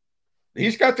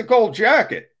 He's got the gold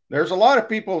jacket. There's a lot of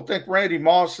people who think Randy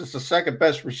Moss is the second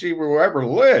best receiver who ever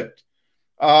lived.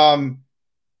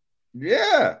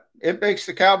 Yeah, it makes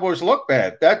the Cowboys look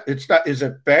bad. Is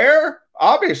it fair?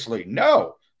 Obviously,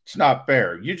 no, it's not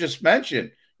fair. You just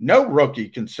mentioned no rookie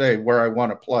can say where I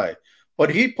want to play, but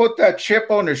he put that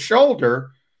chip on his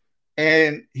shoulder,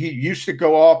 and he used to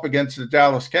go off against the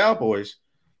Dallas Cowboys.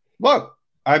 Look,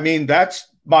 I mean, that's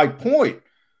my point.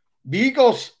 The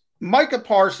Eagles, Micah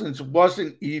Parsons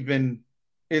wasn't even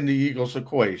in the Eagles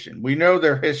equation. We know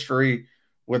their history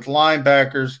with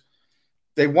linebackers.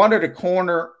 They wanted a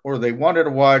corner or they wanted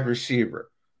a wide receiver.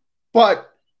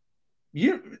 But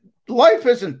life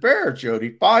isn't fair,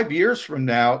 Jody. 5 years from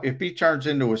now, if he turns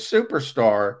into a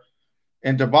superstar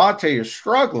and DeVonta is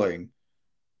struggling,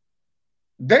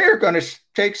 they're going to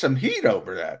take some heat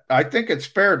over that. I think it's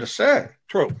fair to say.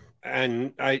 True.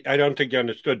 And I don't think you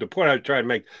understood the point I was trying to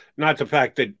make. Not the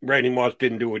fact that Randy Moss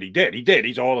didn't do what he did. He did.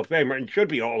 He's a Hall of Famer and should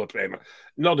be a Hall of Famer.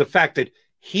 No, the fact that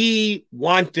he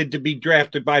wanted to be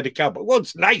drafted by the Cowboys. Well,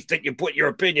 it's nice that you put your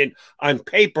opinion on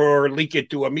paper or leak it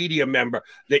to a media member,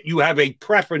 that you have a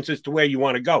preference as to where you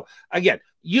want to go. Again,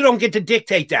 you don't get to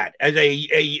dictate that as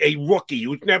a rookie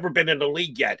who's never been in the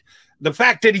league yet. The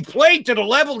fact that he played to the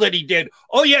level that he did,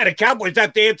 the Cowboys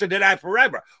have to answer to that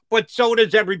forever. But so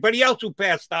does everybody else who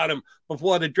passed on him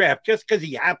before the draft, just because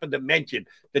he happened to mention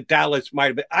that Dallas might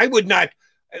have been. I would not.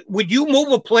 Would you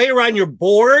move a player on your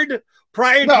board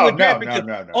prior to a draft?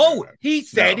 No. He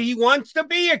said he wants to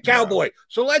be a Cowboy,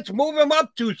 so let's move him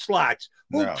up 2 slots.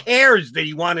 Who cares that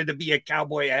he wanted to be a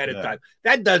Cowboy ahead of time?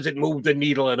 That doesn't move the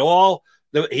needle at all.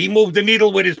 He moved the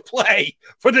needle with his play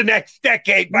for the next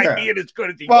decade by being as good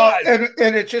as he was.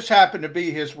 And it just happened to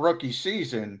be his rookie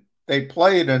season. They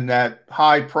played in that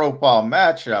high-profile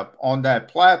matchup on that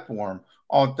platform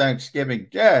on Thanksgiving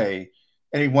Day,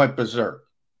 and he went berserk.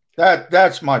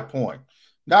 That's my point.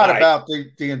 Not about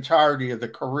the entirety of the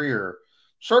career.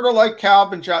 Sort of like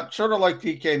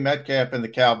DK Metcalf and the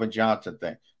Calvin Johnson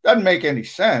thing. Doesn't make any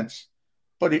sense,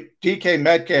 but DK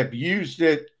Metcalf used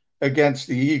it against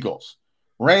the Eagles.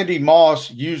 Randy Moss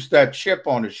used that chip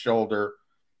on his shoulder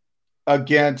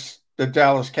against the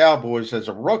Dallas Cowboys as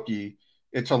a rookie.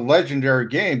 It's a legendary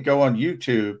game. Go on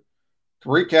YouTube.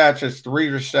 3 catches, 3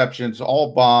 receptions,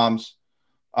 all bombs.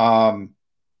 I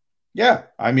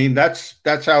mean, that's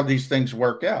how these things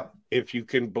work out. If you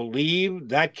can believe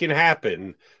that can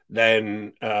happen,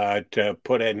 then to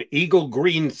put an eagle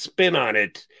green spin on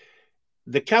it,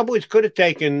 the Cowboys could have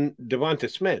taken DeVonta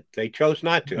Smith. They chose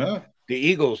not to. the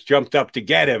Eagles jumped up to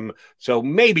get him. So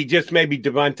maybe, just maybe,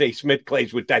 Devontae Smith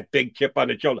plays with that big chip on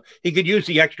his shoulder. He could use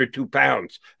the extra 2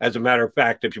 pounds, as a matter of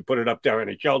fact, if you put it up there on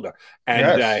his shoulder.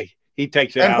 And he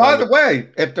takes it out. And by the way,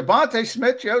 if Devontae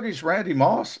Smith, Jody's Randy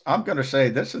Moss, I'm going to say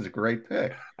this is a great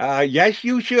pick. Yes,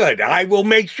 you should. I will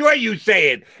make sure you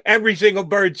say it every single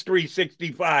Birds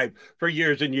 365 for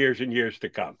years and years and years to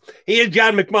come. He is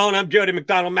John McMullen. I'm Jody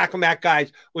McDonald. Mac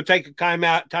guys. We'll take a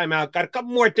timeout. Got a couple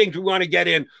more things we want to get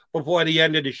in before the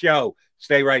end of the show.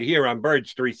 Stay right here on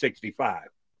Birds 365.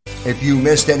 If you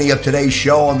missed any of today's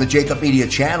show on the Jacob Media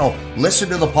channel, listen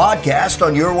to the podcast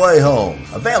on your way home.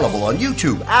 Available on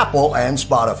YouTube, Apple, and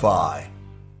Spotify.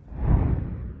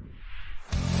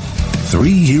 3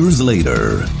 years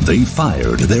later, they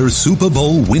fired their Super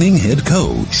Bowl winning head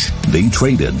coach. They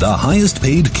traded the highest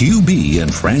paid QB in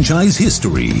franchise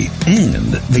history.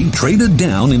 And they traded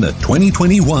down in the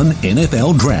 2021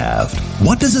 NFL Draft.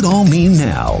 What does it all mean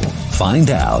now?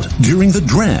 Find out during the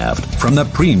draft from the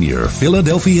premier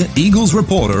Philadelphia Eagles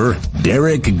reporter,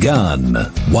 Derek Gunn.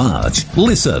 Watch,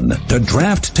 listen to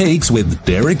Draft Takes with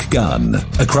Derek Gunn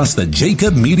across the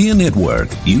Jacob Media Network,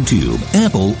 YouTube,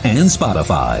 Apple, and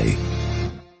Spotify.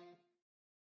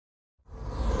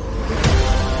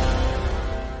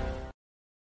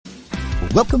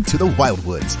 Welcome to the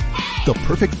Wildwoods, the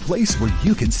perfect place where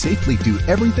you can safely do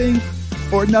everything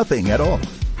or nothing at all.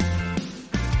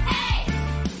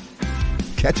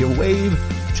 Catch a wave,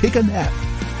 take a nap,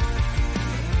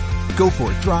 go for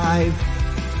a drive,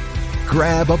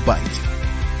 grab a bite.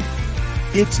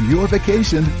 It's your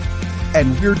vacation,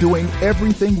 and we're doing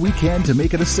everything we can to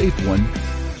make it a safe one.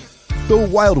 The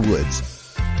Wildwoods.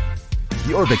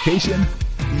 Your vacation,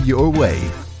 your way.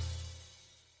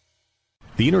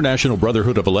 The International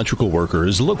Brotherhood of Electrical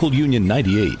Workers, Local Union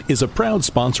 98, is a proud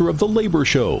sponsor of The Labor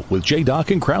Show with J.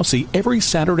 Doc and Krause every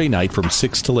Saturday night from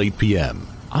 6 till 8 p.m.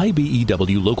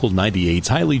 IBEW Local 98's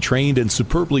highly trained and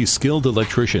superbly skilled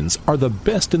electricians are the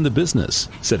best in the business,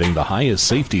 setting the highest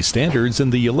safety standards in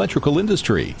the electrical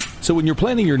industry. So when you're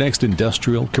planning your next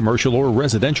industrial, commercial, or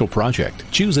residential project,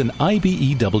 choose an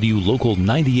IBEW Local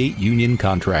 98 union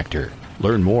contractor.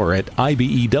 Learn more at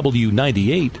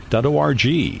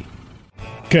IBEW98.org.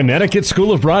 Connecticut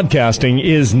School of Broadcasting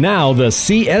is now the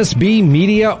CSB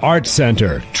Media Arts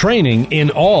Center, training in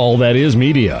all that is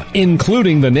media,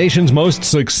 including the nation's most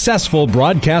successful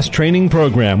broadcast training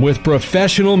program with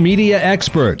professional media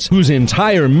experts whose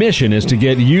entire mission is to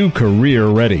get you career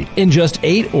ready. In just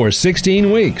 8 or 16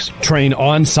 weeks, train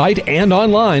on-site and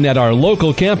online at our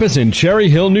local campus in Cherry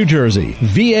Hill, New Jersey.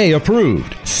 VA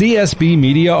approved. CSB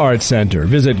Media Arts Center.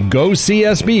 Visit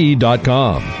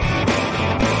gocsb.com.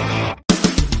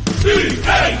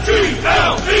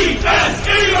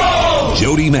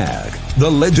 Jody Mack, the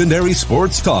legendary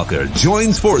sports talker,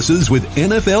 joins forces with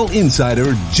NFL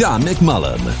insider John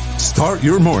McMullen. Start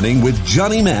your morning with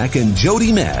Johnny Mack and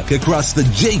Jody Mack across the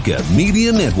Jacob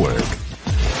Media Network.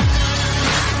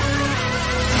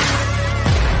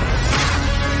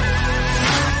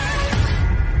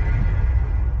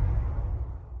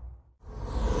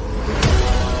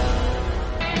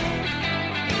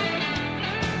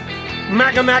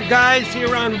 Mac guys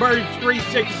here on Birds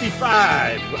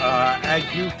 365.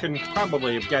 As you can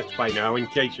probably have guessed by now, in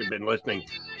case you've been listening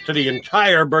to the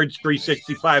entire Birds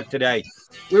 365 today,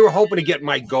 we were hoping to get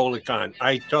Mike Golic on.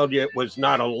 I told you it was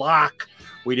not a lock.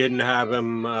 We didn't have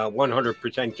him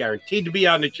 100% guaranteed to be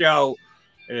on the show.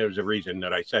 There was a reason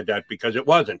that I said that, because it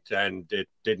wasn't, and it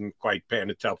didn't quite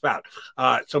pan itself out.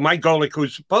 So Mike Golic,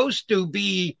 who's supposed to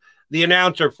be the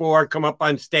announcer for Come Up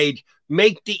on Stage,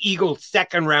 make the Eagles'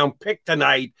 second-round pick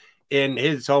tonight in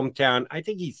his hometown. I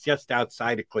think he's just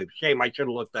outside of Cleveland. Shame, I should have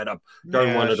looked that up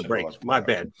during one of the breaks. My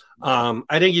bad.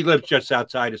 I think he lives just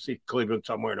outside of Cleveland,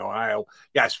 somewhere in Ohio.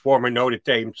 Yes, former Notre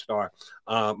Dame star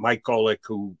Mike Golic,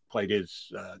 who played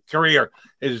his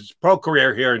his pro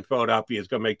career here in Philadelphia, is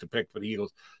going to make the pick for the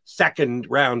Eagles' second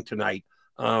round tonight.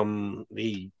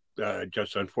 He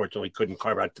just unfortunately couldn't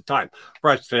carve out the time for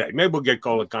us today. Maybe we'll get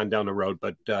Golic on down the road,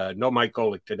 but no Mike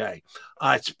Golic today.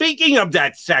 Speaking of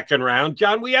that second round,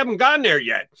 John, we haven't gone there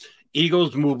yet.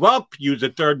 Eagles move up, use a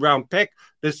third-round pick.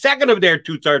 The second of their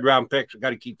 2 third-round picks, we've got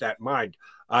to keep that in mind.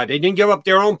 They didn't give up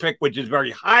their own pick, which is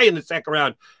very high in the second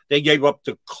round. They gave up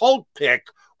the Colt pick,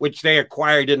 which they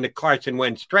acquired in the Carson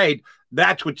Wentz trade.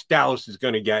 That's what Dallas is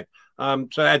going to get. So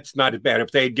that's not as bad. If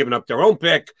they had given up their own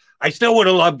pick, I still would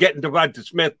have loved getting Devonta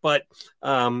Smith, but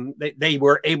they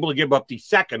were able to give up the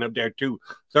second of their 2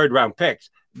 third-round picks.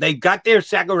 They got their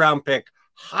second-round pick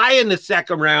high in the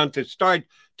second round to start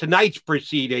tonight's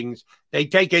proceedings. They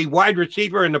take a wide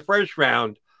receiver in the first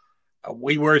round.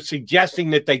 We were suggesting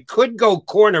that they could go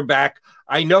cornerback.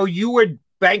 I know you were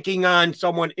banking on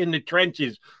someone in the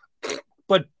trenches.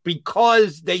 But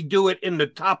because they do it in the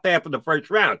top half of the first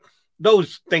round,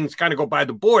 those things kind of go by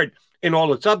the board in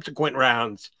all the subsequent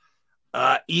rounds.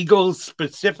 Eagles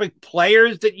specific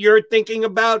players that you're thinking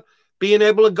about being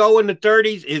able to go in the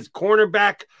 30s? Is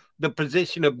cornerback the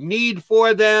position of need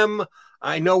for them?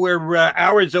 I know we're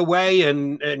hours away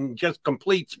and just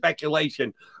complete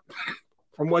speculation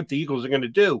from what the Eagles are going to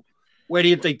do. Where do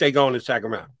you think they go in the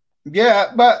second round?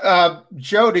 Yeah, but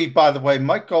Jody, by the way,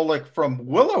 Mike Golick from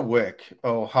Willowick,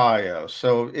 Ohio.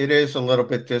 So it is a little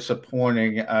bit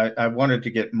disappointing. I wanted to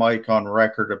get Mike on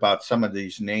record about some of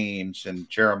these names, and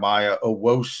Jeremiah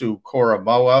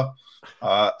Owusu-Koramoah,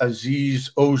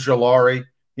 Azeez Ojulari.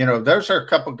 You know, those are a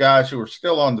couple guys who are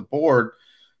still on the board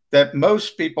that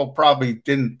most people probably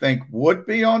didn't think would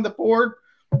be on the board.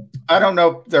 I don't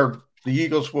know if the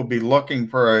Eagles will be looking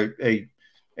for a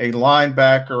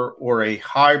linebacker or a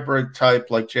hybrid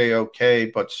type like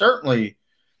JOK, but certainly,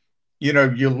 you know,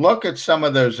 you look at some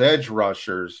of those edge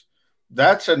rushers,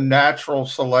 that's a natural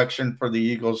selection for the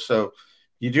Eagles. So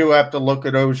you do have to look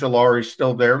at Ojulari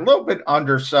still there, a little bit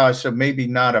undersized, so maybe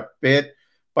not a bit,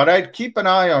 but I'd keep an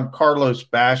eye on Carlos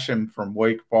Basham from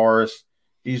Wake Forest.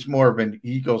 He's more of an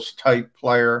Eagles type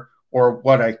player, or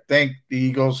what I think the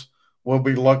Eagles will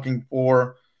be looking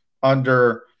for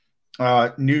under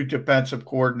new defensive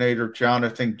coordinator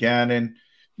Jonathan Gannon.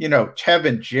 You know,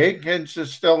 Tevin Jenkins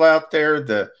is still out there,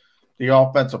 the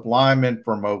offensive lineman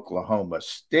from Oklahoma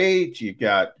State. You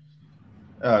got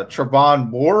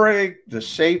Trevon Moehrig, the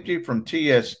safety from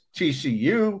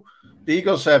TCU. The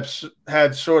Eagles have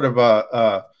had sort of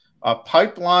a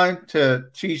pipeline to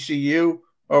TCU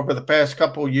over the past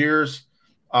couple of years.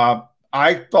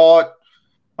 I thought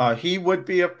he would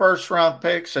be a first-round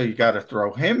pick, so you got to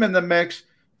throw him in the mix.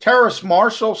 Terrace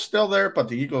Marshall's still there, but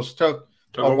the Eagles took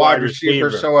a wide receiver,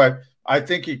 so I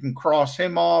think you can cross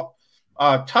him off.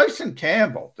 Tyson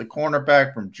Campbell, the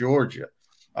cornerback from Georgia,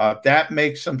 that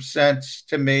makes some sense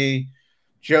to me.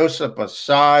 Joseph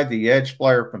Asai, the edge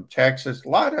player from Texas, a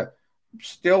lot of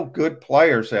still good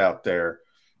players out there.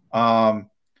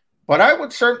 But I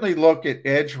would certainly look at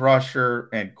edge rusher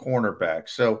and cornerback.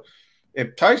 So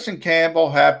if Tyson Campbell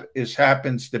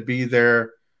happens to be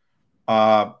there,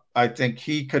 I think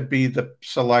he could be the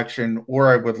selection, or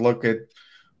I would look at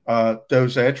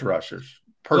those edge rushers.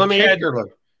 Let me add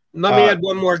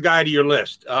one more guy to your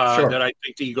list sure. that I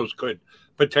think the Eagles could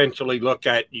potentially look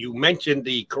at. You mentioned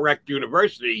the correct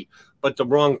university, but the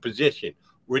wrong position.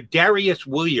 Rodarius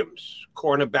Williams,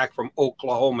 cornerback from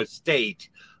Oklahoma State,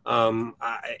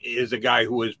 is a guy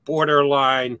who is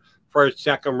borderline first,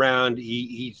 second round.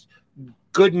 He's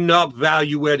good enough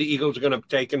value where the Eagles are going to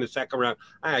take in the second round.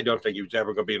 I don't think he was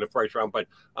ever going to be in the first round, but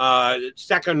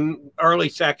early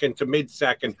second to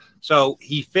mid-second. So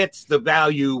he fits the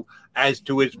value as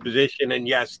to his position. And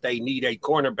yes, they need a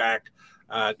cornerback.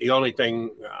 The only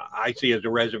thing I see as a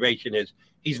reservation is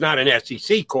he's not an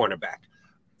SEC cornerback.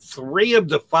 3 of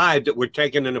the 5 that were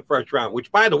taken in the first round,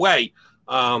 which, by the way,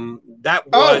 that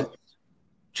was. Oh,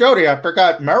 Jody, I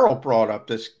forgot Merrill brought up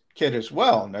this kid as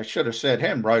well, and I should have said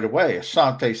him right away.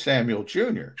 Asante Samuel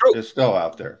Jr. is still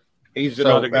out there. He's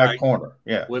another guy corner,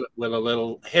 yeah, with a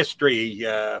little history,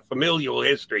 familial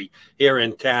history here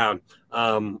in town.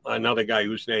 Another guy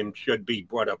whose name should be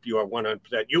brought up. You are 100%.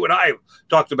 You and I have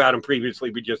talked about him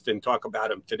previously. We just didn't talk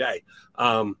about him today.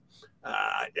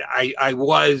 I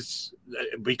was,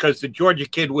 because the Georgia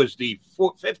kid was the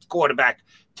 5th quarterback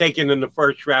taken in the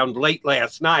first round late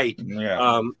last night.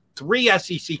 Yeah. 3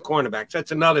 SEC cornerbacks.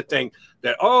 That's another thing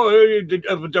that,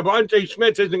 Devontae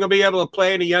Smith isn't going to be able to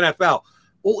play in the NFL.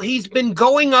 Well, he's been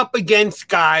going up against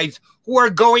guys who are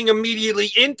going immediately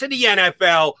into the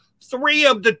NFL. 3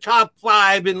 of the top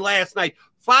 5 in last night.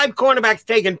 5 cornerbacks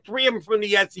taken, 3 of them from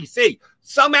the SEC.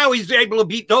 Somehow he's able to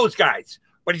beat those guys,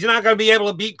 but he's not going to be able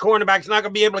to beat cornerbacks. Not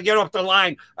going to be able to get off the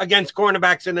line against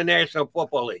cornerbacks in the National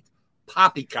Football League.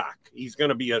 Poppycock. He's going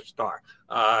to be a star.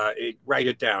 Write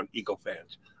it down, Eagle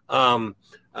fans.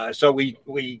 So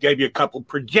we gave you a couple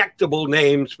projectable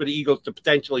names for the Eagles to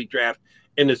potentially draft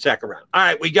in the second round. All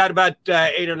right, we got about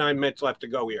 8 or 9 minutes left to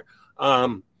go here.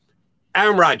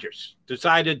 Aaron Rodgers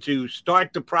decided to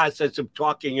start the process of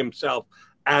talking himself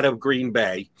out of Green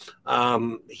Bay.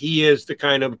 He is the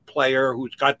kind of player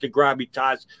who's got the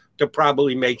gravitas to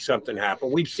probably make something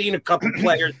happen. We've seen a couple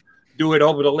players do it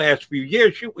over the last few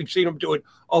years. Shoot, we've seen them do it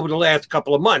over the last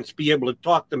couple of months, be able to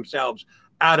talk themselves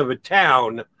out of a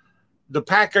town. The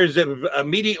Packers have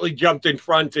immediately jumped in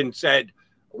front and said,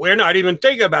 we're not even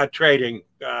thinking about trading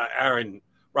Aaron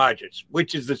Rodgers,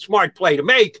 which is the smart play to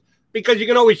make, because you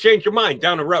can always change your mind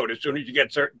down the road as soon as you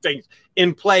get certain things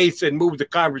in place and move the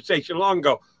conversation along and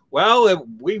go, well,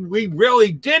 we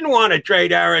really didn't want to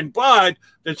trade Aaron, but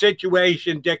the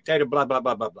situation dictated blah, blah,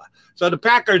 blah, blah, blah. So the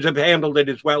Packers have handled it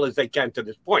as well as they can to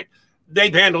this point.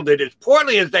 They've handled it as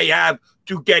poorly as they have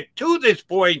to get to this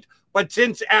point. But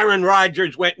since Aaron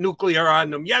Rodgers went nuclear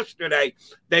on them yesterday,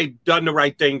 they've done the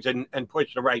right things and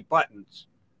pushed the right buttons.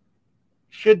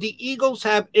 Should the Eagles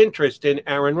have interest in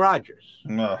Aaron Rodgers?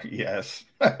 Yes.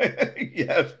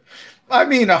 Yes. I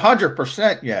mean,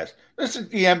 100% yes. This is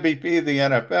the MVP of the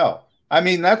NFL. I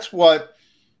mean, that's what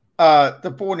the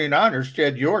 49ers,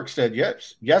 Jed York, said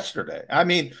yesterday. I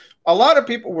mean, a lot of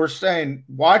people were saying,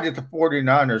 why did the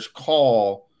 49ers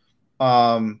call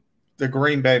the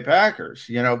Green Bay Packers?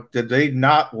 You know, did they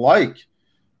not like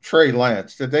Trey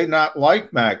Lance? Did they not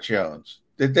like Mac Jones?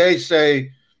 Did they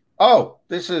say, oh,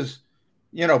 this is,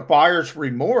 you know, buyer's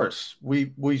remorse?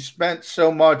 We spent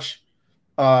so much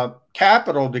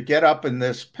capital to get up in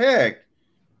this pick.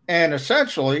 And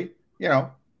essentially, you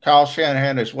know, Kyle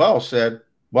Shanahan as well said,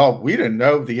 well, we didn't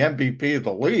know the MVP of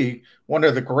the league, one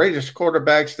of the greatest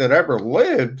quarterbacks that ever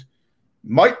lived,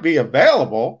 might be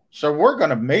available. So we're going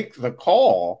to make the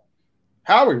call.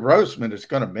 Howie Roseman is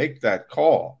going to make that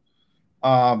call.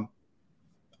 I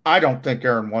don't think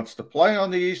Aaron wants to play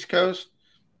on the East Coast.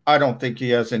 I don't think he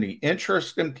has any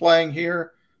interest in playing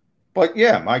here. But,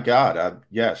 yeah, my God,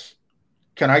 yes.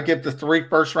 Can I give the 3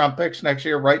 first-round picks next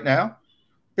year right now?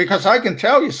 Because I can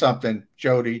tell you something,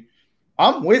 Jody.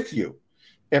 I'm with you.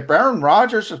 If Aaron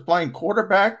Rodgers is playing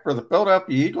quarterback for the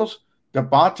Philadelphia Eagles,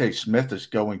 Devontae Smith is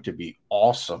going to be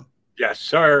awesome. Yes,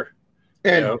 sir.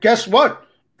 And guess what?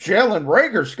 Jalen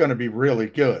Reagor's going to be really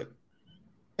good.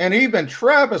 And even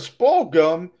Travis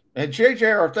Fulgham and J.J.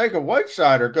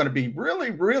 Arcega-Whiteside are going to be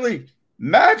really, really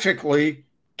magically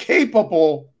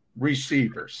capable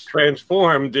receivers.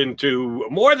 Transformed into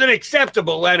more than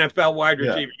acceptable NFL wide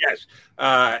receiver. Yeah. Yes,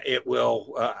 it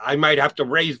will. I might have to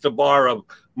raise the bar of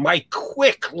my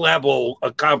quick level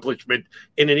accomplishment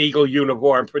in an Eagle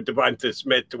uniform for Devonta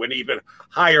Smith to an even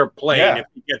higher plane if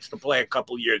he gets to play a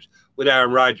couple years with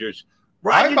Aaron Rodgers.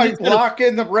 I might lock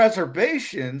in the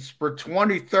reservations for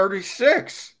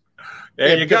 2036.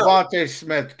 There you go. Devonta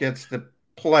Smith gets to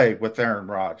play with Aaron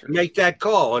Rodgers. Make that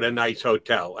call at a nice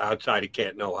hotel outside of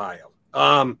Canton, Ohio.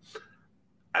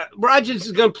 Rodgers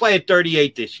is going to play at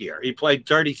 38 this year. He played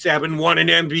 37, won an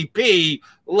MVP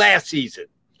last season.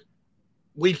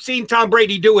 We've seen Tom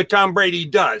Brady do what Tom Brady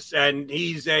does, and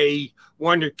he's a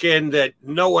wonderkind that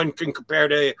no one can compare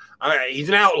to. He's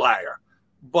an outlier.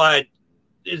 But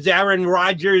is Aaron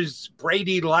Rodgers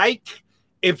Brady-like?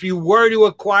 If you were to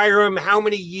acquire him, how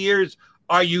many years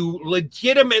are you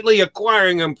legitimately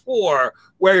acquiring him for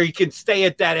where he can stay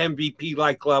at that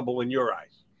MVP-like level in your eyes?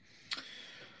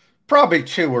 Probably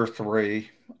 2 or 3.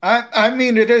 I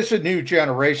mean, it is a new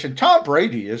generation. Tom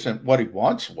Brady isn't what he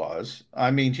once was.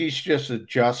 I mean, he's just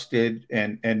adjusted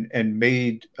and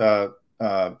made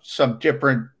some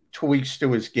different tweaks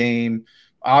to his game.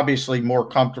 Obviously more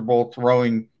comfortable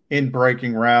throwing in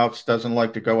breaking routes, doesn't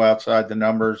like to go outside the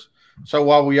numbers. So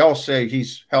while we all say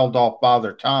he's held off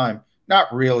Father Time,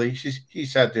 not really.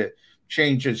 He's had to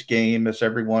change his game, as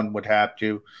everyone would have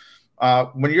to.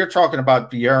 When you're talking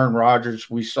about the Aaron Rodgers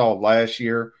we saw last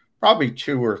year, probably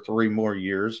 2 or 3 more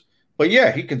years. But,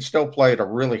 yeah, he can still play at a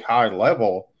really high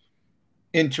level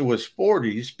into his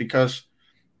 40s because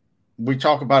we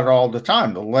talk about it all the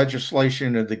time, the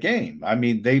legislation of the game. I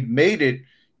mean, they've made it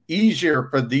easier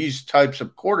for these types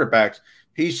of quarterbacks.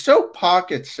 He's so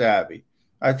pocket savvy.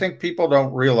 I think people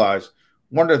don't realize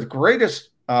one of the greatest,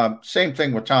 same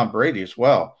thing with Tom Brady as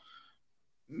well,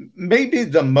 maybe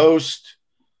the most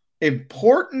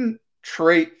important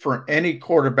trait for any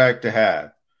quarterback to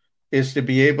have is to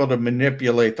be able to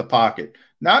manipulate the pocket,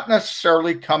 not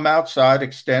necessarily come outside,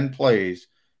 extend plays,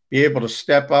 be able to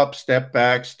step up, step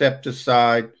back, step to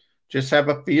side, just have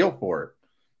a feel for it.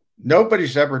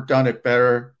 Nobody's ever done it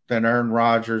better than Aaron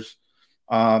Rodgers.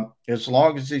 As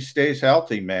long as he stays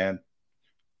healthy, man,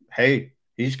 hey,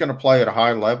 he's going to play at a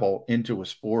high level into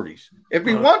his 40s. If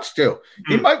he wants to,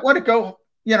 he might want to go,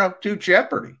 do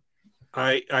Jeopardy.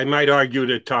 I might argue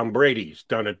that Tom Brady's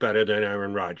done it better than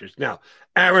Aaron Rodgers. Now,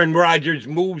 Aaron Rodgers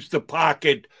moves the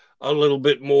pocket a little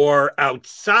bit more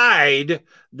outside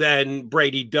than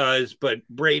Brady does, but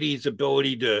Brady's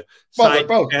ability to they're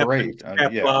both great. I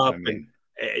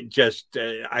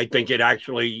think it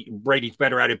actually Brady's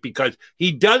better at it because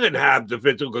he doesn't have the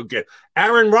physical gift.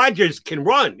 Aaron Rodgers can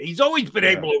run. He's always been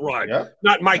able to run. Yeah.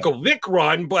 Not Michael Vick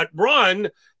run, but run.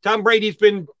 Tom Brady's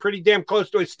been pretty damn close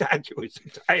to his statue his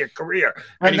entire career.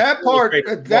 And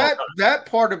that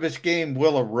part of his game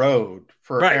will erode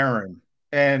for Aaron.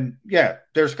 And, yeah,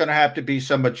 there's going to have to be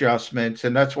some adjustments.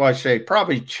 And that's why I say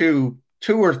probably 2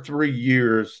 2 or 3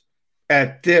 years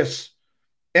at this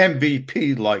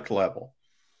MVP-like level.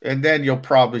 And then you'll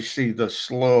probably see the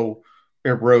slow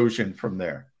erosion from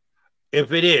there.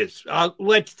 If it is,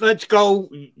 let's go.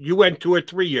 You went 2 or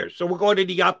 3 years. So we'll go to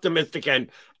the optimistic end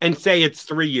and say it's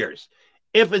 3 years.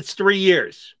 If it's 3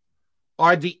 years,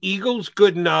 are the Eagles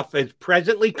good enough as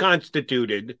presently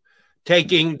constituted,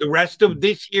 taking the rest of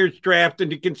this year's draft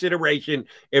into consideration,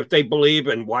 if they believe,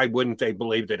 and why wouldn't they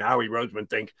believe that Howie Roseman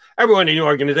thinks, everyone in the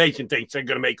organization thinks they're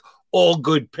going to make all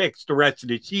good picks the rest of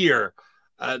this year.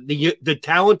 The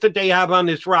talent that they have on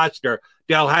this roster,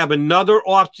 they'll have another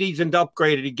offseason to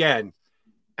upgrade it again.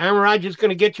 Aaron Rodgers is going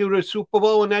to get you to a Super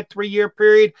Bowl in that 3-year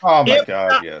period. Oh, my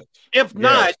God, yes. If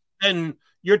not, then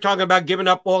you're talking about giving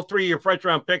up all 3 of your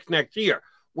first-round picks next year,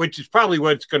 which is probably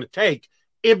what it's going to take.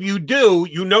 If you do,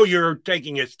 you know you're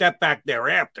taking a step back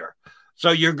thereafter.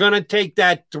 So you're going to take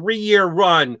that 3-year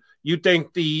run. You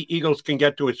think the Eagles can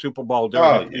get to a Super Bowl?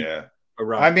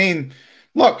 I mean,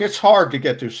 look, it's hard to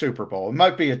get to Super Bowl. It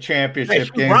might be a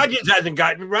championship game. Rodgers hasn't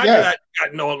gotten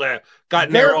all there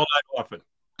all that often.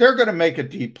 They're going to make a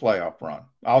deep playoff run.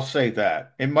 I'll say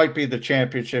that. It might be the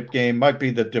championship game, might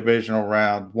be the divisional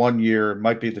round 1 year,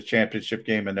 might be the championship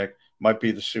game, and it might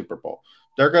be the Super Bowl.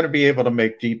 They're going to be able to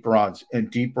make deep runs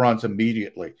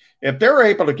immediately. If they're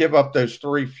able to give up those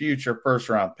 3 future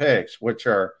first-round picks, which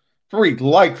are 3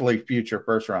 likely future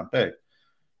first-round picks,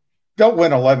 they'll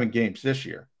win 11 games this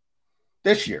year.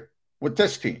 This year, with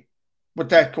this team,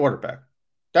 with that quarterback.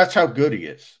 That's how good he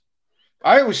is.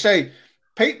 I always say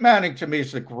Peyton Manning, to me,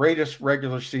 is the greatest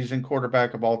regular season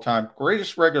quarterback of all time.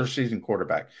 Greatest regular season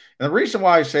quarterback. And the reason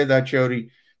why I say that,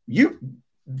 Jody,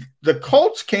 the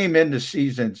Colts came into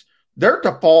seasons, their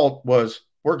default was,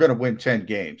 we're going to win 10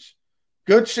 games.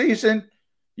 Good season,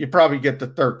 you probably get to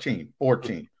 13,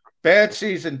 14. Bad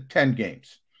season, 10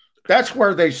 games. That's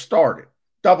where they started,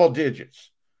 double digits.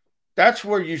 That's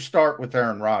where you start with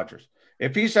Aaron Rodgers.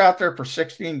 If he's out there for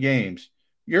 16 games,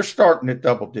 you're starting at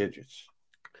double digits.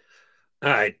 All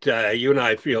right. You and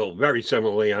I feel very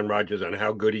similarly on Rodgers, on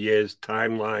how good he is,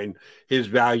 timeline, his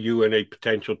value in a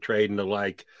potential trade and the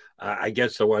like. I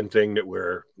guess the one thing that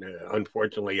we're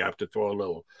unfortunately have to throw a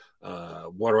little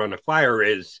water on the fire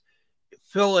is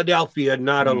Philadelphia,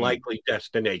 not a likely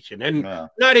destination. And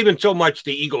not even so much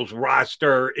the Eagles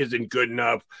roster isn't good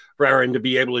enough for Aaron to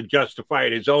be able to justify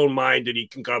in his own mind that he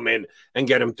can come in and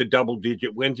get him to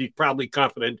double-digit wins. He's probably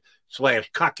confident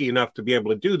 / cocky enough to be able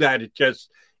to do that. It's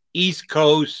just East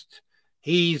Coast.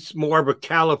 He's more of a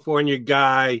California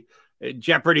guy.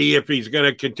 Jeopardy, if he's going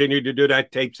to continue to do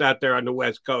that, tapes out there on the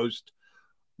West Coast.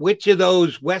 Which of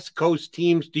those West Coast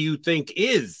teams do you think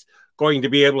is going to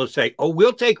be able to say,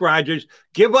 we'll take Rodgers,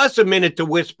 give us a minute to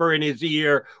whisper in his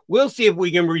ear, we'll see if we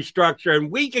can restructure,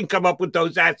 and we can come up with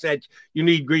those assets you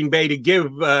need Green Bay to give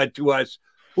to us?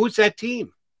 Who's that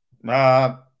team?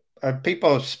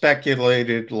 People have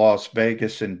speculated Las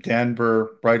Vegas and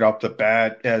Denver right off the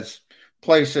bat as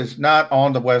places not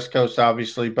on the West Coast,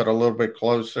 obviously, but a little bit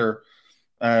closer,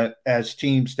 as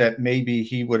teams that maybe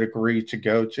he would agree to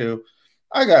go to.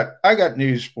 I got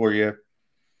news for you.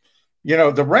 You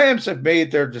know, the Rams have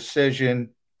made their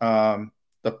decision. The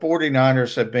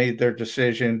 49ers have made their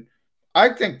decision. I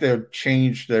think they'll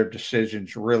change their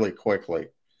decisions really quickly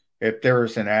if there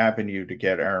is an avenue to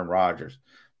get Aaron Rodgers.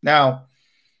 Now,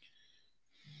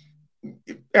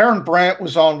 Aaron Brandt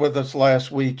was on with us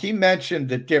last week. He mentioned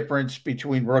the difference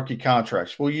between rookie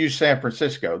contracts. We'll use San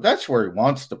Francisco. That's where he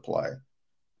wants to play.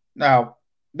 Now,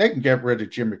 they can get rid of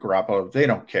Jimmy Garoppolo. They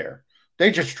don't care. They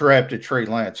just drafted Trey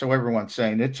Lance, so everyone's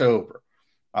saying it's over.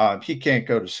 He can't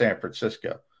go to San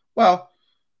Francisco. Well,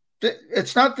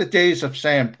 it's not the days of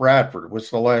Sam Bradford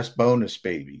was the last bonus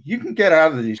baby. You can get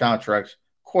out of these contracts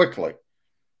quickly.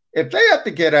 If they have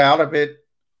to get out of it,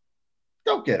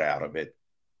 they'll get out of it.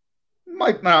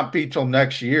 Might not be till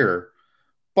next year,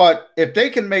 but if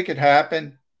they can make it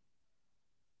happen,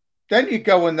 then you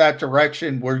go in that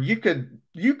direction where you could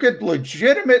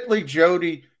legitimately,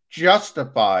 Jody,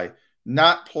 justify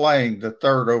not playing the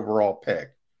 3rd overall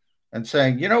pick and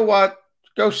saying, you know what,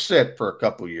 go sit for a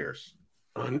couple years.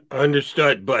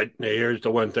 Understood, but here's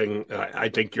the one thing I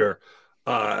think you're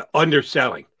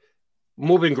underselling.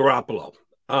 Moving Garoppolo.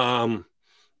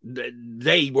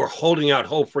 They were holding out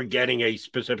hope for getting a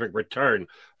specific return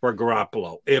for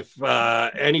Garoppolo. If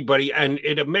anybody, and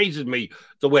it amazes me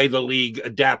the way the league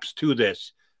adapts to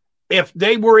this. If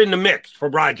they were in the mix for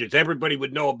Rodgers, everybody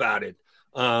would know about it.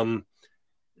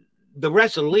 The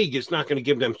rest of the league is not going to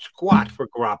give them squat for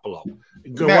Garoppolo.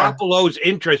 Garoppolo's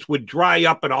interest would dry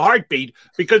up in a heartbeat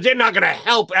because they're not going to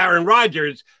help Aaron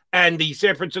Rodgers and the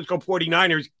San Francisco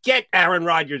 49ers get Aaron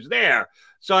Rodgers there.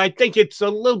 So I think it's a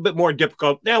little bit more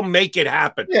difficult. They'll make it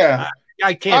happen. Yeah.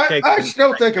 I can't take I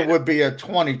still think it would be a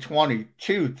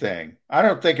 2022 thing. I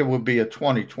don't think it would be a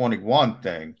 2021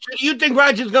 thing. So do you think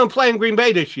Rodgers is going to play in Green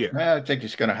Bay this year? I think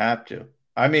he's going to have to.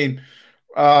 I mean,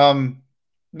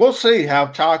 we'll see how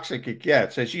toxic it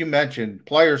gets. As you mentioned,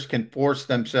 players can force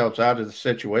themselves out of the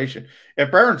situation.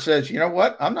 If Aaron says, you know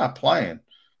what, I'm not playing,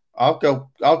 I'll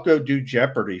go do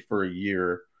Jeopardy for a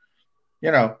year.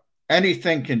 You know,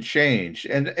 anything can change.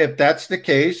 And if that's the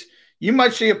case, you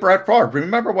might see a Brett Favre.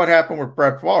 Remember what happened with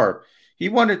Brett Favre? He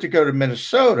wanted to go to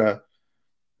Minnesota.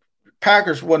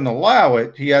 Packers wouldn't allow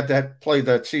it. He had to play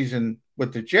that season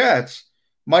with the Jets.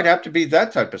 Might have to be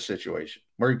that type of situation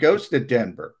where he goes to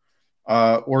Denver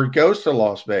or he goes to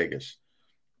Las Vegas.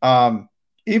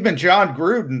 Even John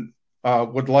Gruden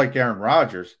would like Aaron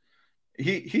Rodgers.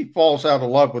 He falls out of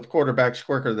love with quarterbacks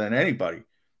quicker than anybody.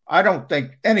 I don't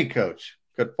think any coach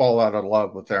could fall out of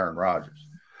love with Aaron Rodgers.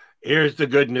 Here's the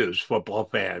good news, football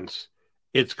fans.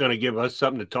 It's going to give us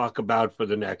something to talk about for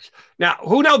the next. Now,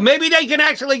 who knows? Maybe they can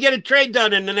actually get a trade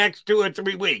done in the next 2 or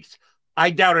 3 weeks.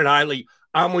 I doubt it highly.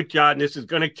 I'm with John. This is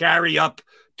going to carry up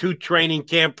to training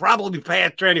camp, probably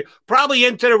past training, probably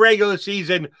into the regular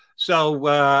season. So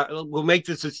we'll make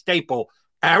this a staple.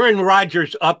 Aaron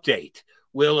Rodgers update.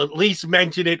 We'll at least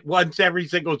mention it once every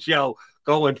single show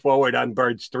going forward on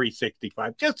Birds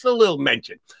 365. Just a little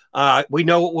mention. We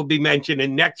know it will be mentioned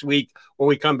in next week when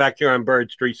we come back here on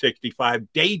Birds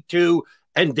 365. Day 2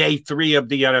 and day 3 of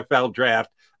the NFL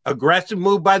draft. Aggressive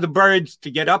move by the Birds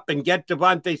to get up and get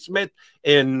Devontae Smith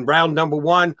in round number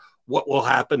 1. What will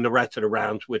happen the rest of the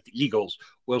rounds with the Eagles?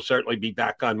 We'll certainly be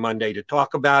back on Monday to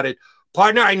talk about it.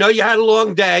 Partner, I know you had a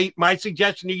long day. My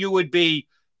suggestion to you would be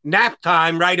nap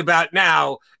time right about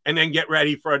now and then get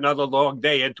ready for another long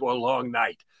day into a long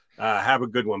night. Have a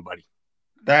good one, buddy.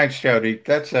 Thanks, Jody.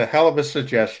 That's a hell of a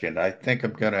suggestion. I think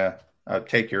I'm going to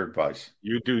take your advice.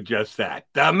 You do just that.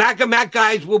 The Mac and Mac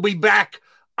guys will be back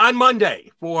on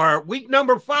Monday for week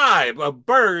number 5 of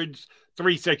Birds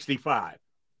 365.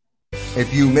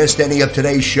 If you missed any of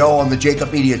today's show on the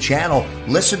Jacob Media channel,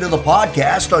 listen to the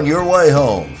podcast on your way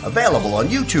home. Available on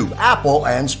YouTube, Apple,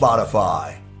 and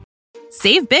Spotify.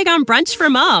 Save big on brunch for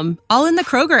mom, all in the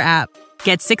Kroger app.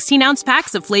 Get 16-ounce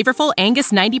packs of flavorful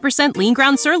Angus 90% lean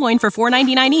ground sirloin for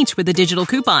 $4.99 each with a digital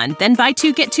coupon. Then buy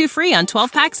 2, get 2 free on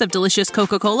 12 packs of delicious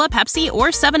Coca-Cola, Pepsi, or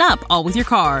 7-Up, all with your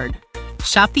card.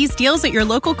 Shop these deals at your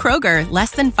local Kroger,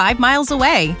 less than 5 miles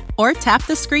away. Or tap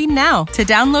the screen now to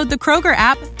download the Kroger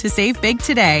app to save big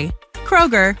today.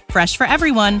 Kroger, fresh for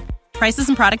everyone. Prices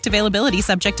and product availability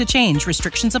subject to change.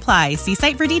 Restrictions apply. See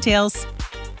site for details.